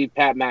crazy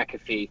Pat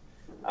McAfee,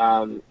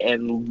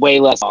 and way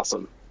less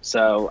awesome.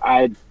 So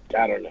I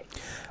don't know.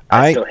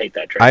 I still hate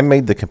that trade. I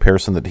made the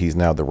comparison that he's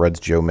now the Reds'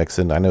 Joe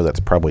Mixon. I know that's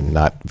probably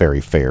not very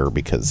fair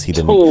because he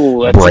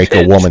didn't break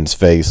a woman's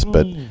face,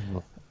 but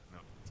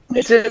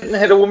He didn't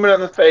hit a woman on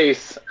the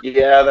face.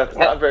 Yeah, that's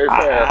not very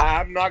fair.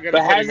 I'm not going But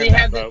to has he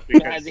had the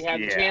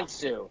the chance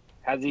to?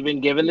 Has he been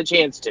given the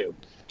chance to?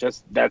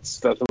 Just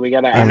that's what we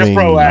got to I ask. mean, He's a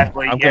pro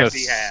athlete. I'm Yes, gonna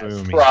he has.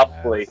 assume he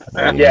Probably.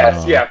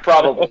 has. Yes,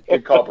 probably.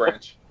 Good call,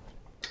 Branch.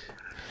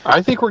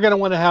 I think we're going to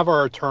want to have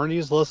our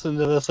attorneys listen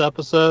to this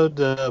episode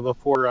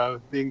before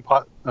being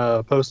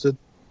posted.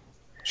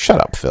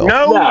 shut up, Phil.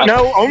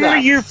 No, only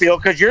you, Phil,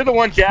 because you're the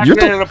one jacking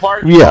it in a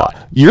parking lot.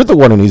 Yeah, you're the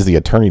one who needs the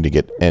attorney to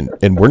get, and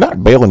we're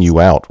not bailing you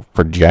out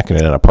for jacking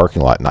it in a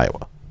parking lot in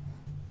Iowa.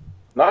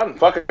 Not in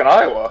fucking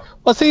Iowa.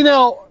 Well, see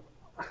now,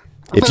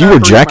 If you were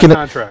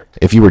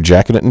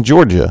jacking it in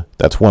Georgia,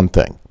 that's one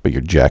thing, but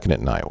you're jacking it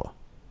in Iowa.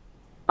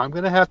 I'm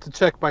going to have to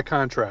check my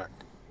contract.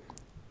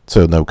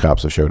 So no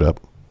cops have showed up.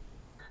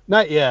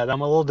 Not yet.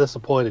 I'm a little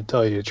disappointed, to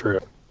tell you the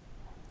truth.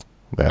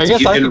 That's I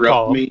guess You I could interrupt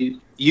call me.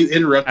 You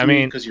interrupt I me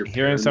mean, because you're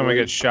hearing someone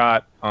paranoid. get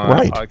shot on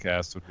Right. a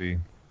podcast would be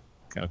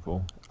kind of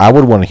cool. I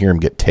would want to hear him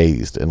get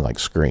tased and like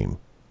scream,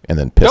 and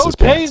then piss his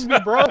Don't pants. tase me,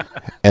 bro.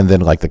 And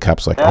then like the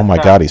cop's like, "Oh my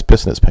God, he's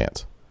pissing his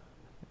pants,"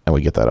 and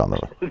we get that on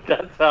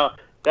the.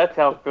 That's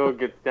how Phil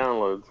gets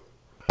downloads.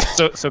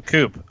 So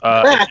Coop,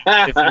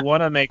 if you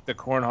want to make the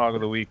Cornhog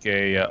of the Week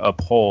a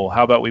poll,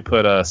 how about we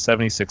put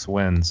 76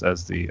 wins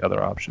as the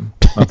other option?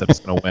 Not that it's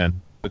going to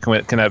win, but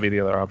can that be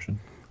the other option?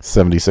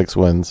 76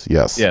 wins,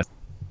 yes. Yes.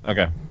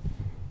 Okay.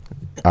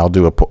 I'll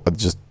do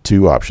just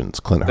two options: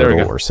 Clint There we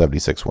Hurdle go. or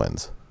 76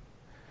 wins.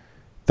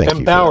 Thank you.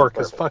 And for Bauer, that.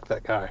 because fuck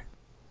that guy.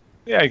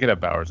 Yeah, you could have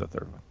Bowers at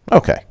third one.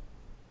 Okay.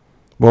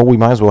 Well, we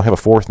might as well have a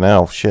fourth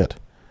now. Shit.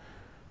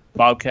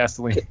 Bob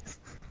Castellini.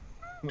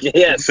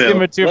 Yes. Phil. Give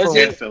him a two for Let's one.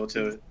 Get Phil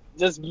to it.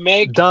 Just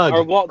make Doug.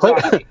 or Walt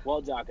Jocketty.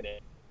 Walt Jocketty.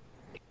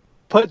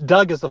 Put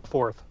Doug as the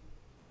fourth.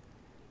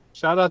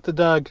 Shout out to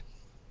Doug.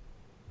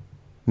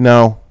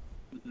 No.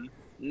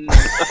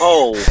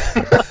 Oh.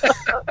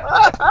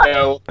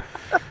 No.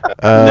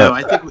 No,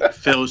 I think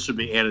Phil should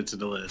be added to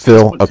the list.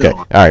 Phil. Let's put Okay. Phil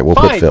on. All right. We'll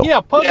put Fine, Phil.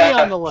 yeah, put me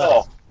on the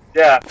list.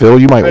 Yeah. Phil,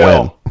 you might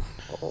Phil. win.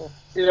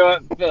 You know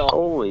what, Phil?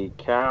 Holy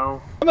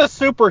cow. I'm a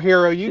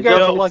superhero. You guys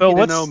are lucky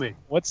to know me.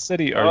 What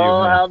city are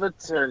Oh, you how in? the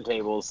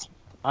turntables.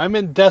 I'm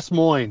in Des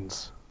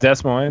Moines. Des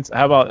Moines?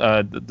 How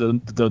about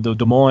the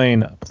Des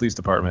Moines Police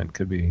Department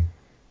could be.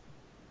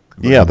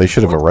 Yeah, they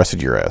should have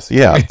arrested your ass.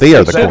 Yeah, they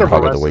are the Should have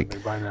Cornhog of the arrested Week.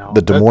 me by now.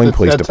 The Des Moines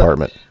Police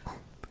Department.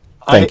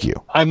 Thank you.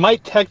 I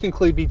might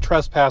technically be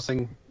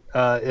trespassing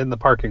in the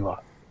parking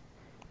lot.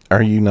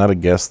 Are you not a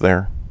guest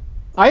there?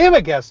 I am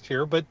a guest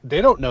here, but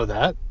they don't know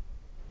that.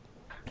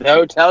 The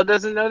hotel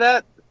doesn't know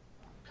that?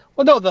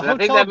 Well, no, the I hotel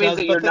think that means does,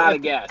 that but you're not a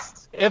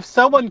guest. If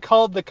someone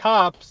called the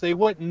cops, they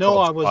wouldn't know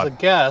I was a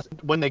guest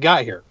when they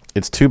got here.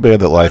 It's too bad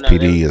that Live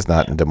PD is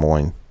not in Des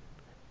Moines.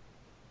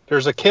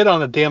 There's a kid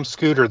on a damn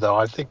scooter, though.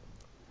 I think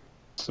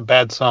it's a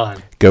bad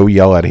sign. Go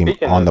yell at him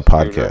on the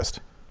podcast.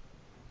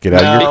 Get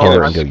out of your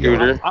car and go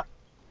yell at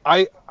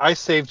him. I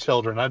save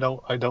children. I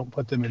don't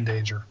put them in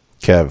danger.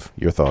 Kev,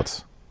 your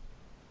thoughts?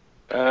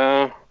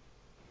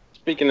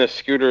 Speaking of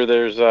Scooter,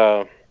 there's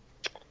the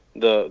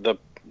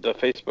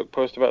Facebook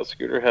post about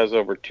Scooter has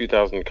over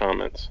 2,000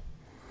 comments.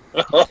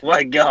 Oh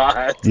my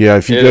god! Yeah,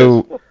 if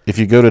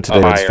you go to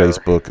today's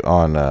Facebook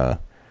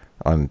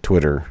on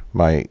Twitter,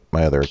 my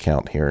other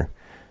account here,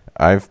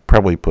 I've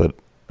probably put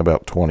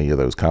about 20 of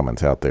those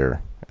comments out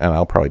there, and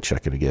I'll probably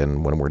check it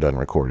again when we're done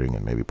recording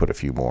and maybe put a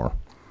few more.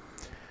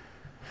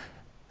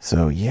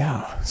 So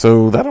yeah,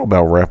 so that'll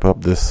about wrap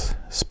up this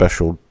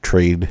special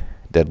trade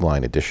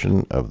deadline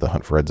edition of the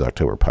Hunt for Reds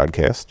October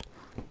podcast.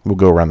 We'll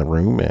go around the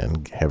room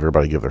and have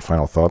everybody give their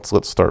final thoughts.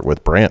 Let's start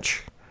with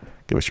Branch.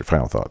 Give us your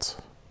final thoughts.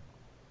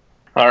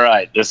 All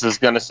right, this is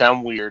going to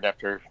sound weird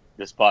after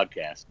this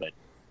podcast, but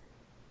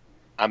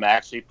I'm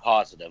actually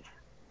positive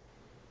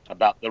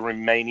about the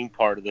remaining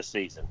part of the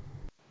season.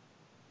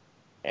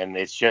 And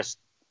it's just,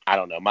 I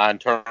don't know, my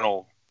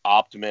internal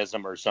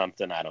optimism or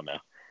something, I don't know.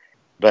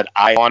 But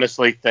I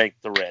honestly think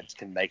the Reds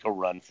can make a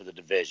run for the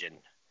division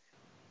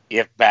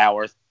if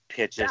Bauer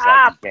pitches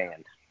like he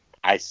can.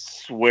 I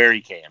swear he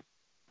can.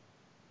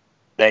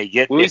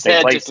 Woo's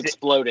head just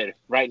exploded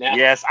right now.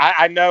 Yes,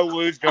 I know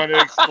Woo's going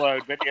to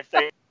explode, but if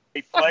they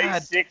play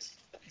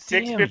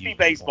 650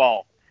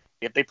 baseball,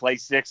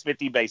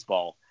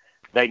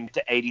 they get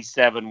to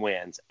 87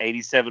 wins.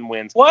 87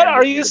 wins. What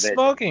are you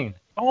smoking?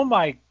 Oh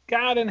my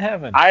God in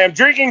heaven! I am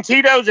drinking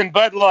Tito's and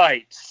Bud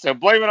Light, so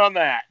blame it on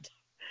that.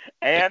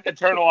 And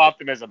eternal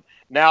optimism.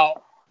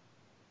 Now,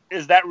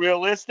 is that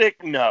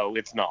realistic? No,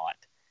 it's not.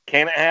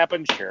 Can it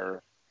happen?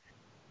 Sure.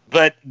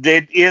 But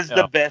it is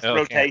the best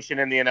rotation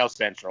in the NL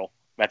Central.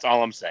 That's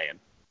all I'm saying.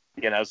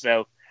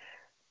 So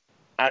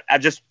I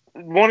just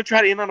want to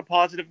try to end on a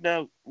positive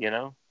note.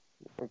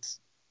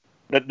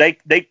 That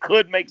they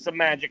could make some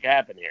magic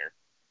happen here,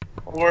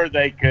 or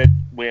they could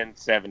win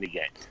 70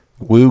 games.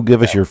 Woo,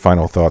 give us your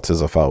final thoughts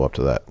as a follow-up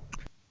to that.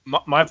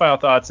 My final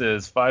thoughts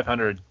is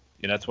 500.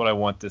 That's what I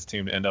want this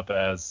team to end up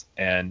as.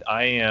 And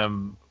I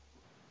am,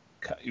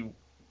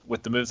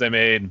 with the moves they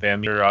made, and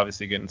Van Meter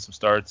obviously getting some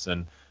starts,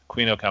 and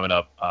Quino coming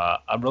up,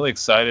 I'm really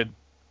excited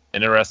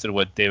and interested in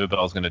what David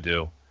Bell's going to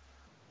do.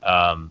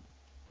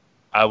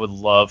 I would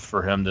love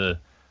for him to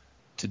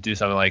do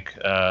something like,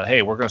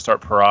 hey, we're going to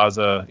start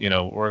Peraza.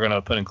 We're going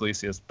to put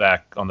Iglesias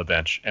back on the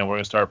bench, and we're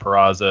going to start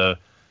Peraza,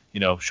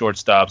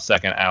 shortstop,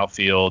 second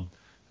outfield.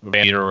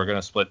 Van Meter, we're going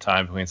to split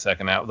time between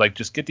second out.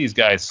 Just get these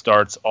guys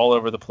starts all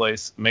over the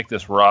place. Make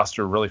this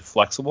roster really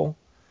flexible.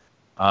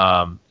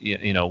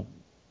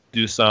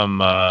 Do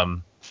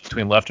some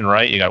between left and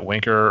right. You got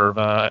Winker,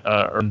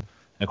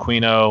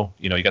 Aquino.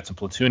 You got some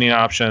platooning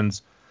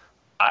options.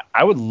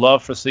 I would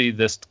love to see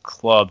this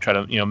club try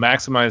to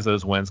maximize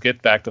those wins,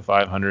 get back to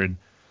 500,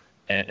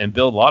 and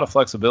build a lot of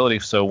flexibility.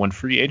 So when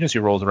free agency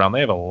rolls around,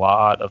 they have a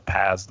lot of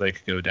paths they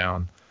could go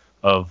down.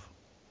 Of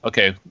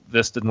okay,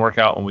 this didn't work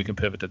out, and we can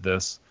pivot to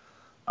this.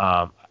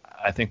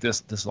 I think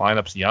this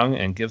lineup's young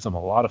and gives them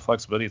a lot of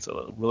flexibility. It's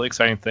a really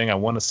exciting thing. I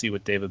want to see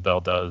what David Bell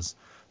does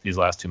these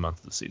last 2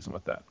 months of the season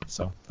with that.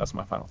 So that's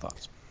my final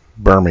thoughts.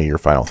 Bermie, your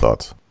final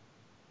thoughts.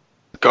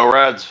 Go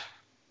Reds.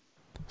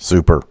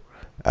 Super.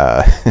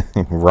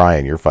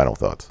 Ryan, your final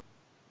thoughts.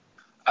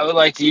 I would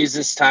like to use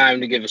this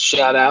time to give a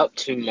shout out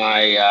to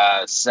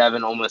my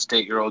 7, almost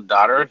 8-year-old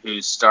daughter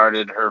who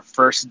started her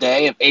first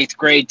day of 8th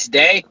grade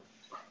today.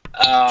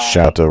 Shout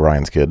out to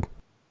Ryan's kid.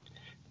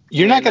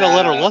 You're not going to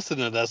let her listen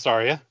to this,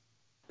 are you?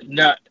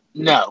 No.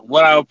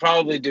 What I will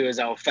probably do is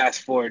I will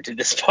fast forward to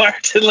this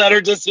part and let her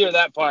just hear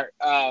that part.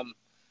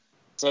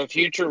 So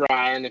future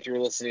Ryan, if you're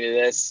listening to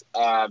this,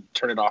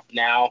 turn it off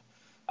now.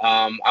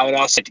 I would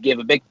also like to give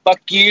a big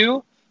fuck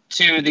you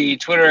to the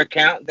Twitter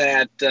account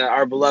that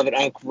our beloved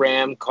Uncle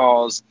Ram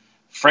calls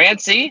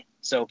Francie.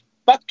 So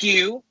fuck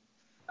you.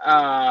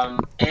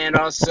 And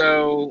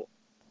also...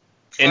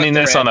 Ending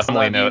this on a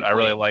family note, I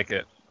really like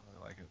it.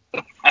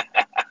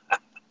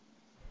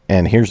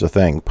 And here's the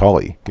thing,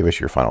 Paulie, give us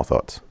your final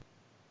thoughts.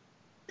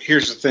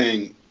 Here's the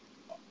thing,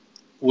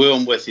 Will,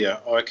 I'm with you.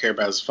 All I care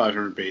about is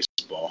 500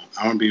 baseball.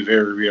 I want to be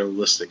very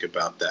realistic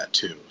about that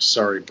too.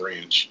 Sorry,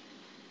 Branch,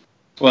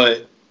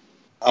 but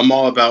I'm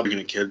all about bringing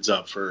the kids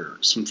up for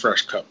a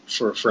fresh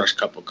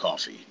cup of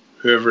coffee.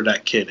 Whoever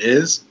that kid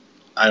is,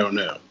 I don't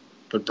know,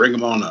 but bring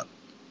them on up.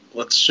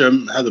 Let's show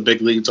them how the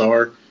big leagues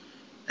are,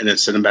 and then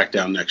send them back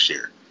down next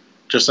year.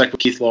 Just like what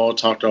Keith Law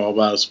talked all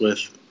about us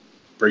with,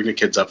 bring the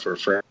kids up for a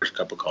fresh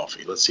cup of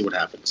coffee. Let's see what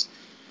happens.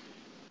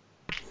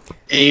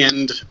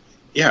 And,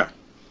 yeah,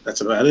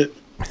 that's about it.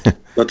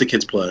 Let the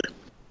kids play.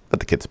 Let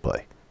the kids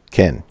play.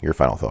 Ken, your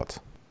final thoughts.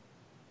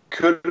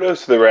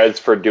 Kudos to the Reds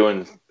for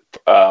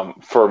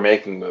for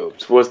making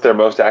moves. Was their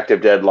most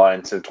active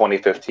deadline since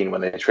 2015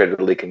 when they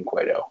traded Leak and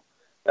Cueto.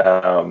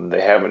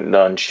 They haven't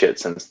done shit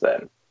since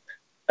then.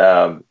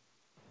 An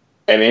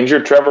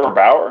injured Trevor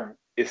Bauer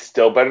is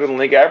still better than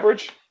league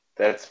average.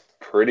 that's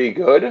pretty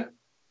good.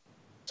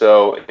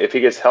 So if he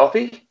gets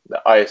healthy,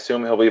 I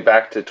assume he'll be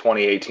back to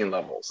 2018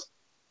 levels.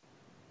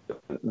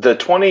 The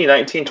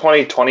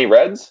 2019-2020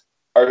 Reds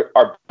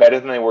are better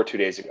than they were 2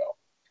 days ago.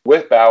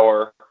 With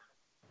Bauer,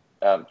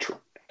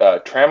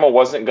 Trammell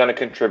wasn't going to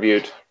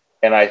contribute,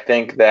 and I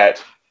think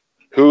that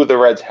who the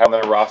Reds have on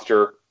their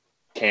roster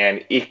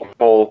can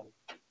equal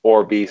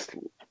or be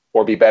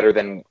better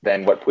than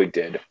what Puig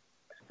did.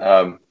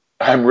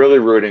 I'm really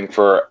rooting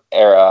for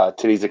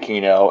Teddy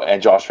Aquino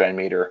and Josh Van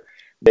Meter.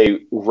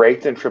 They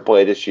raked in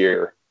AAA this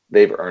year.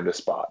 They've earned a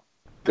spot.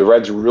 The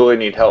Reds really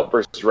need help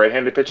versus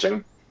right-handed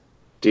pitching.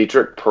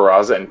 Dietrich,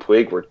 Peraza, and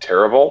Puig were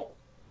terrible.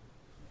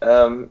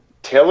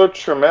 Taylor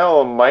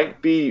Trammell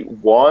might be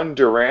Juan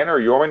Duran or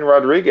Yorman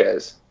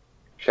Rodriguez.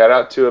 Shout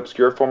out to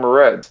obscure former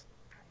Reds.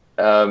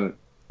 Shout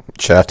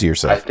out to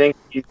yourself.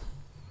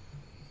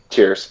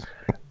 Cheers.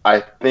 I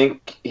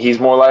think he's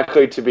more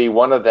likely to be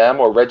one of them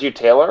or Reggie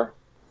Taylor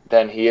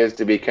than he is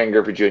to be Ken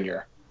Griffey Jr.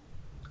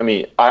 I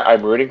mean,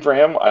 I'm rooting for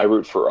him. I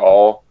root for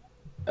all.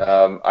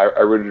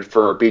 I rooted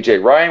for B.J.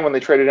 Ryan when they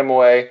traded him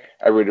away.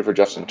 I rooted for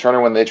Justin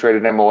Turner when they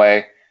traded him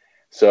away.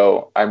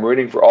 So I'm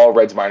rooting for all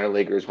Reds minor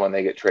leaguers when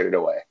they get traded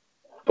away.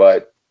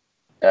 But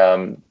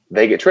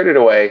they get traded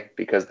away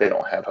because they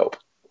don't have hope.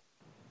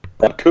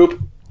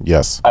 Coop?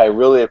 Yes. I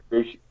really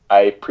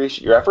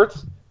appreciate your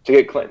efforts to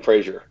get Clint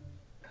Frazier.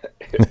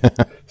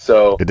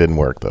 So it didn't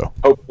work though.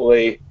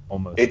 Hopefully,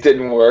 it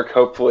didn't work.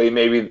 Hopefully,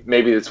 maybe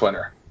this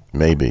winter.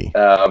 Maybe.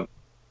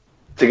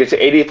 To get to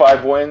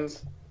 85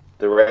 wins,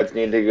 the Reds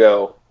need to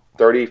go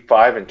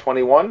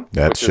 35-21.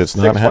 That shit's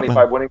not happening.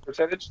 25 winning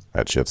percentage.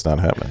 That shit's not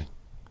happening.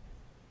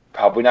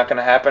 Probably not going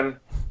to happen,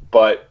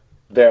 but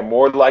they're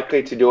more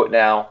likely to do it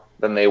now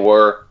than they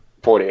were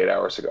 48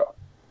 hours ago.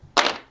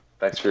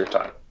 Thanks for your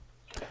time.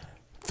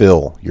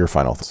 Phil, your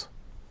final thoughts.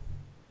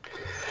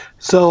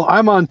 So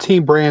I'm on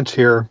Team Branch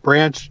here.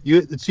 Branch,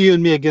 it's you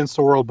and me against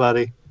the world,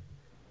 buddy.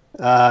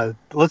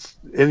 Let's,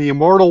 in the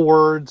immortal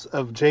words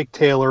of Jake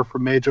Taylor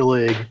from Major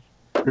League,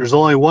 there's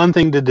only one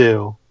thing to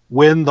do: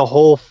 win the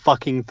whole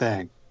fucking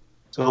thing.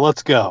 So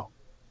let's go.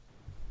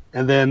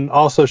 And then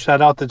also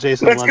shout out to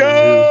Jason Let's London.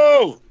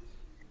 go!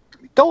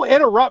 Don't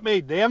interrupt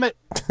me, damn it.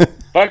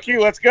 Fuck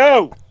you, let's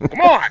go.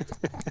 Come on.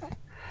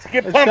 Let's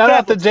get pumped Shout up.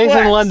 out to Let's Jason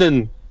flex.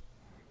 London.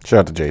 Shout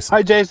out to Jason.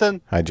 Hi,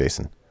 Jason. Hi,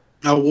 Jason.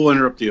 I will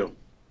interrupt you.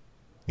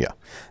 Yeah.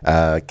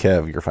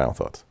 Kev, your final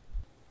thoughts.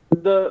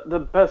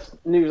 The best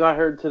news I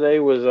heard today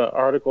was an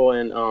article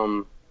in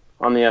on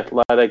The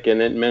Athletic,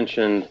 and it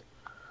mentioned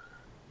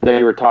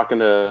they were talking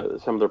to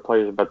some of their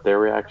players about their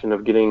reaction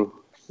of getting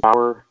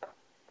Bauer,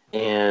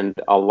 and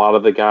a lot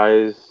of the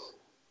guys,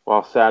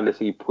 while sad to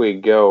see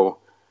Puig go,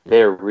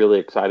 they're really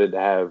excited to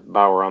have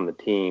Bauer on the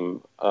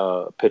team,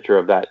 pitcher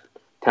of that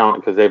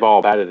talent, because they've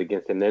all batted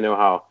against him. They know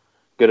how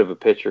good of a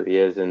pitcher he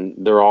is, and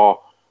they're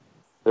all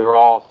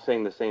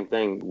saying the same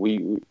thing.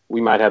 We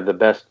might have the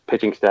best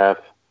pitching staff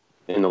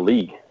in the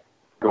league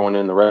going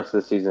in the rest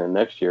of the season and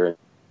next year.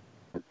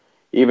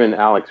 Even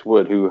Alex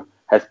Wood, who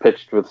has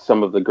pitched with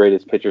some of the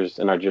greatest pitchers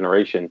in our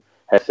generation,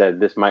 has said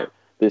this next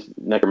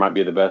year might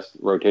be the best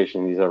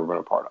rotation he's ever been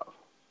a part of.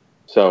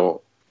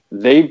 So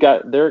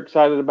they're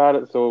excited about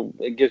it. So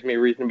it gives me a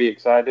reason to be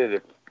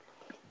excited.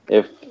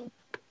 If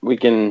we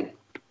can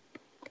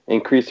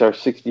increase our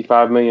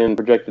 $65 million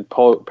projected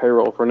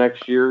payroll for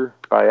next year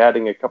by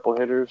adding a couple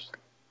hitters,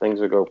 things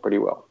will go pretty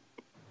well.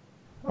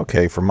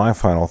 Okay, for my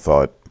final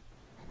thought,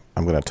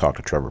 I'm going to talk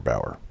to Trevor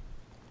Bauer.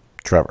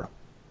 Trevor,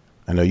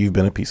 I know you've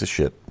been a piece of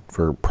shit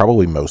for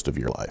probably most of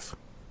your life.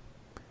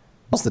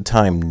 Now's the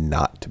time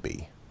not to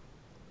be.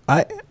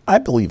 I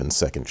believe in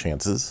second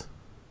chances.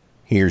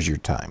 Here's your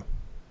time.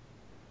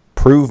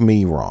 Prove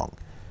me wrong.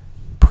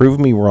 Prove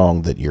me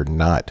wrong that you're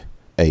not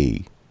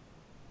a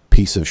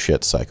piece of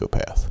shit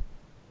psychopath.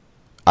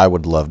 I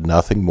would love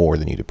nothing more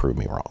than you to prove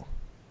me wrong.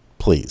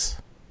 Please.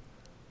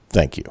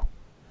 Thank you.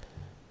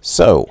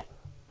 So,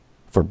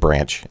 for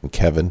Branch and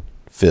Kevin,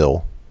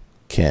 Phil,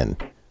 Ken,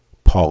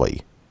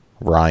 Paulie,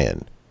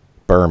 Ryan,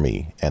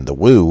 Bermie, and the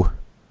Wooooo,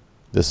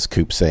 this is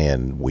Coop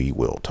saying we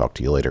will talk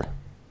to you later.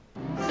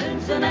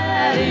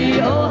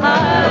 Cincinnati,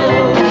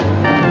 Ohio.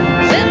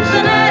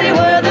 Cincinnati,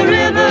 where the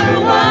river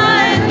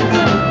winds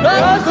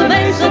across the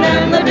Mason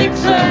and the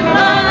Dixon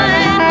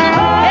line.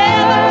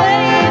 Heaven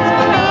waits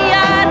for me,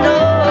 I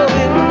know,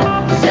 in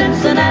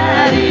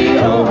Cincinnati,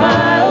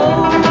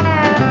 Ohio.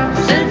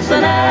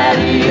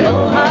 Cincinnati,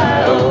 Ohio.